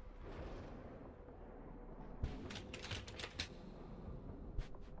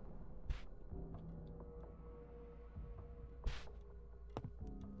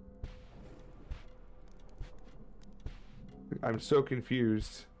 I'm so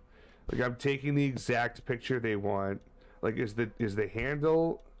confused. Like, I'm taking the exact picture they want. Like, is the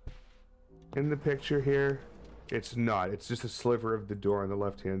handle in the picture here? It's not. It's just a sliver of the door on the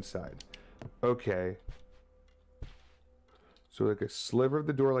left-hand side. Okay. So, like, a sliver of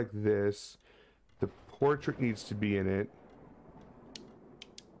the door like this. The portrait needs to be in it.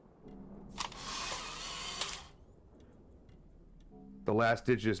 The last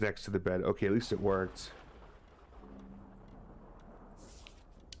digit is next to the bed. Okay, at least it worked.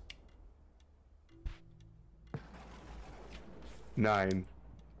 Nine.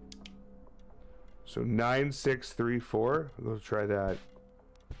 So 9634. Let's try that.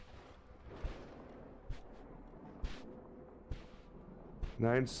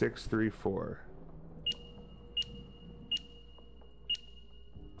 Nine, 6, 3, 4.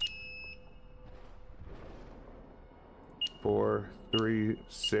 4, 3,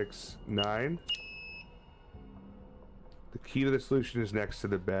 6, 9. The key to the solution is next to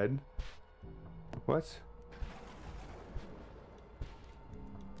the bed. What?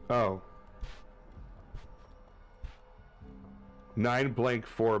 Oh. 9 blank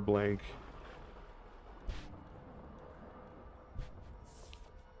 4 blank.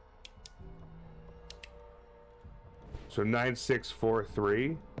 So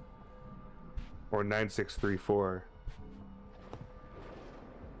 9643 or 9634.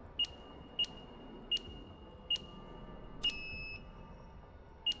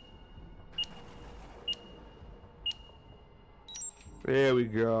 There we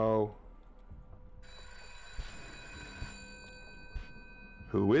go.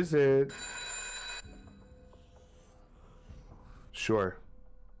 Who is it? Sure.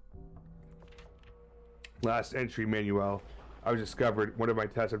 Last entry, Manuel. I was discovered. One of my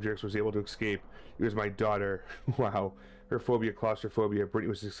test subjects was able to escape. It was my daughter. Wow. Her phobia, claustrophobia. Brittany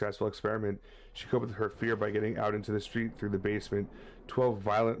was a successful experiment. She coped with her fear by getting out into the street through the basement. 12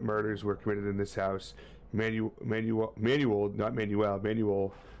 violent murders were committed in this house. Manuel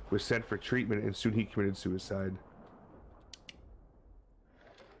was sent for treatment, and soon he committed suicide.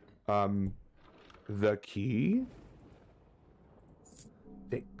 The key?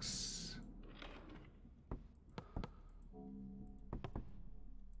 Thanks.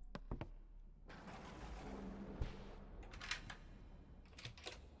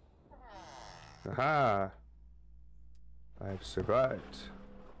 Aha! I've survived.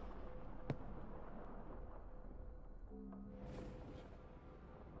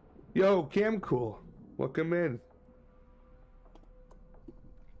 Yo, Cam Cool, welcome in.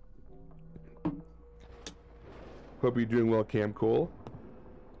 Hope you're doing well, Cam Cool.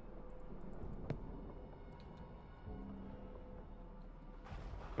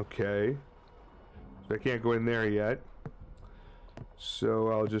 Okay. So I can't go in there yet. So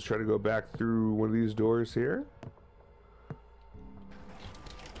I'll just try to go back through one of these doors here.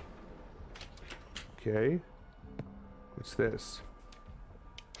 Okay. What's this?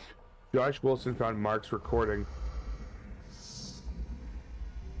 Josh Wilson found Mark's recording.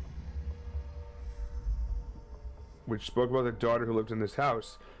 Which spoke about the daughter who lived in this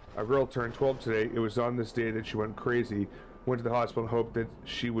house. A girl turned 12 today. It was on this day that she went crazy. Went to the hospital and hoped that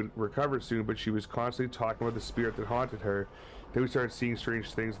she would recover soon, but she was constantly talking about the spirit that haunted her. Then we started seeing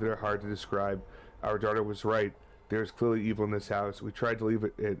strange things that are hard to describe. Our daughter was right. There was clearly evil in this house. We tried to leave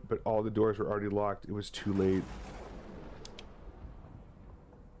it, but all the doors were already locked. It was too late.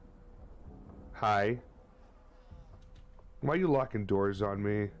 Hi. Why are you locking doors on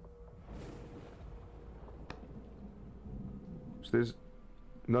me? So there's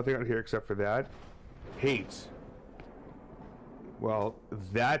nothing out here except for that. Hate. Well,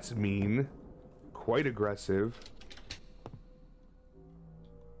 that's mean. Quite aggressive.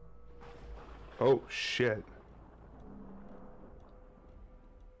 Oh, shit.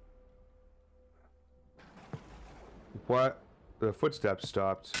 What? The footsteps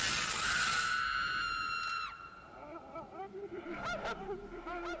stopped.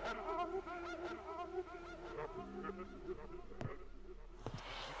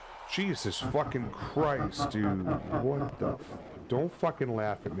 Jesus fucking Christ, dude. What the f... Don't fucking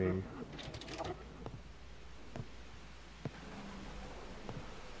laugh at me.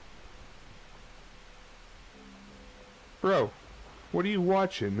 Bro, what are you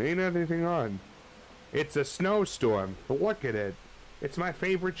watching? There ain't anything on. It's a snowstorm. But look at it. It's my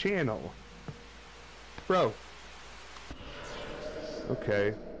favorite channel. Bro.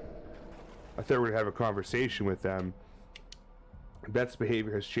 Okay. I thought we were going to have a conversation with them. Beth's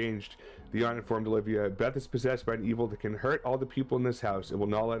behavior has changed. The uninformed Olivia. Beth is possessed by an evil that can hurt all the people in this house. It will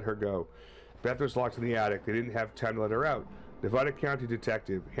not let her go. Beth was locked in the attic. They didn't have time to let her out. Nevada County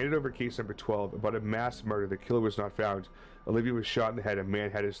detective handed over case number 12 about a mass murder. The killer was not found. Olivia was shot in the head. A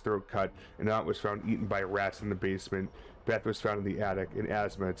man had his throat cut. An aunt was found eaten by rats in the basement. Beth was found in the attic. An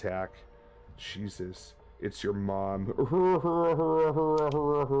asthma attack. Jesus. It's your mom.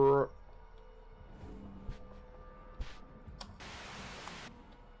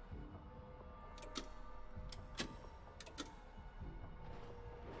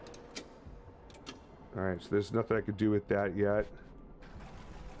 Alright, so there's nothing I could do with that yet.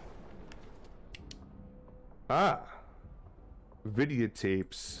 Ah!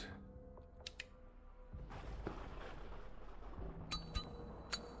 Videotapes.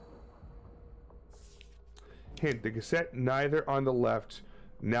 Hint, the cassette neither on the left,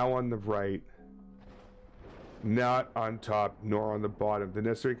 now on the right, not on top nor on the bottom. The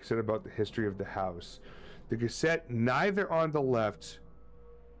necessary cassette about the history of the house. The cassette neither on the left,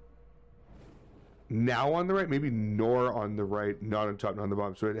 now on the right, maybe nor on the right, not on top, not on the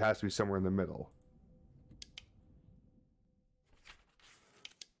bottom. So it has to be somewhere in the middle.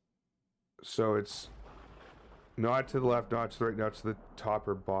 So it's not to the left, not to the right, not to the top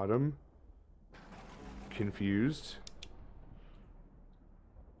or bottom. Confused.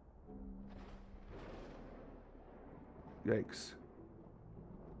 Yikes.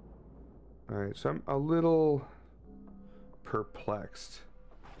 Alright, so I'm a little perplexed.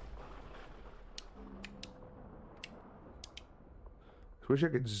 I wish I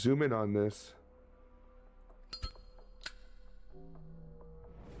could zoom in on this.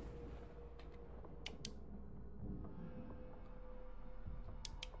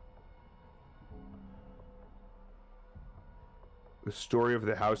 The story of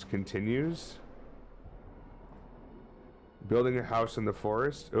the house continues. Building a house in the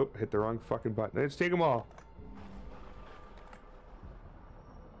forest. Oh, hit the wrong fucking button. Let's take them all.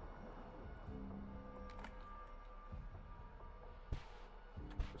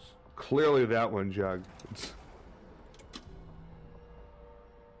 Clearly that one, Jugg.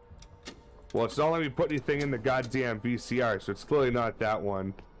 Well, it's not letting me put anything in the goddamn VCR, so it's clearly not that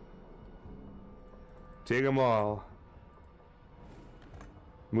one. Take them all.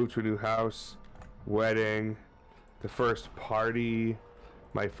 Move to a new house. Wedding. The first party.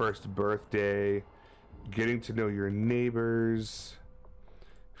 My first birthday. Getting to know your neighbors.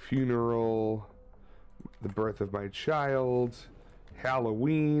 Funeral. The birth of my child.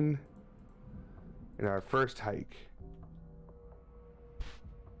 Halloween. And our first hike.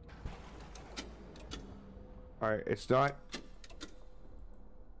 Alright, it's not...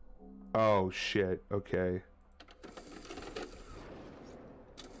 Oh, shit. Okay.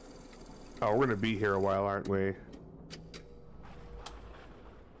 Oh, we're gonna be here a while, aren't we?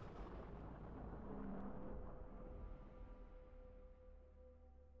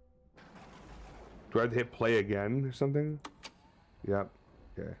 Do I have to hit play again or something? Yep.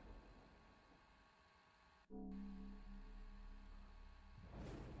 Okay.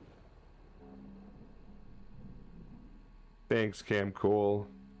 Thanks, Cam Cool.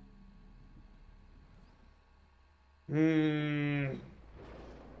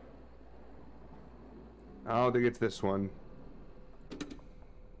 I don't think it's this one.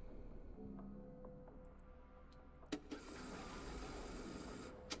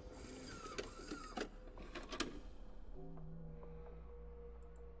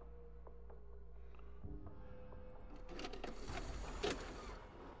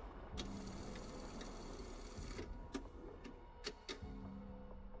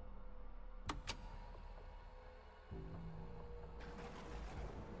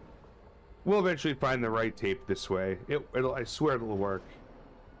 We'll eventually find the right tape this way. It'll, I swear it'll work.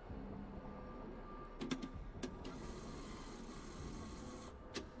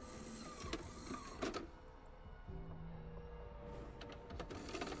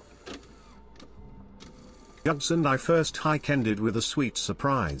 Jugg's and I first hike ended with a sweet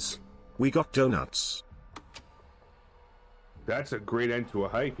surprise. We got donuts. That's a great end to a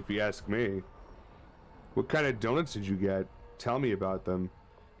hike, if you ask me. What kind of donuts did you get? Tell me about them.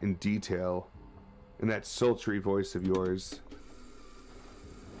 In detail, in that sultry voice of yours.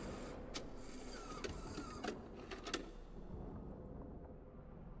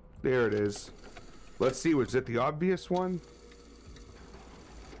 There it is. Let's see, was it the obvious one?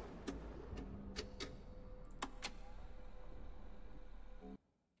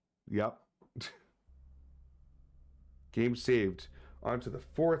 Yep. Game saved. On to the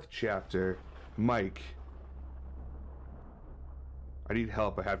 4th chapter. Mike. I need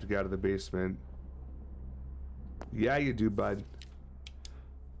help. I have to get out of the basement. Yeah, you do, bud.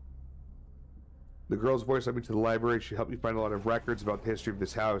 The girl's voice led me to the library. She helped me find a lot of records about the history of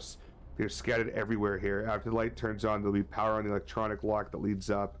this house. They're scattered everywhere here. After the light turns on, there'll be power on the electronic lock that leads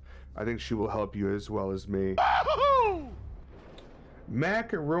up. I think she will help you as well as me.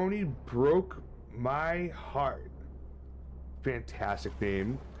 Macaroni broke my heart. Fantastic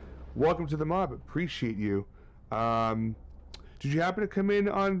name. Welcome to the mob. Appreciate you. Did you happen to come in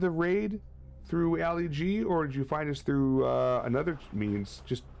on the raid through Ali G, or did you find us through another means?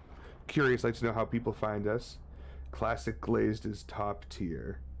 Just curious, like to know how people find us. Classic glazed is top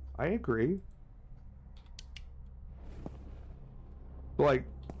tier. I agree. Like,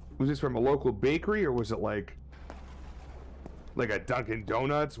 was this from a local bakery, or was it like a Dunkin'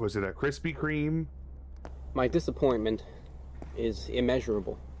 Donuts? Was it a Krispy Kreme? My disappointment is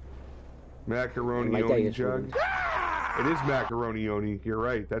immeasurable. Macaroni-oni Jug. It is macaroni-oni. You're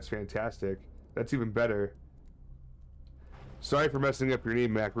right. That's fantastic. That's even better. Sorry for messing up your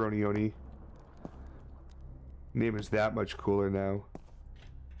name, Macaroni-oni. Name is that much cooler now.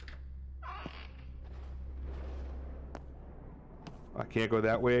 I can't go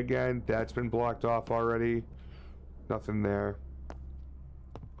that way again. That's been blocked off already. Nothing there.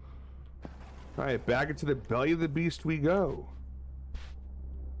 Alright, back into the belly of the beast we go.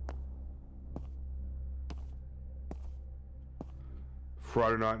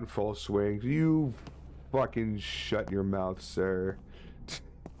 Fraud or not in full swing. You fucking shut your mouth, sir.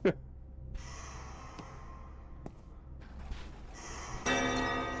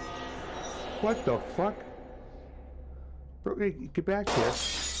 What the fuck? Bro, hey, get back here.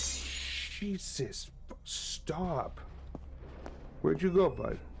 Jesus. Stop. Where'd you go,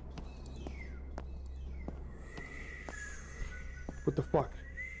 bud? What the fuck?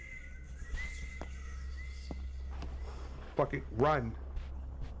 Fucking run.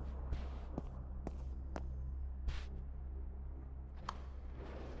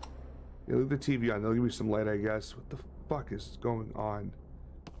 Yeah, leave the TV on. They'll give me some light, I guess. What the fuck is going on?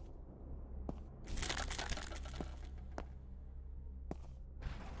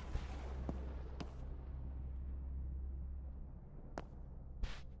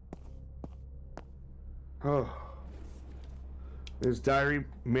 Oh. His diary,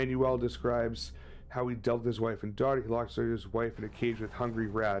 Manuel describes how he dealt with his wife and daughter. He locked his wife in a cage with hungry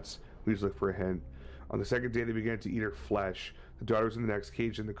rats. Please look for a hint. On the 2nd day, they began to eat her flesh. The daughter was in the next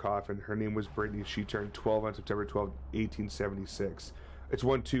cage in the coffin. Her name was Brittany. She turned 12 on September 12, 1876. It's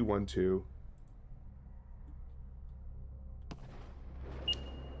 1212.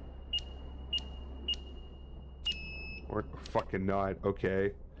 Or fucking not.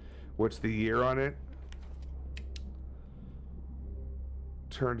 Okay. What's the year on it?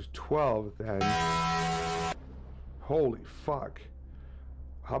 Turned 12 then. Holy fuck.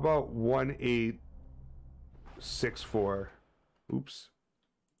 How about 1864? Oops.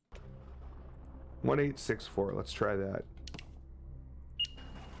 1864. Let's try that.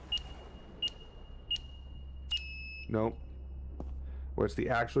 Nope. What's the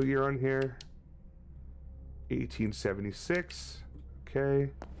actual year on here? 1876.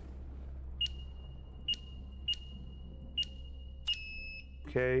 Okay.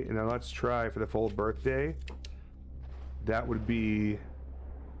 Okay, and now let's try for the full birthday. That would be...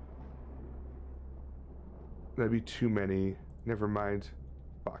 That'd be too many. Never mind.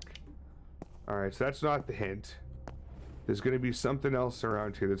 Fuck. Alright, so that's not the hint. There's going to be something else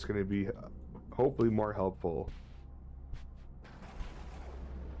around here that's going to be hopefully more helpful.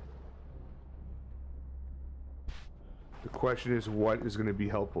 The question is, what is going to be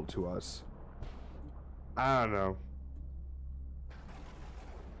helpful to us? I don't know.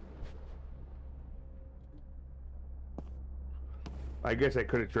 I guess I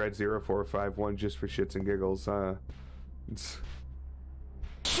could have tried 0451 just for shits and giggles, huh?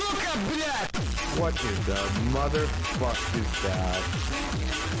 What in the motherfuck is that?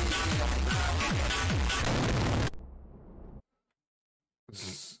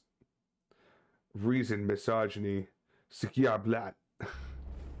 Reason, misogyny. Sikiablat.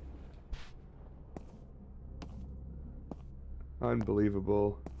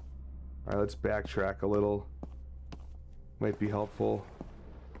 Unbelievable. Alright, let's backtrack a little. Might be helpful.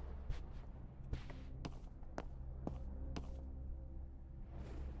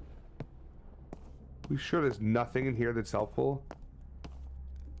 We sure there's nothing in here that's helpful?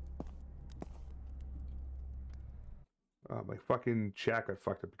 Oh, my fucking chat got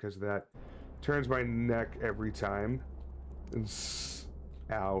fucked up because of that. Turns my neck every time. And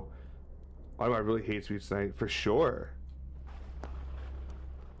ow. Why do I really hate Sweet Night? For sure.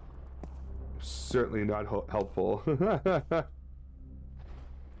 certainly not helpful.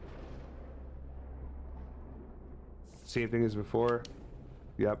 Same thing as before.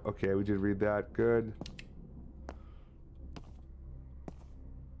 Yep, okay, we did read that. Good.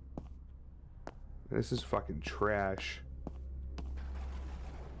 This is fucking trash.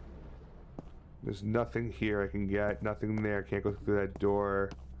 There's nothing here I can get. Nothing there. Can't go through that door.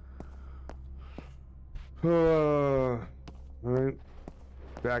 Alright.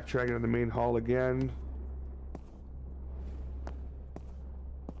 Backtracking on the main hall again.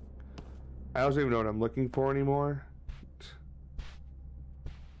 I don't even know what I'm looking for anymore.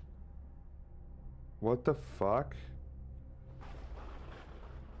 What the fuck?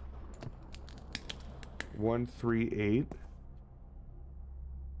 138.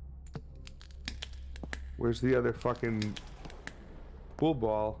 Where's the other fucking pool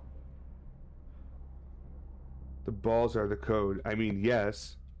ball? The balls are the code. I mean,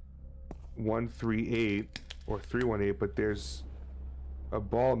 yes. 138 or 318, but there's a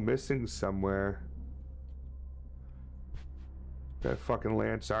ball missing somewhere. That fucking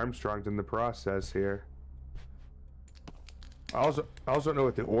Lance Armstrong's in the process here. I also don't know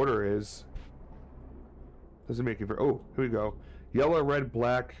what the order is. Doesn't make it for. Oh, here we go. Yellow, red,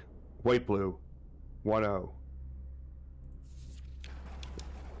 black, white, blue. 1-0.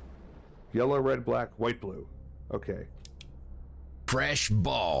 Yellow, red, black, white, blue. Okay. Fresh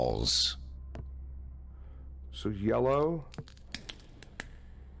balls. So yellow,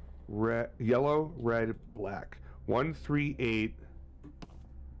 red, black. 138.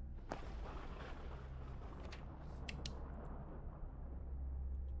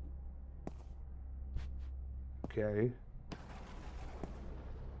 Okay.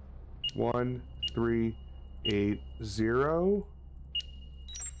 1380.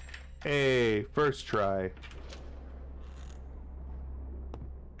 Hey, first try.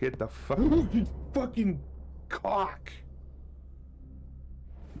 Get the fucking cock.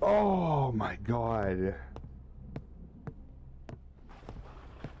 Oh my god.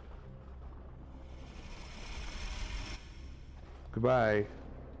 Goodbye.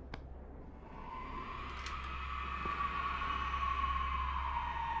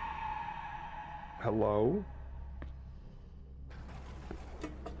 Hello?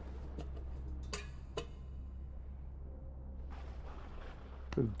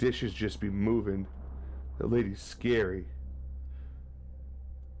 The dishes just be moving. The lady's scary.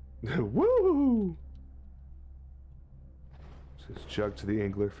 Woo! Says Jugg to the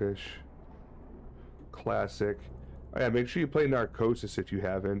anglerfish. Classic. Oh yeah, make sure you play Narcosis if you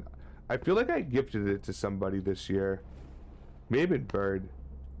haven't. I feel like I gifted it to somebody this year. Maybe Bird.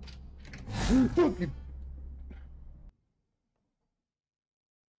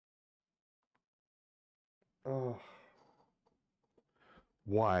 Oh.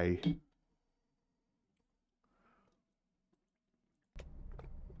 Why?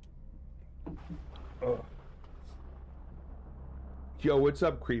 Oh. Yo, what's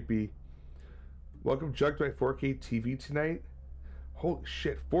up, creepy? Welcome, Jugg, to my 4K TV tonight. Holy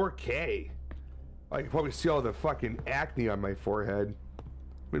shit, 4K! I can probably see all the fucking acne on my forehead.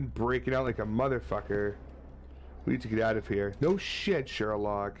 Been breaking out like a motherfucker. We need to get out of here. No shit,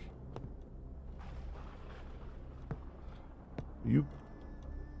 Sherlock. You...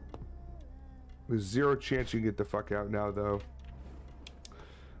 There's zero chance you can get the fuck out now, though.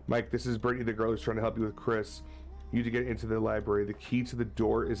 Mike, this is Brittany, the girl who's trying to help you with Chris. You need to get into the library. The key to the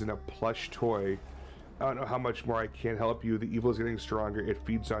door is in a plush toy. I don't know how much more I can help you. The evil is getting stronger. It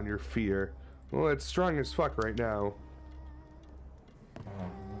feeds on your fear. Well, it's strong as fuck right now.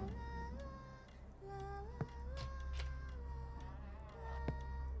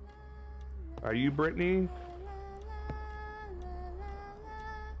 Are you Brittany?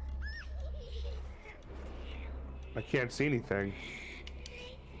 I can't see anything.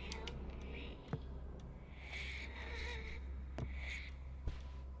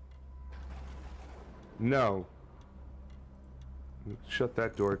 No. Shut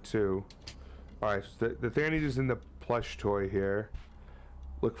that door too. Alright, so the thing I need is in the plush toy here.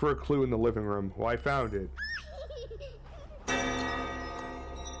 Look for a clue in the living room. Well, I found it.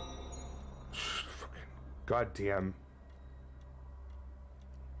 Goddamn.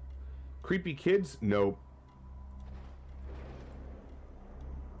 Creepy kids? Nope.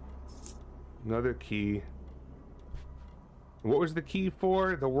 Another key. What was the key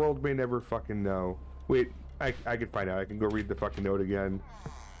for? The world may never fucking know. Wait, I can find out. I can go read the fucking note again.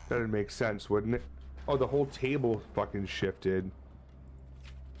 That'd make sense, wouldn't it? Oh, the whole table fucking shifted.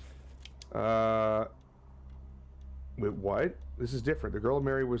 Wait, what? This is different. The girl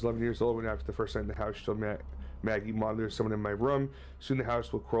Mary was 11 years old when after the first night in the house, she told me Maggie monitors someone in my room. Soon the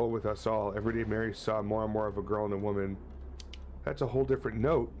house will quarrel with us all. Every day Mary saw more and more of a girl and a woman. That's a whole different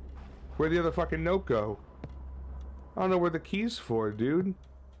note. Where'd the other fucking note go? I don't know where the key's for, dude.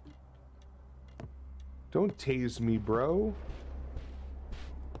 Don't tase me, bro.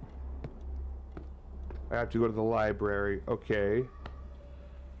 I have to go to the library. Okay.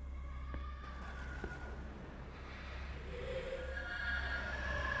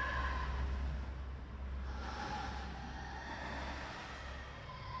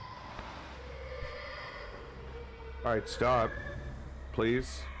 Alright, stop.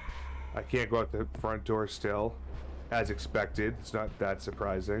 Please. I can't go out the front door still. As expected. It's not that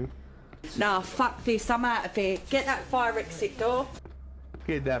surprising. Nah, fuck this. I'm out of here. Get that fire exit door.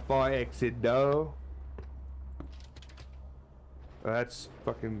 Get that fire exit door. That's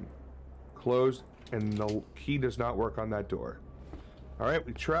fucking closed, and the key does not work on that door. Alright,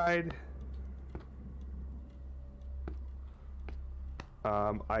 we tried.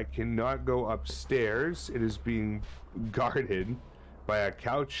 I cannot go upstairs. It is being guarded by a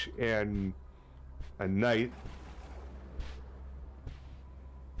couch and a knight.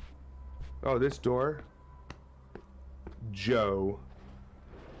 Oh, this door. Joe.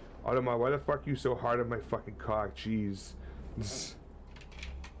 Automa, why the fuck are you so hard on my fucking cock? Jeez.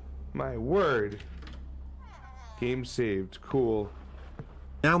 My word. Game saved. Cool.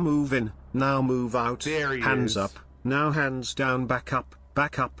 Now move in. Now move out. There he hands is. up. Now hands down. Back up.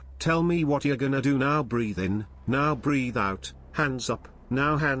 Back up. Tell me what you're gonna do now. Breathe in. Now breathe out. Hands up.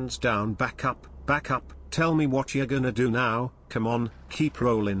 Now hands down. Back up. Back up. Tell me what you're gonna do now. Come on. Keep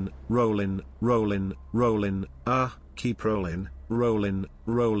rolling. Rolling. Rolling. Rolling. Keep rolling. Rolling.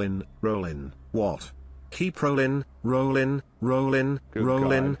 Rolling. Rolling. What? Keep rolling. Rolling. Rolling. Good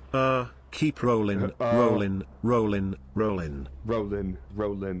rolling. God. Keep rolling. Rolling. Rolling. Rolling. Rolling.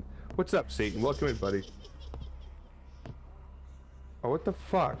 Rolling. What's up, Satan? Welcome in, buddy. Oh, what the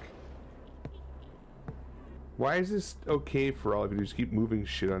fuck? Why is this okay for all of you to just keep moving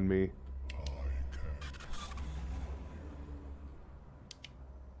shit on me?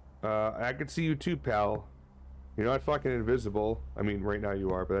 I can see you too, pal. You're not fucking invisible. I mean, right now you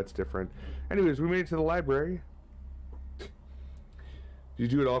are, but that's different. Anyways, we made it to the library. Did you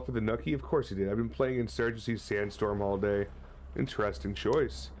do it all for the nookie? Of course you did. I've been playing Insurgency Sandstorm all day. Interesting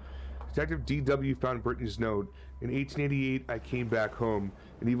choice. Detective D.W. found Brittany's note. In 1888, I came back home.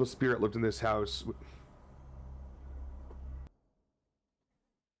 An evil spirit lived in this house.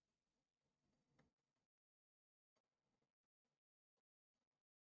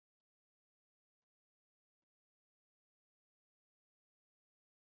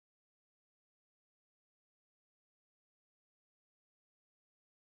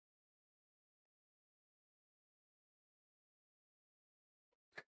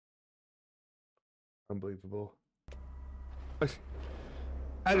 Unbelievable.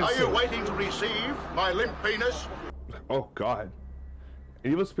 Are you waiting to receive my limp penis? Oh, God.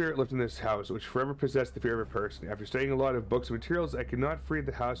 An evil spirit lived in this house, which forever possessed the fear of a person. After studying a lot of books and materials, I could not free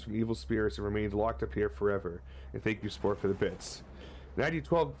the house from evil spirits and remained locked up here forever. And thank you, Sport, for the bits. In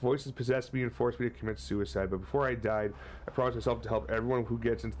 1912, voices possessed me and forced me to commit suicide, but before I died, I promised myself to help everyone who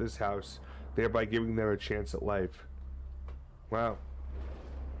gets into this house, thereby giving them a chance at life. Wow.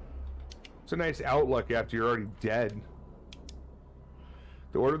 It's a nice outlook after you're already dead.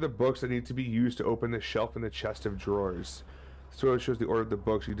 The order of the books that need to be used to open the shelf in the chest of drawers. So it shows the order of the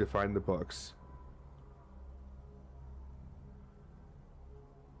books. You define the books.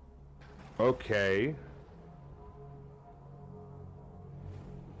 Okay.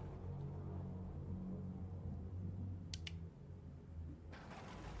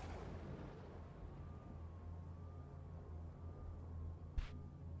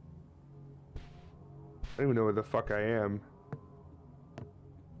 I don't even know where the fuck I am.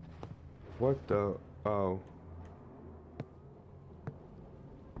 What the... Oh.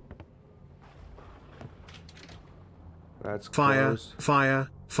 That's closed. Fire,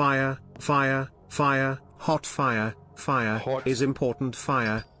 fire, fire, fire, hot fire, fire Hot. is important.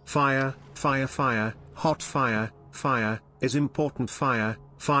 Fire, fire, fire, fire, hot fire, fire is important. Fire,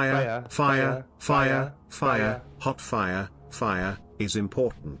 fire, fire, fire, fire, hot fire, fire is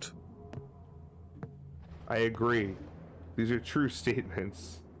important. I agree. These are true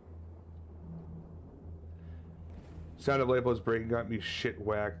statements. Sound of labels breaking got me shit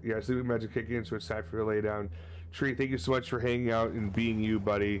whacked. Yeah, sleeping magic kicking in, so it's time for you to lay down. Tree, thank you so much for hanging out and being you,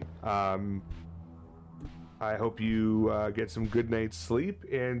 buddy. I hope you get some good night's sleep,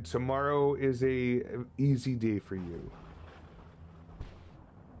 and tomorrow is a easy day for you.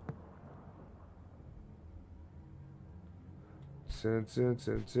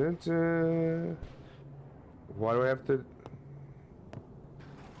 Why do I have to...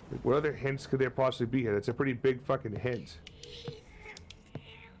 What other hints could there possibly be here? That's a pretty big fucking hint.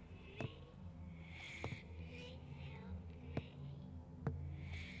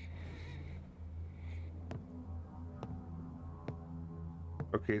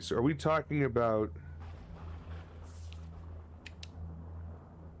 Okay, so are we talking about...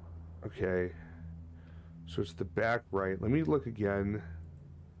 Okay. So it's the back right. Let me look again.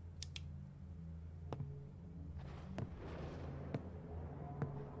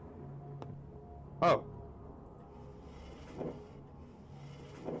 Oh.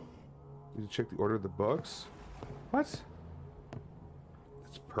 Need to check the order of the books? What?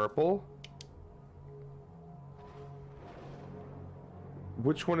 It's purple?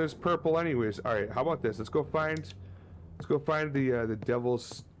 Which one is purple anyways? Alright, how about this? Let's go find the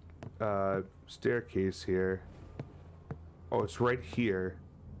devil's staircase here. Oh, it's right here.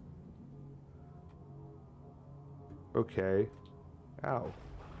 Okay. Ow.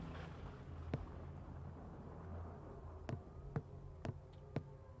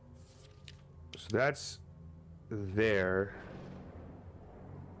 So that's there.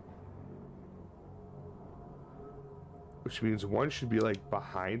 Which means one should be like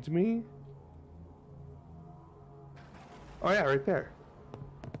behind me. Oh yeah, right there.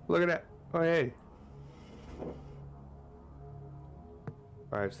 Look at that. Oh hey.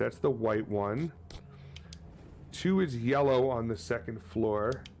 Alright, so that's the white one. 2 is yellow on the second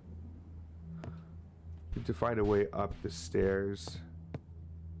floor. Need to find a way up the stairs.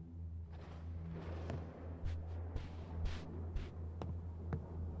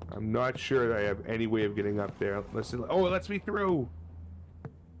 I'm not sure that I have any way of getting up there. Listen, oh, it lets me through.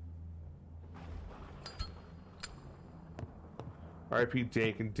 RIP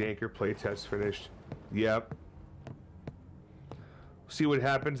Dank and Danker playtest finished. Yep. See what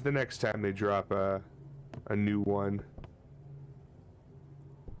happens the next time they drop a new one.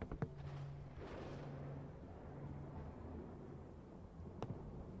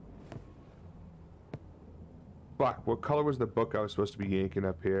 Fuck, what color was the book I was supposed to be yanking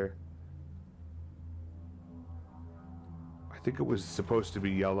up here? I think it was supposed to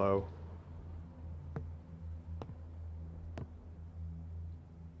be yellow.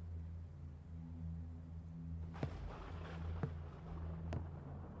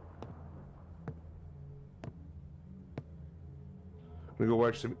 I'm gonna go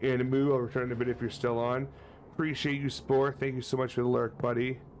watch some anime. I'll return in a bit if you're still on. Appreciate you, Spore. Thank you so much for the lurk,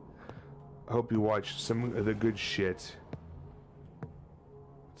 buddy. I hope you watch some of the good shit.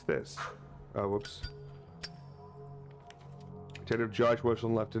 What's this? Oh, whoops. Detective Josh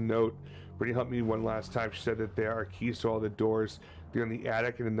Wilson left a note. Brittany helped me one last time. She said that there are keys to all the doors. They're in the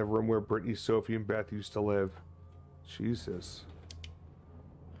attic and in the room where Brittany, Sophie, and Beth used to live. Jesus.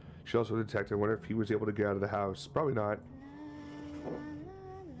 She also detected. I wonder if he was able to get out of the house. Probably not.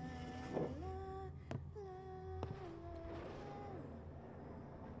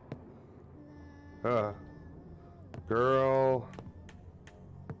 Girl.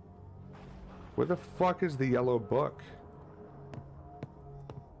 Where the fuck is the yellow book?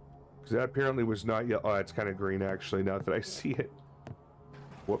 Because that apparently was not yellow. Oh, it's kind of green actually now that I see it.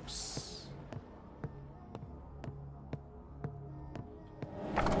 Whoops.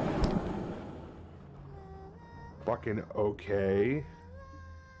 Fucking okay.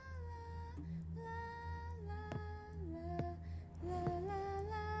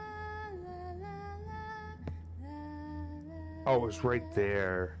 Oh, it was right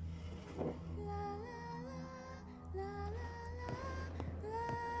there.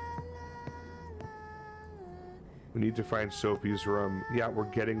 We need to find Sophie's room. Yeah, we're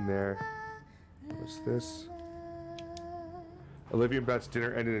getting there. What's this? Olivia and Beth's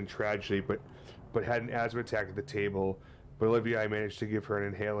dinner ended in tragedy, but had an asthma attack at the table. But Olivia, I managed to give her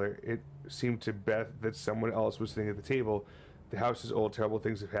an inhaler. It seemed to Beth that someone else was sitting at the table. The house is old, terrible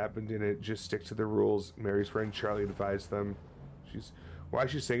things have happened in it. Just stick to the rules. Mary's friend Charlie advised them. Why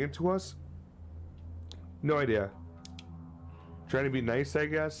is she singing to us? No idea. Trying to be nice, I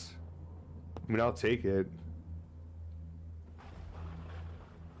guess. I mean, I'll take it.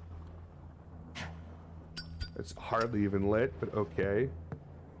 It's hardly even lit, but okay.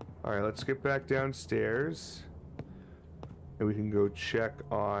 Alright, let's get back downstairs. And we can go check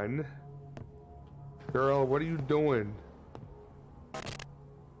on... Girl, what are you doing?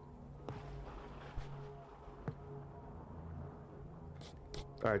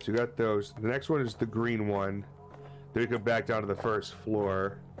 Alright, so we got those. The next one is the green one. Then we come back down to the first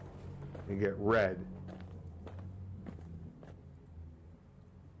floor and get red.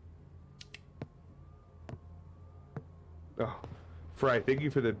 Oh, Fry, thank you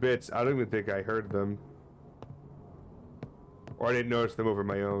for the bits. I don't even think I heard them. Or I didn't notice them over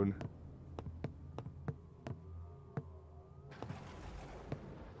my own.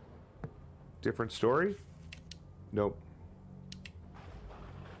 Different story? Nope.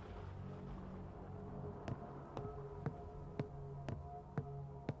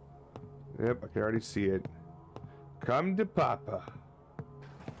 Yep, I can already see it. Come to Papa.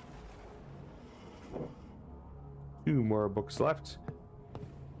 2 more books left.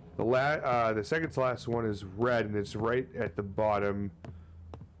 The second to last one is red, and it's right at the bottom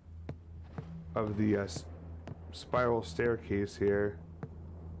of the spiral staircase here.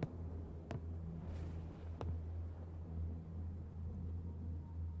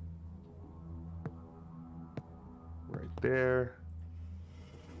 Right there.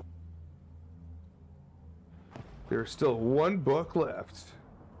 There's still 1 book left.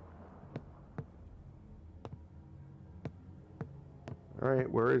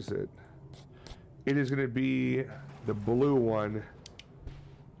 Alright, where is it? It is going to be the blue one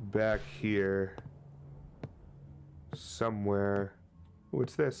back here. Somewhere.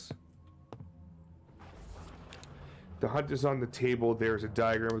 What's this? The hunt is on the table. There's a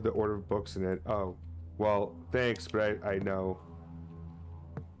diagram of the order of books in it. Oh. Well, thanks, but I know.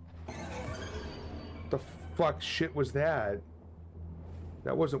 The fuck shit was that?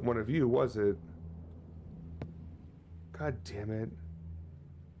 That wasn't one of you, was it? God damn it.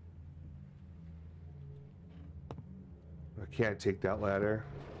 I can't take that ladder.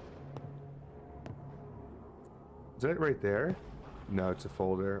 Is that it right there? No, it's a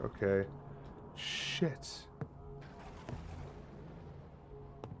folder. Okay. Shit.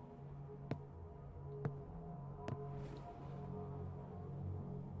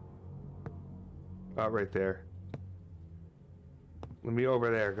 Oh, right there. Let me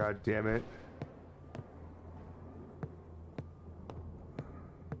over there, god damn it.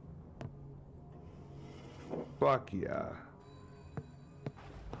 Fuck yeah.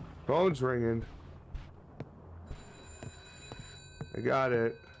 Phone's ringing. I got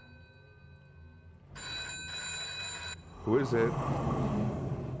it. Who is it?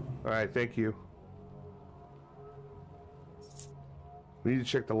 Alright, thank you. We need to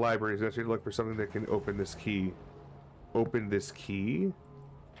check the libraries. I need to look for something that can open this key. Open this key?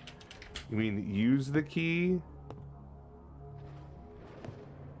 You mean use the key?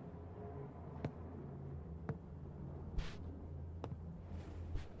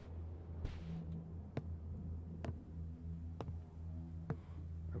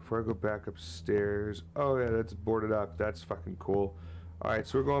 Before I go back upstairs. Oh yeah, that's boarded up. That's fucking cool. Alright,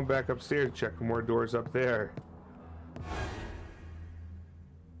 so we're going back upstairs to check for more doors up there.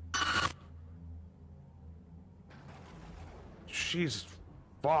 Jeez,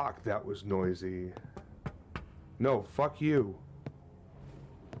 fuck, that was noisy. No, fuck you.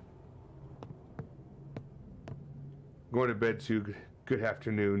 Going to bed too. Good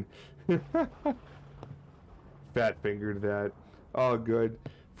afternoon. Fat fingered that. All good.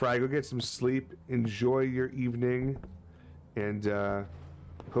 Fry, go get some sleep. Enjoy your evening. And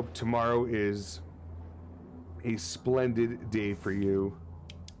hope tomorrow is a splendid day for you.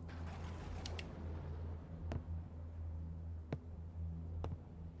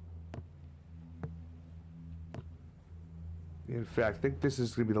 In fact, I think this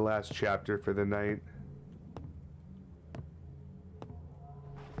is going to be the last chapter for the night.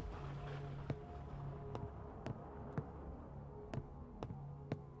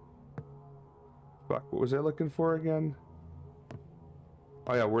 Fuck, what was I looking for again?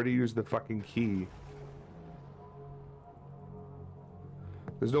 Oh yeah, where to use the fucking key?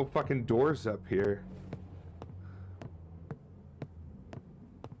 There's no fucking doors up here.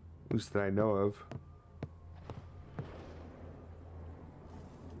 At least that I know of.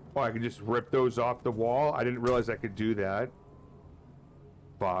 Oh, I can just rip those off the wall? I didn't realize I could do that.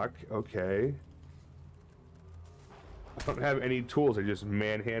 Fuck, okay. I don't have any tools, I just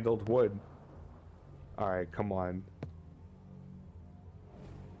manhandled wood. Alright, come on.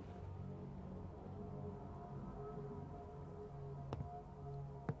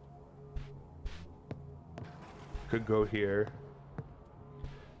 Could go here.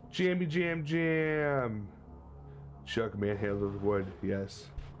 Jammy jam jam! Jugg manhandled wood, yes.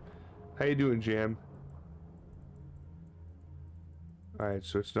 How you doing, Jam? Alright,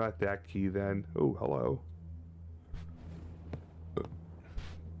 so it's not that key then. Oh, hello.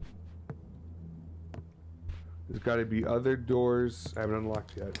 There's got to be other doors I haven't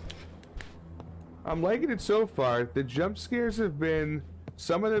unlocked yet. I'm liking it so far. The jump scares have been...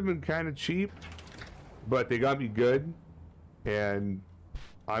 Some of them have been kind of cheap, but they got me good. And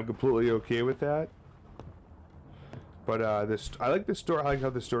I'm completely okay with that. But I like the story. I like how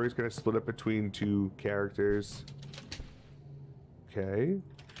the story is kind of split up between 2 characters. Okay.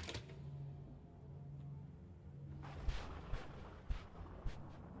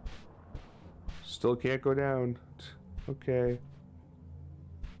 Still can't go down. Okay.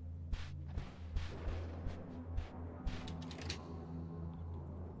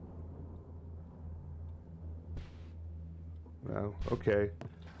 Wow, okay.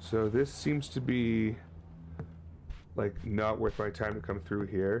 So this seems to be like not worth my time to come through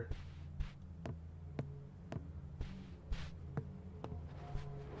here.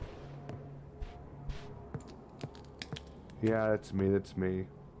 Yeah, that's me, that's me.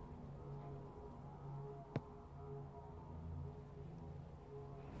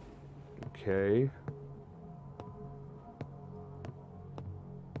 Okay.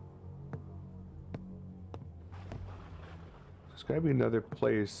 There's gotta be another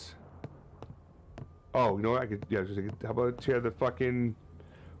place. Oh, you know what? I could, yeah, how about tear the fucking...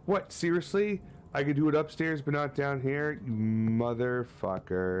 What, seriously? I could do it upstairs, but not down here? You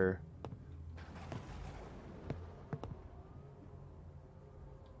motherfucker.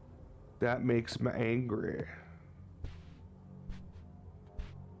 That makes me angry.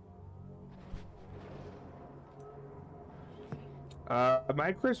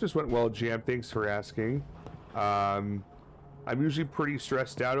 My Christmas went well, Jam. Thanks for asking. I'm usually pretty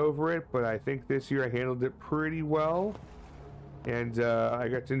stressed out over it, but I think this year I handled it pretty well. And I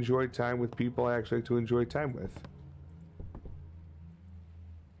got to enjoy time with people I actually like to enjoy time with.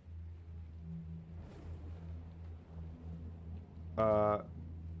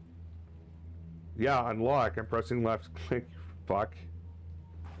 Yeah, unlock. I'm pressing left click. Fuck.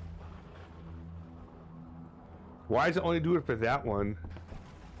 Why does it only do it for that one?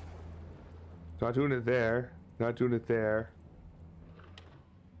 Not doing it there. Not doing it there.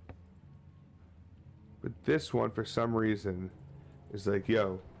 But this one, for some reason, is like,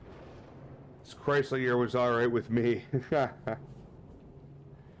 yo, this Chrysler year was alright with me.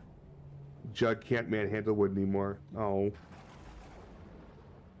 Jugg can't manhandle wood anymore. Oh.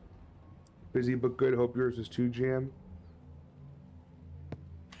 Busy but good. Hope yours is too, Jam.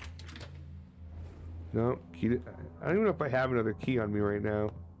 No, key to, I don't even know if I have another key on me right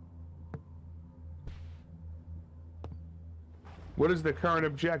now. What is the current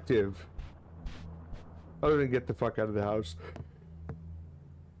objective? Other than get the fuck out of the house.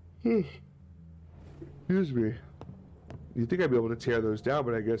 Excuse me. You'd think I'd be able to tear those down,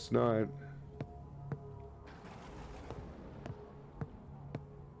 but I guess not.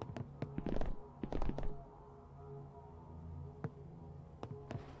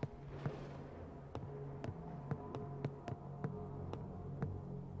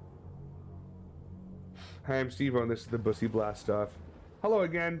 Hi, I'm Steve-O, and this is the Bussy Blast Off. Hello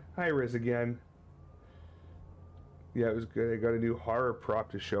again. Hi, Riz again. Yeah, it was good. I got a new horror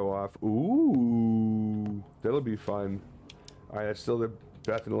prop to show off. Ooh, that'll be fun. Alright, that's still the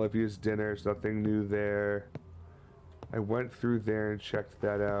Beth and Olivia's dinner. There's nothing new there. I went through there and checked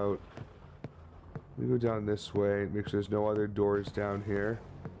that out. Let me go down this way and make sure there's no other doors down here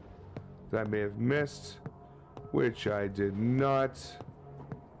that I may have missed, which I did not.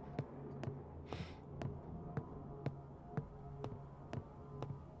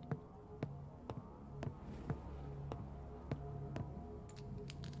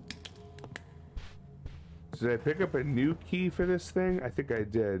 Did I pick up a new key for this thing? I think I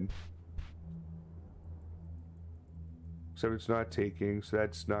did. Except it's not taking, so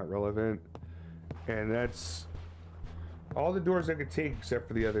that's not relevant. And that's all the doors I could take except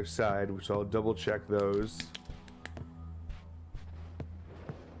for the other side, which I'll double check those.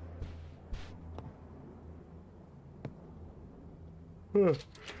 Oh,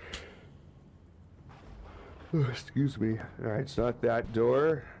 excuse me. Alright, it's not that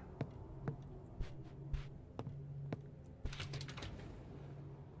door.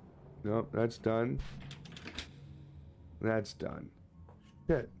 Nope, that's done. That's done.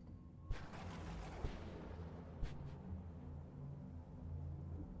 Shit.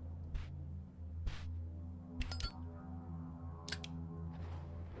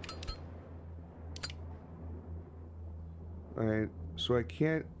 Alright, so I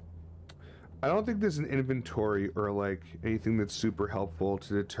can't... I don't think there's an inventory or like anything that's super helpful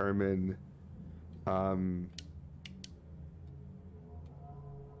to determine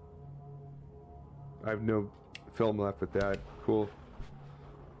I have no film left with that. Cool.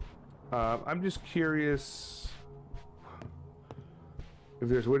 I'm just curious if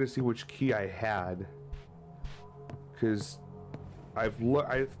there's a way to see which key I had, because I feel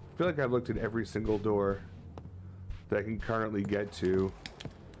like I've looked at every single door that I can currently get to,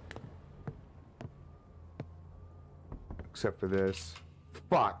 except for this.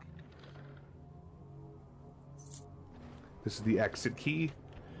 Fuck. This is the exit key.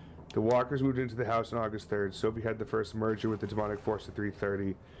 The walkers moved into the house on August 3rd. Sophie had the first merger with the demonic force at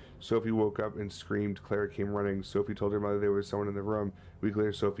 3:30. Sophie woke up and screamed. Claire came running. Sophie told her mother there was someone in the room. A week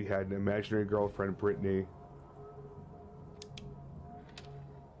later, Sophie had an imaginary girlfriend, Brittany.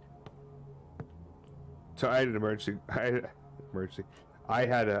 So I had an emergency. I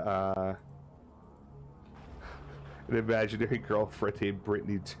had a an imaginary girlfriend named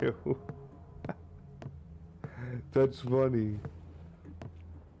Brittany too. That's funny.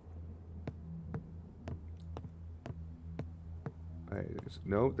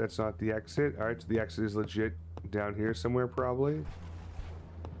 No, that's not the exit. Alright, so the exit is legit down here somewhere, probably.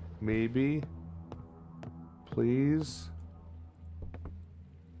 Maybe. Please.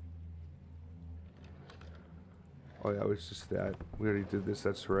 Oh yeah, it was just that. We already did this,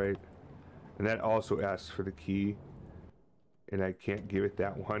 that's right. And that also asks for the key. And I can't give it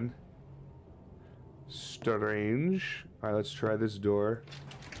that one. Strange. Alright, let's try this door.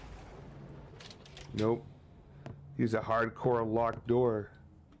 Nope. He's a hardcore locked door.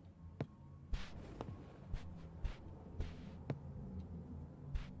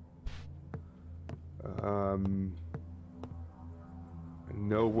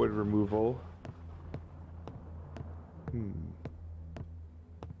 No wood removal.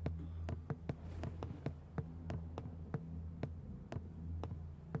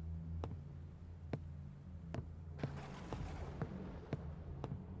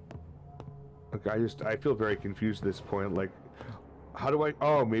 Look, I feel very confused at this point. Like, how do I?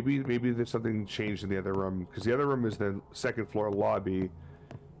 Oh, maybe there's something changed in the other room, because the other room is the second floor lobby,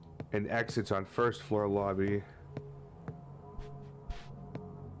 and exits on first floor lobby.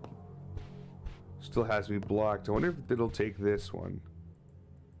 Still has me blocked. I wonder if it'll take this one.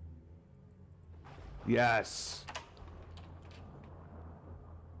 Yes.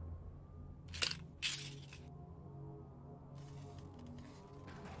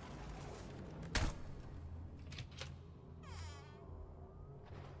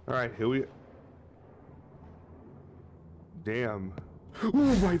 All right, here we. Damn. Oh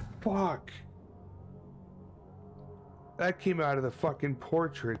my fuck. That came out of the fucking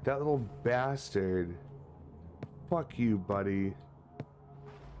portrait, that little bastard. Fuck you, buddy.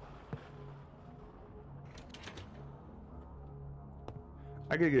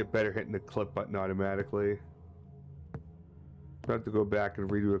 I gotta get better hitting the clip button automatically. I have to go back and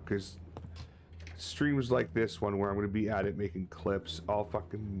redo it, because streams like this one where I'm gonna be at it making clips all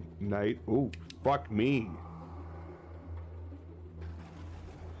fucking night. Ooh, fuck me.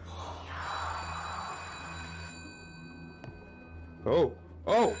 Oh,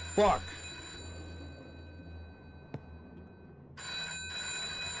 fuck.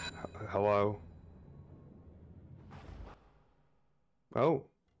 Hello. Oh,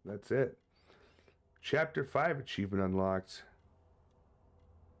 that's it. Chapter 5 achievement unlocked.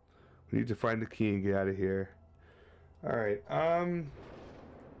 We need to find the key and get out of here. Alright,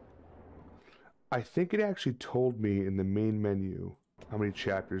 I think it actually told me in the main menu how many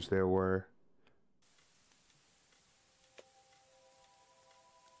chapters there were.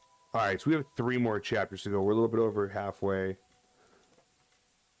 Alright, so we have 3 more chapters to go. We're a little bit over halfway.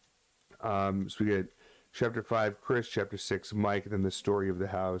 So we get chapter 5, Chris, chapter 6, Mike, and then the story of the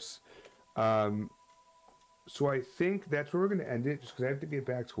house. So I think that's where we're going to end it, just because I have to get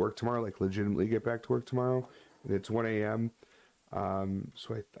back to work tomorrow, like legitimately get back to work tomorrow. And it's 1 a.m.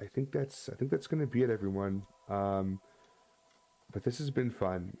 So I think that's going to be it, everyone. But this has been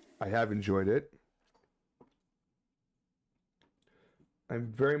fun. I have enjoyed it.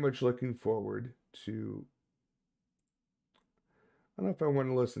 I'm very much looking forward to... I don't know if I want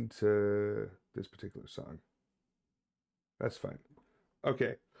to listen to this particular song. That's fine.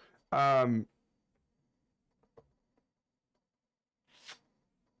 Okay.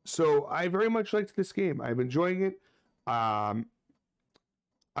 So I very much liked this game. I'm enjoying it. I'm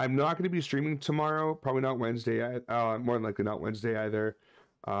not going to be streaming tomorrow. Probably not Wednesday. More than likely not Wednesday either.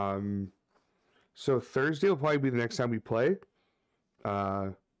 So Thursday will probably be the next time we play.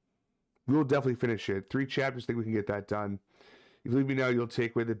 We'll definitely finish it. 3 chapters, I think we can get that done. If you leave me now, you'll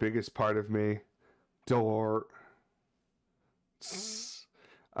take away the biggest part of me. Door.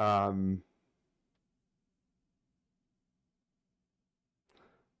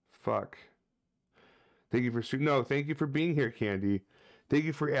 Fuck. Thank you for thank you for being here, Candy. Thank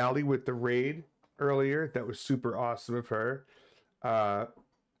you for Allie with the raid earlier. That was super awesome of her. A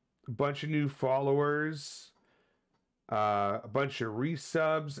bunch of new followers. A bunch of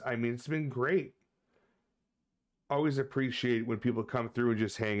resubs. I mean, it's been great. Always appreciate when people come through and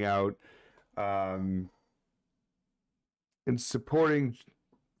just hang out. And supporting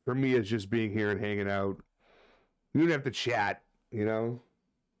for me is just being here and hanging out. You don't have to chat, you know?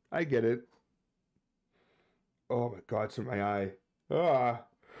 I get it. Oh my God, it's in my eye. Ah.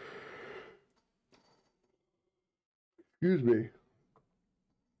 Excuse me.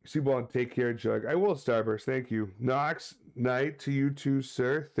 Seaball, take care, Jug. I will, Starburst. Thank you. Knox, night to you too,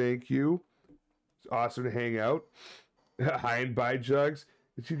 sir. Thank you. It's awesome to hang out. Hi and bye, Jugs.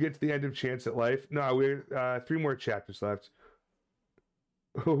 Did you get to the end of Chance at Life? No, we're 3 more chapters left.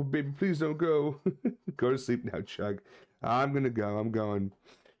 Oh, baby, please don't go. Go to sleep now, Chug. I'm gonna go. I'm going.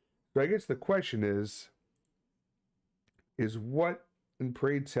 So I guess the question is what, and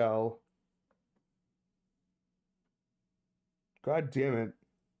pray tell, God damn it,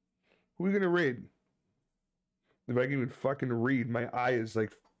 who are we gonna read? If I can even fucking read, my eye is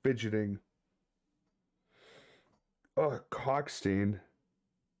like fidgeting. Oh, Cockstain.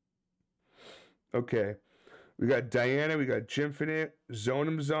 Okay. We got Diana, we got Jimfinite,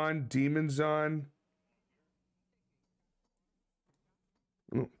 Zonum's on, Demon's on.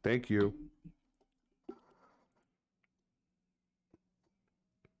 Oh, thank you.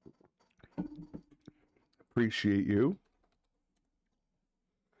 Appreciate you.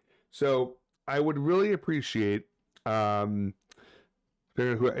 So I would really appreciate, it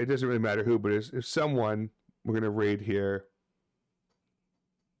doesn't really matter who, but if someone we're going to raid here.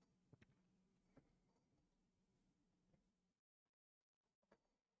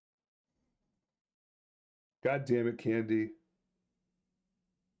 God damn it, Candy.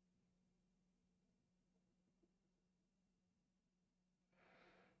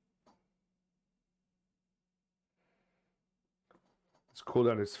 It's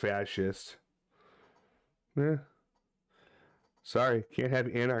cooldown is fascist. Yeah. Sorry, can't have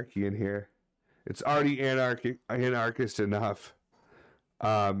anarchy in here. It's already anarchist enough.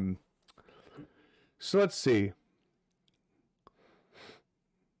 So let's see.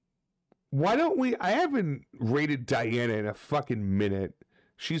 Why don't we... I haven't rated Diana in a fucking minute.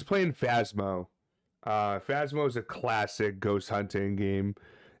 She's playing Phasmo. Phasmo is a classic ghost hunting game.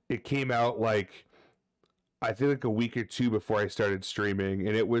 It came out like... I think like a week or 2 before I started streaming,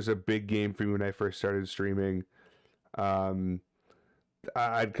 and it was a big game for me when I first started streaming.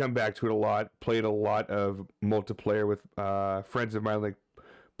 I'd come back to it a lot, played a lot of multiplayer with friends of mine like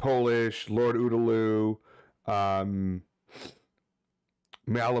Polish, Lord Oodaloo,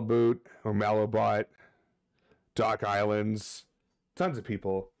 Maliboot or Malibot, Dock Islands, tons of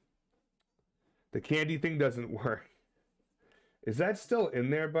people. The candy thing doesn't work. Is that still in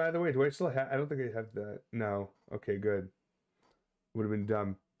there, by the way? Do I still have... I don't think I have that. No. Okay, good. Would have been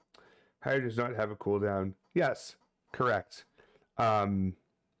dumb. Hire does not have a cooldown. Yes, correct. Real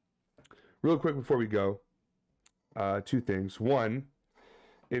quick before we go, 2 things. One,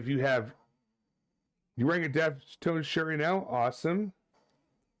 if you're wearing a Deftones shirt right now, awesome.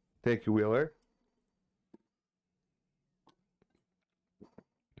 Thank you, Wheeler.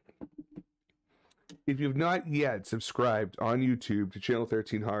 If you've not yet subscribed on YouTube to Channel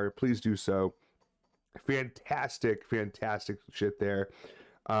 13 Horror, please do so. Fantastic, fantastic shit there.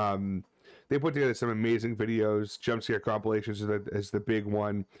 They put together some amazing videos. Jump scare compilations is the big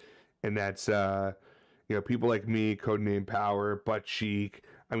one, and that's people like me, Codename Power, Butt Cheek.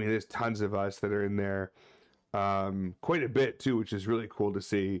 I mean, there's tons of us that are in there. Quite a bit too, which is really cool to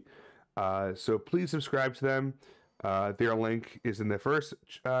see. So please subscribe to them. Their link is in the first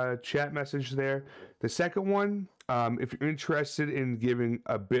chat message there. The second one, if you're interested in giving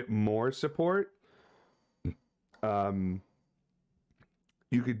a bit more support,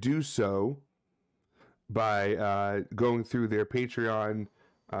 you could do so by going through their Patreon,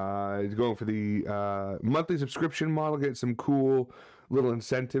 going for the monthly subscription model, get some cool little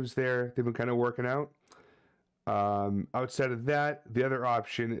incentives there they've been kind of working out. Outside of that, the other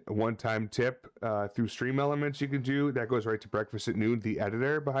option, a one-time tip through Stream Elements you can do, that goes right to Breakfast at Noon, the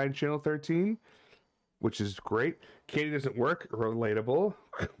editor behind Channel 13, which is great. Katie doesn't work, relatable.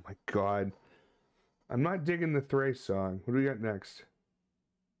 Oh my god. I'm not digging the Thrace song. What do we got next?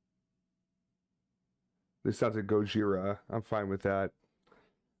 This sounds like Gojira. I'm fine with that.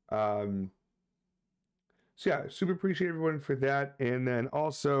 So yeah, super appreciate everyone for that. And then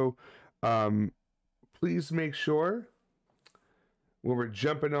also, please make sure when we're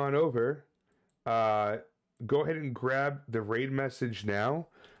jumping on over, go ahead and grab the raid message now.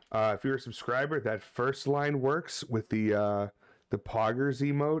 If you're a subscriber, that first line works with the Poggers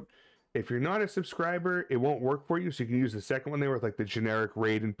emote. If you're not a subscriber, it won't work for you, so you can use the second one there with like the generic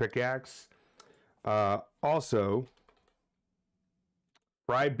raid and pickaxe. Also,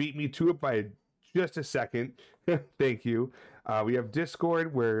 Fry beat me to it by just a second. Thank you. We have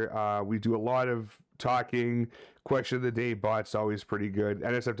Discord where we do a lot of talking. Question of the day bot's always pretty good.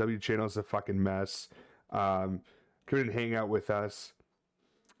 NSFW channel is a fucking mess. come in and hang out with us.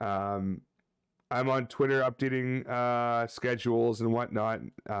 I'm on Twitter updating schedules and whatnot,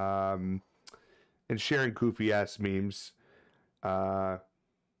 and sharing goofy ass memes.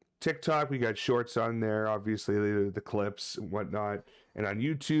 TikTok, we got shorts on there, obviously the clips and whatnot. And on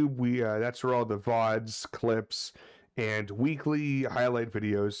YouTube, we that's where all the VODs, clips, and weekly highlight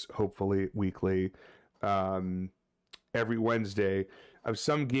videos, hopefully weekly, every Wednesday, of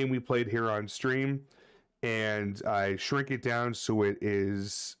some game we played here on stream. And I shrink it down so it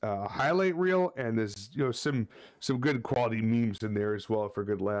is a highlight reel, and there's some good quality memes in there as well for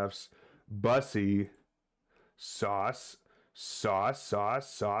good laughs. Bussy, sauce.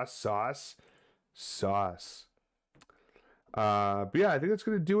 But yeah, I think that's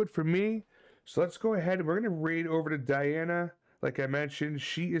gonna do it for me. So let's go ahead and we're gonna raid over to Diana. Like I mentioned,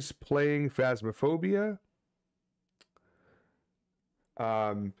 she is playing Phasmophobia.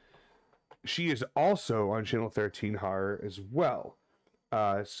 She is also on Channel 13 Horror as well.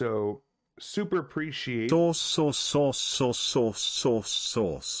 So super appreciate sauce.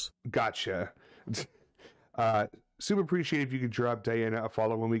 Gotcha. Super appreciate if you could drop Diana a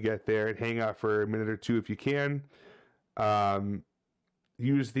follow when we get there and hang out for a minute or two if you can.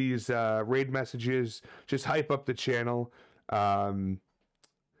 Use these raid messages, just hype up the channel. And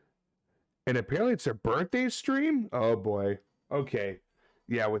apparently it's a birthday stream? Oh boy. Okay.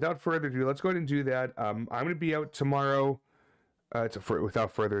 Yeah, without further ado, let's go ahead and do that. I'm going to be out tomorrow.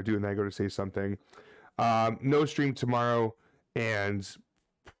 Without further ado, and I go to say something. No stream tomorrow, and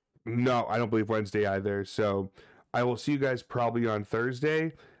no, I don't believe Wednesday either. So I will see you guys probably on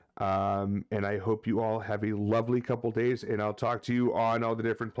Thursday. And I hope you all have a lovely couple days, and I'll talk to you on all the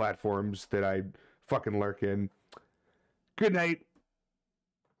different platforms that I fucking lurk in. Good night.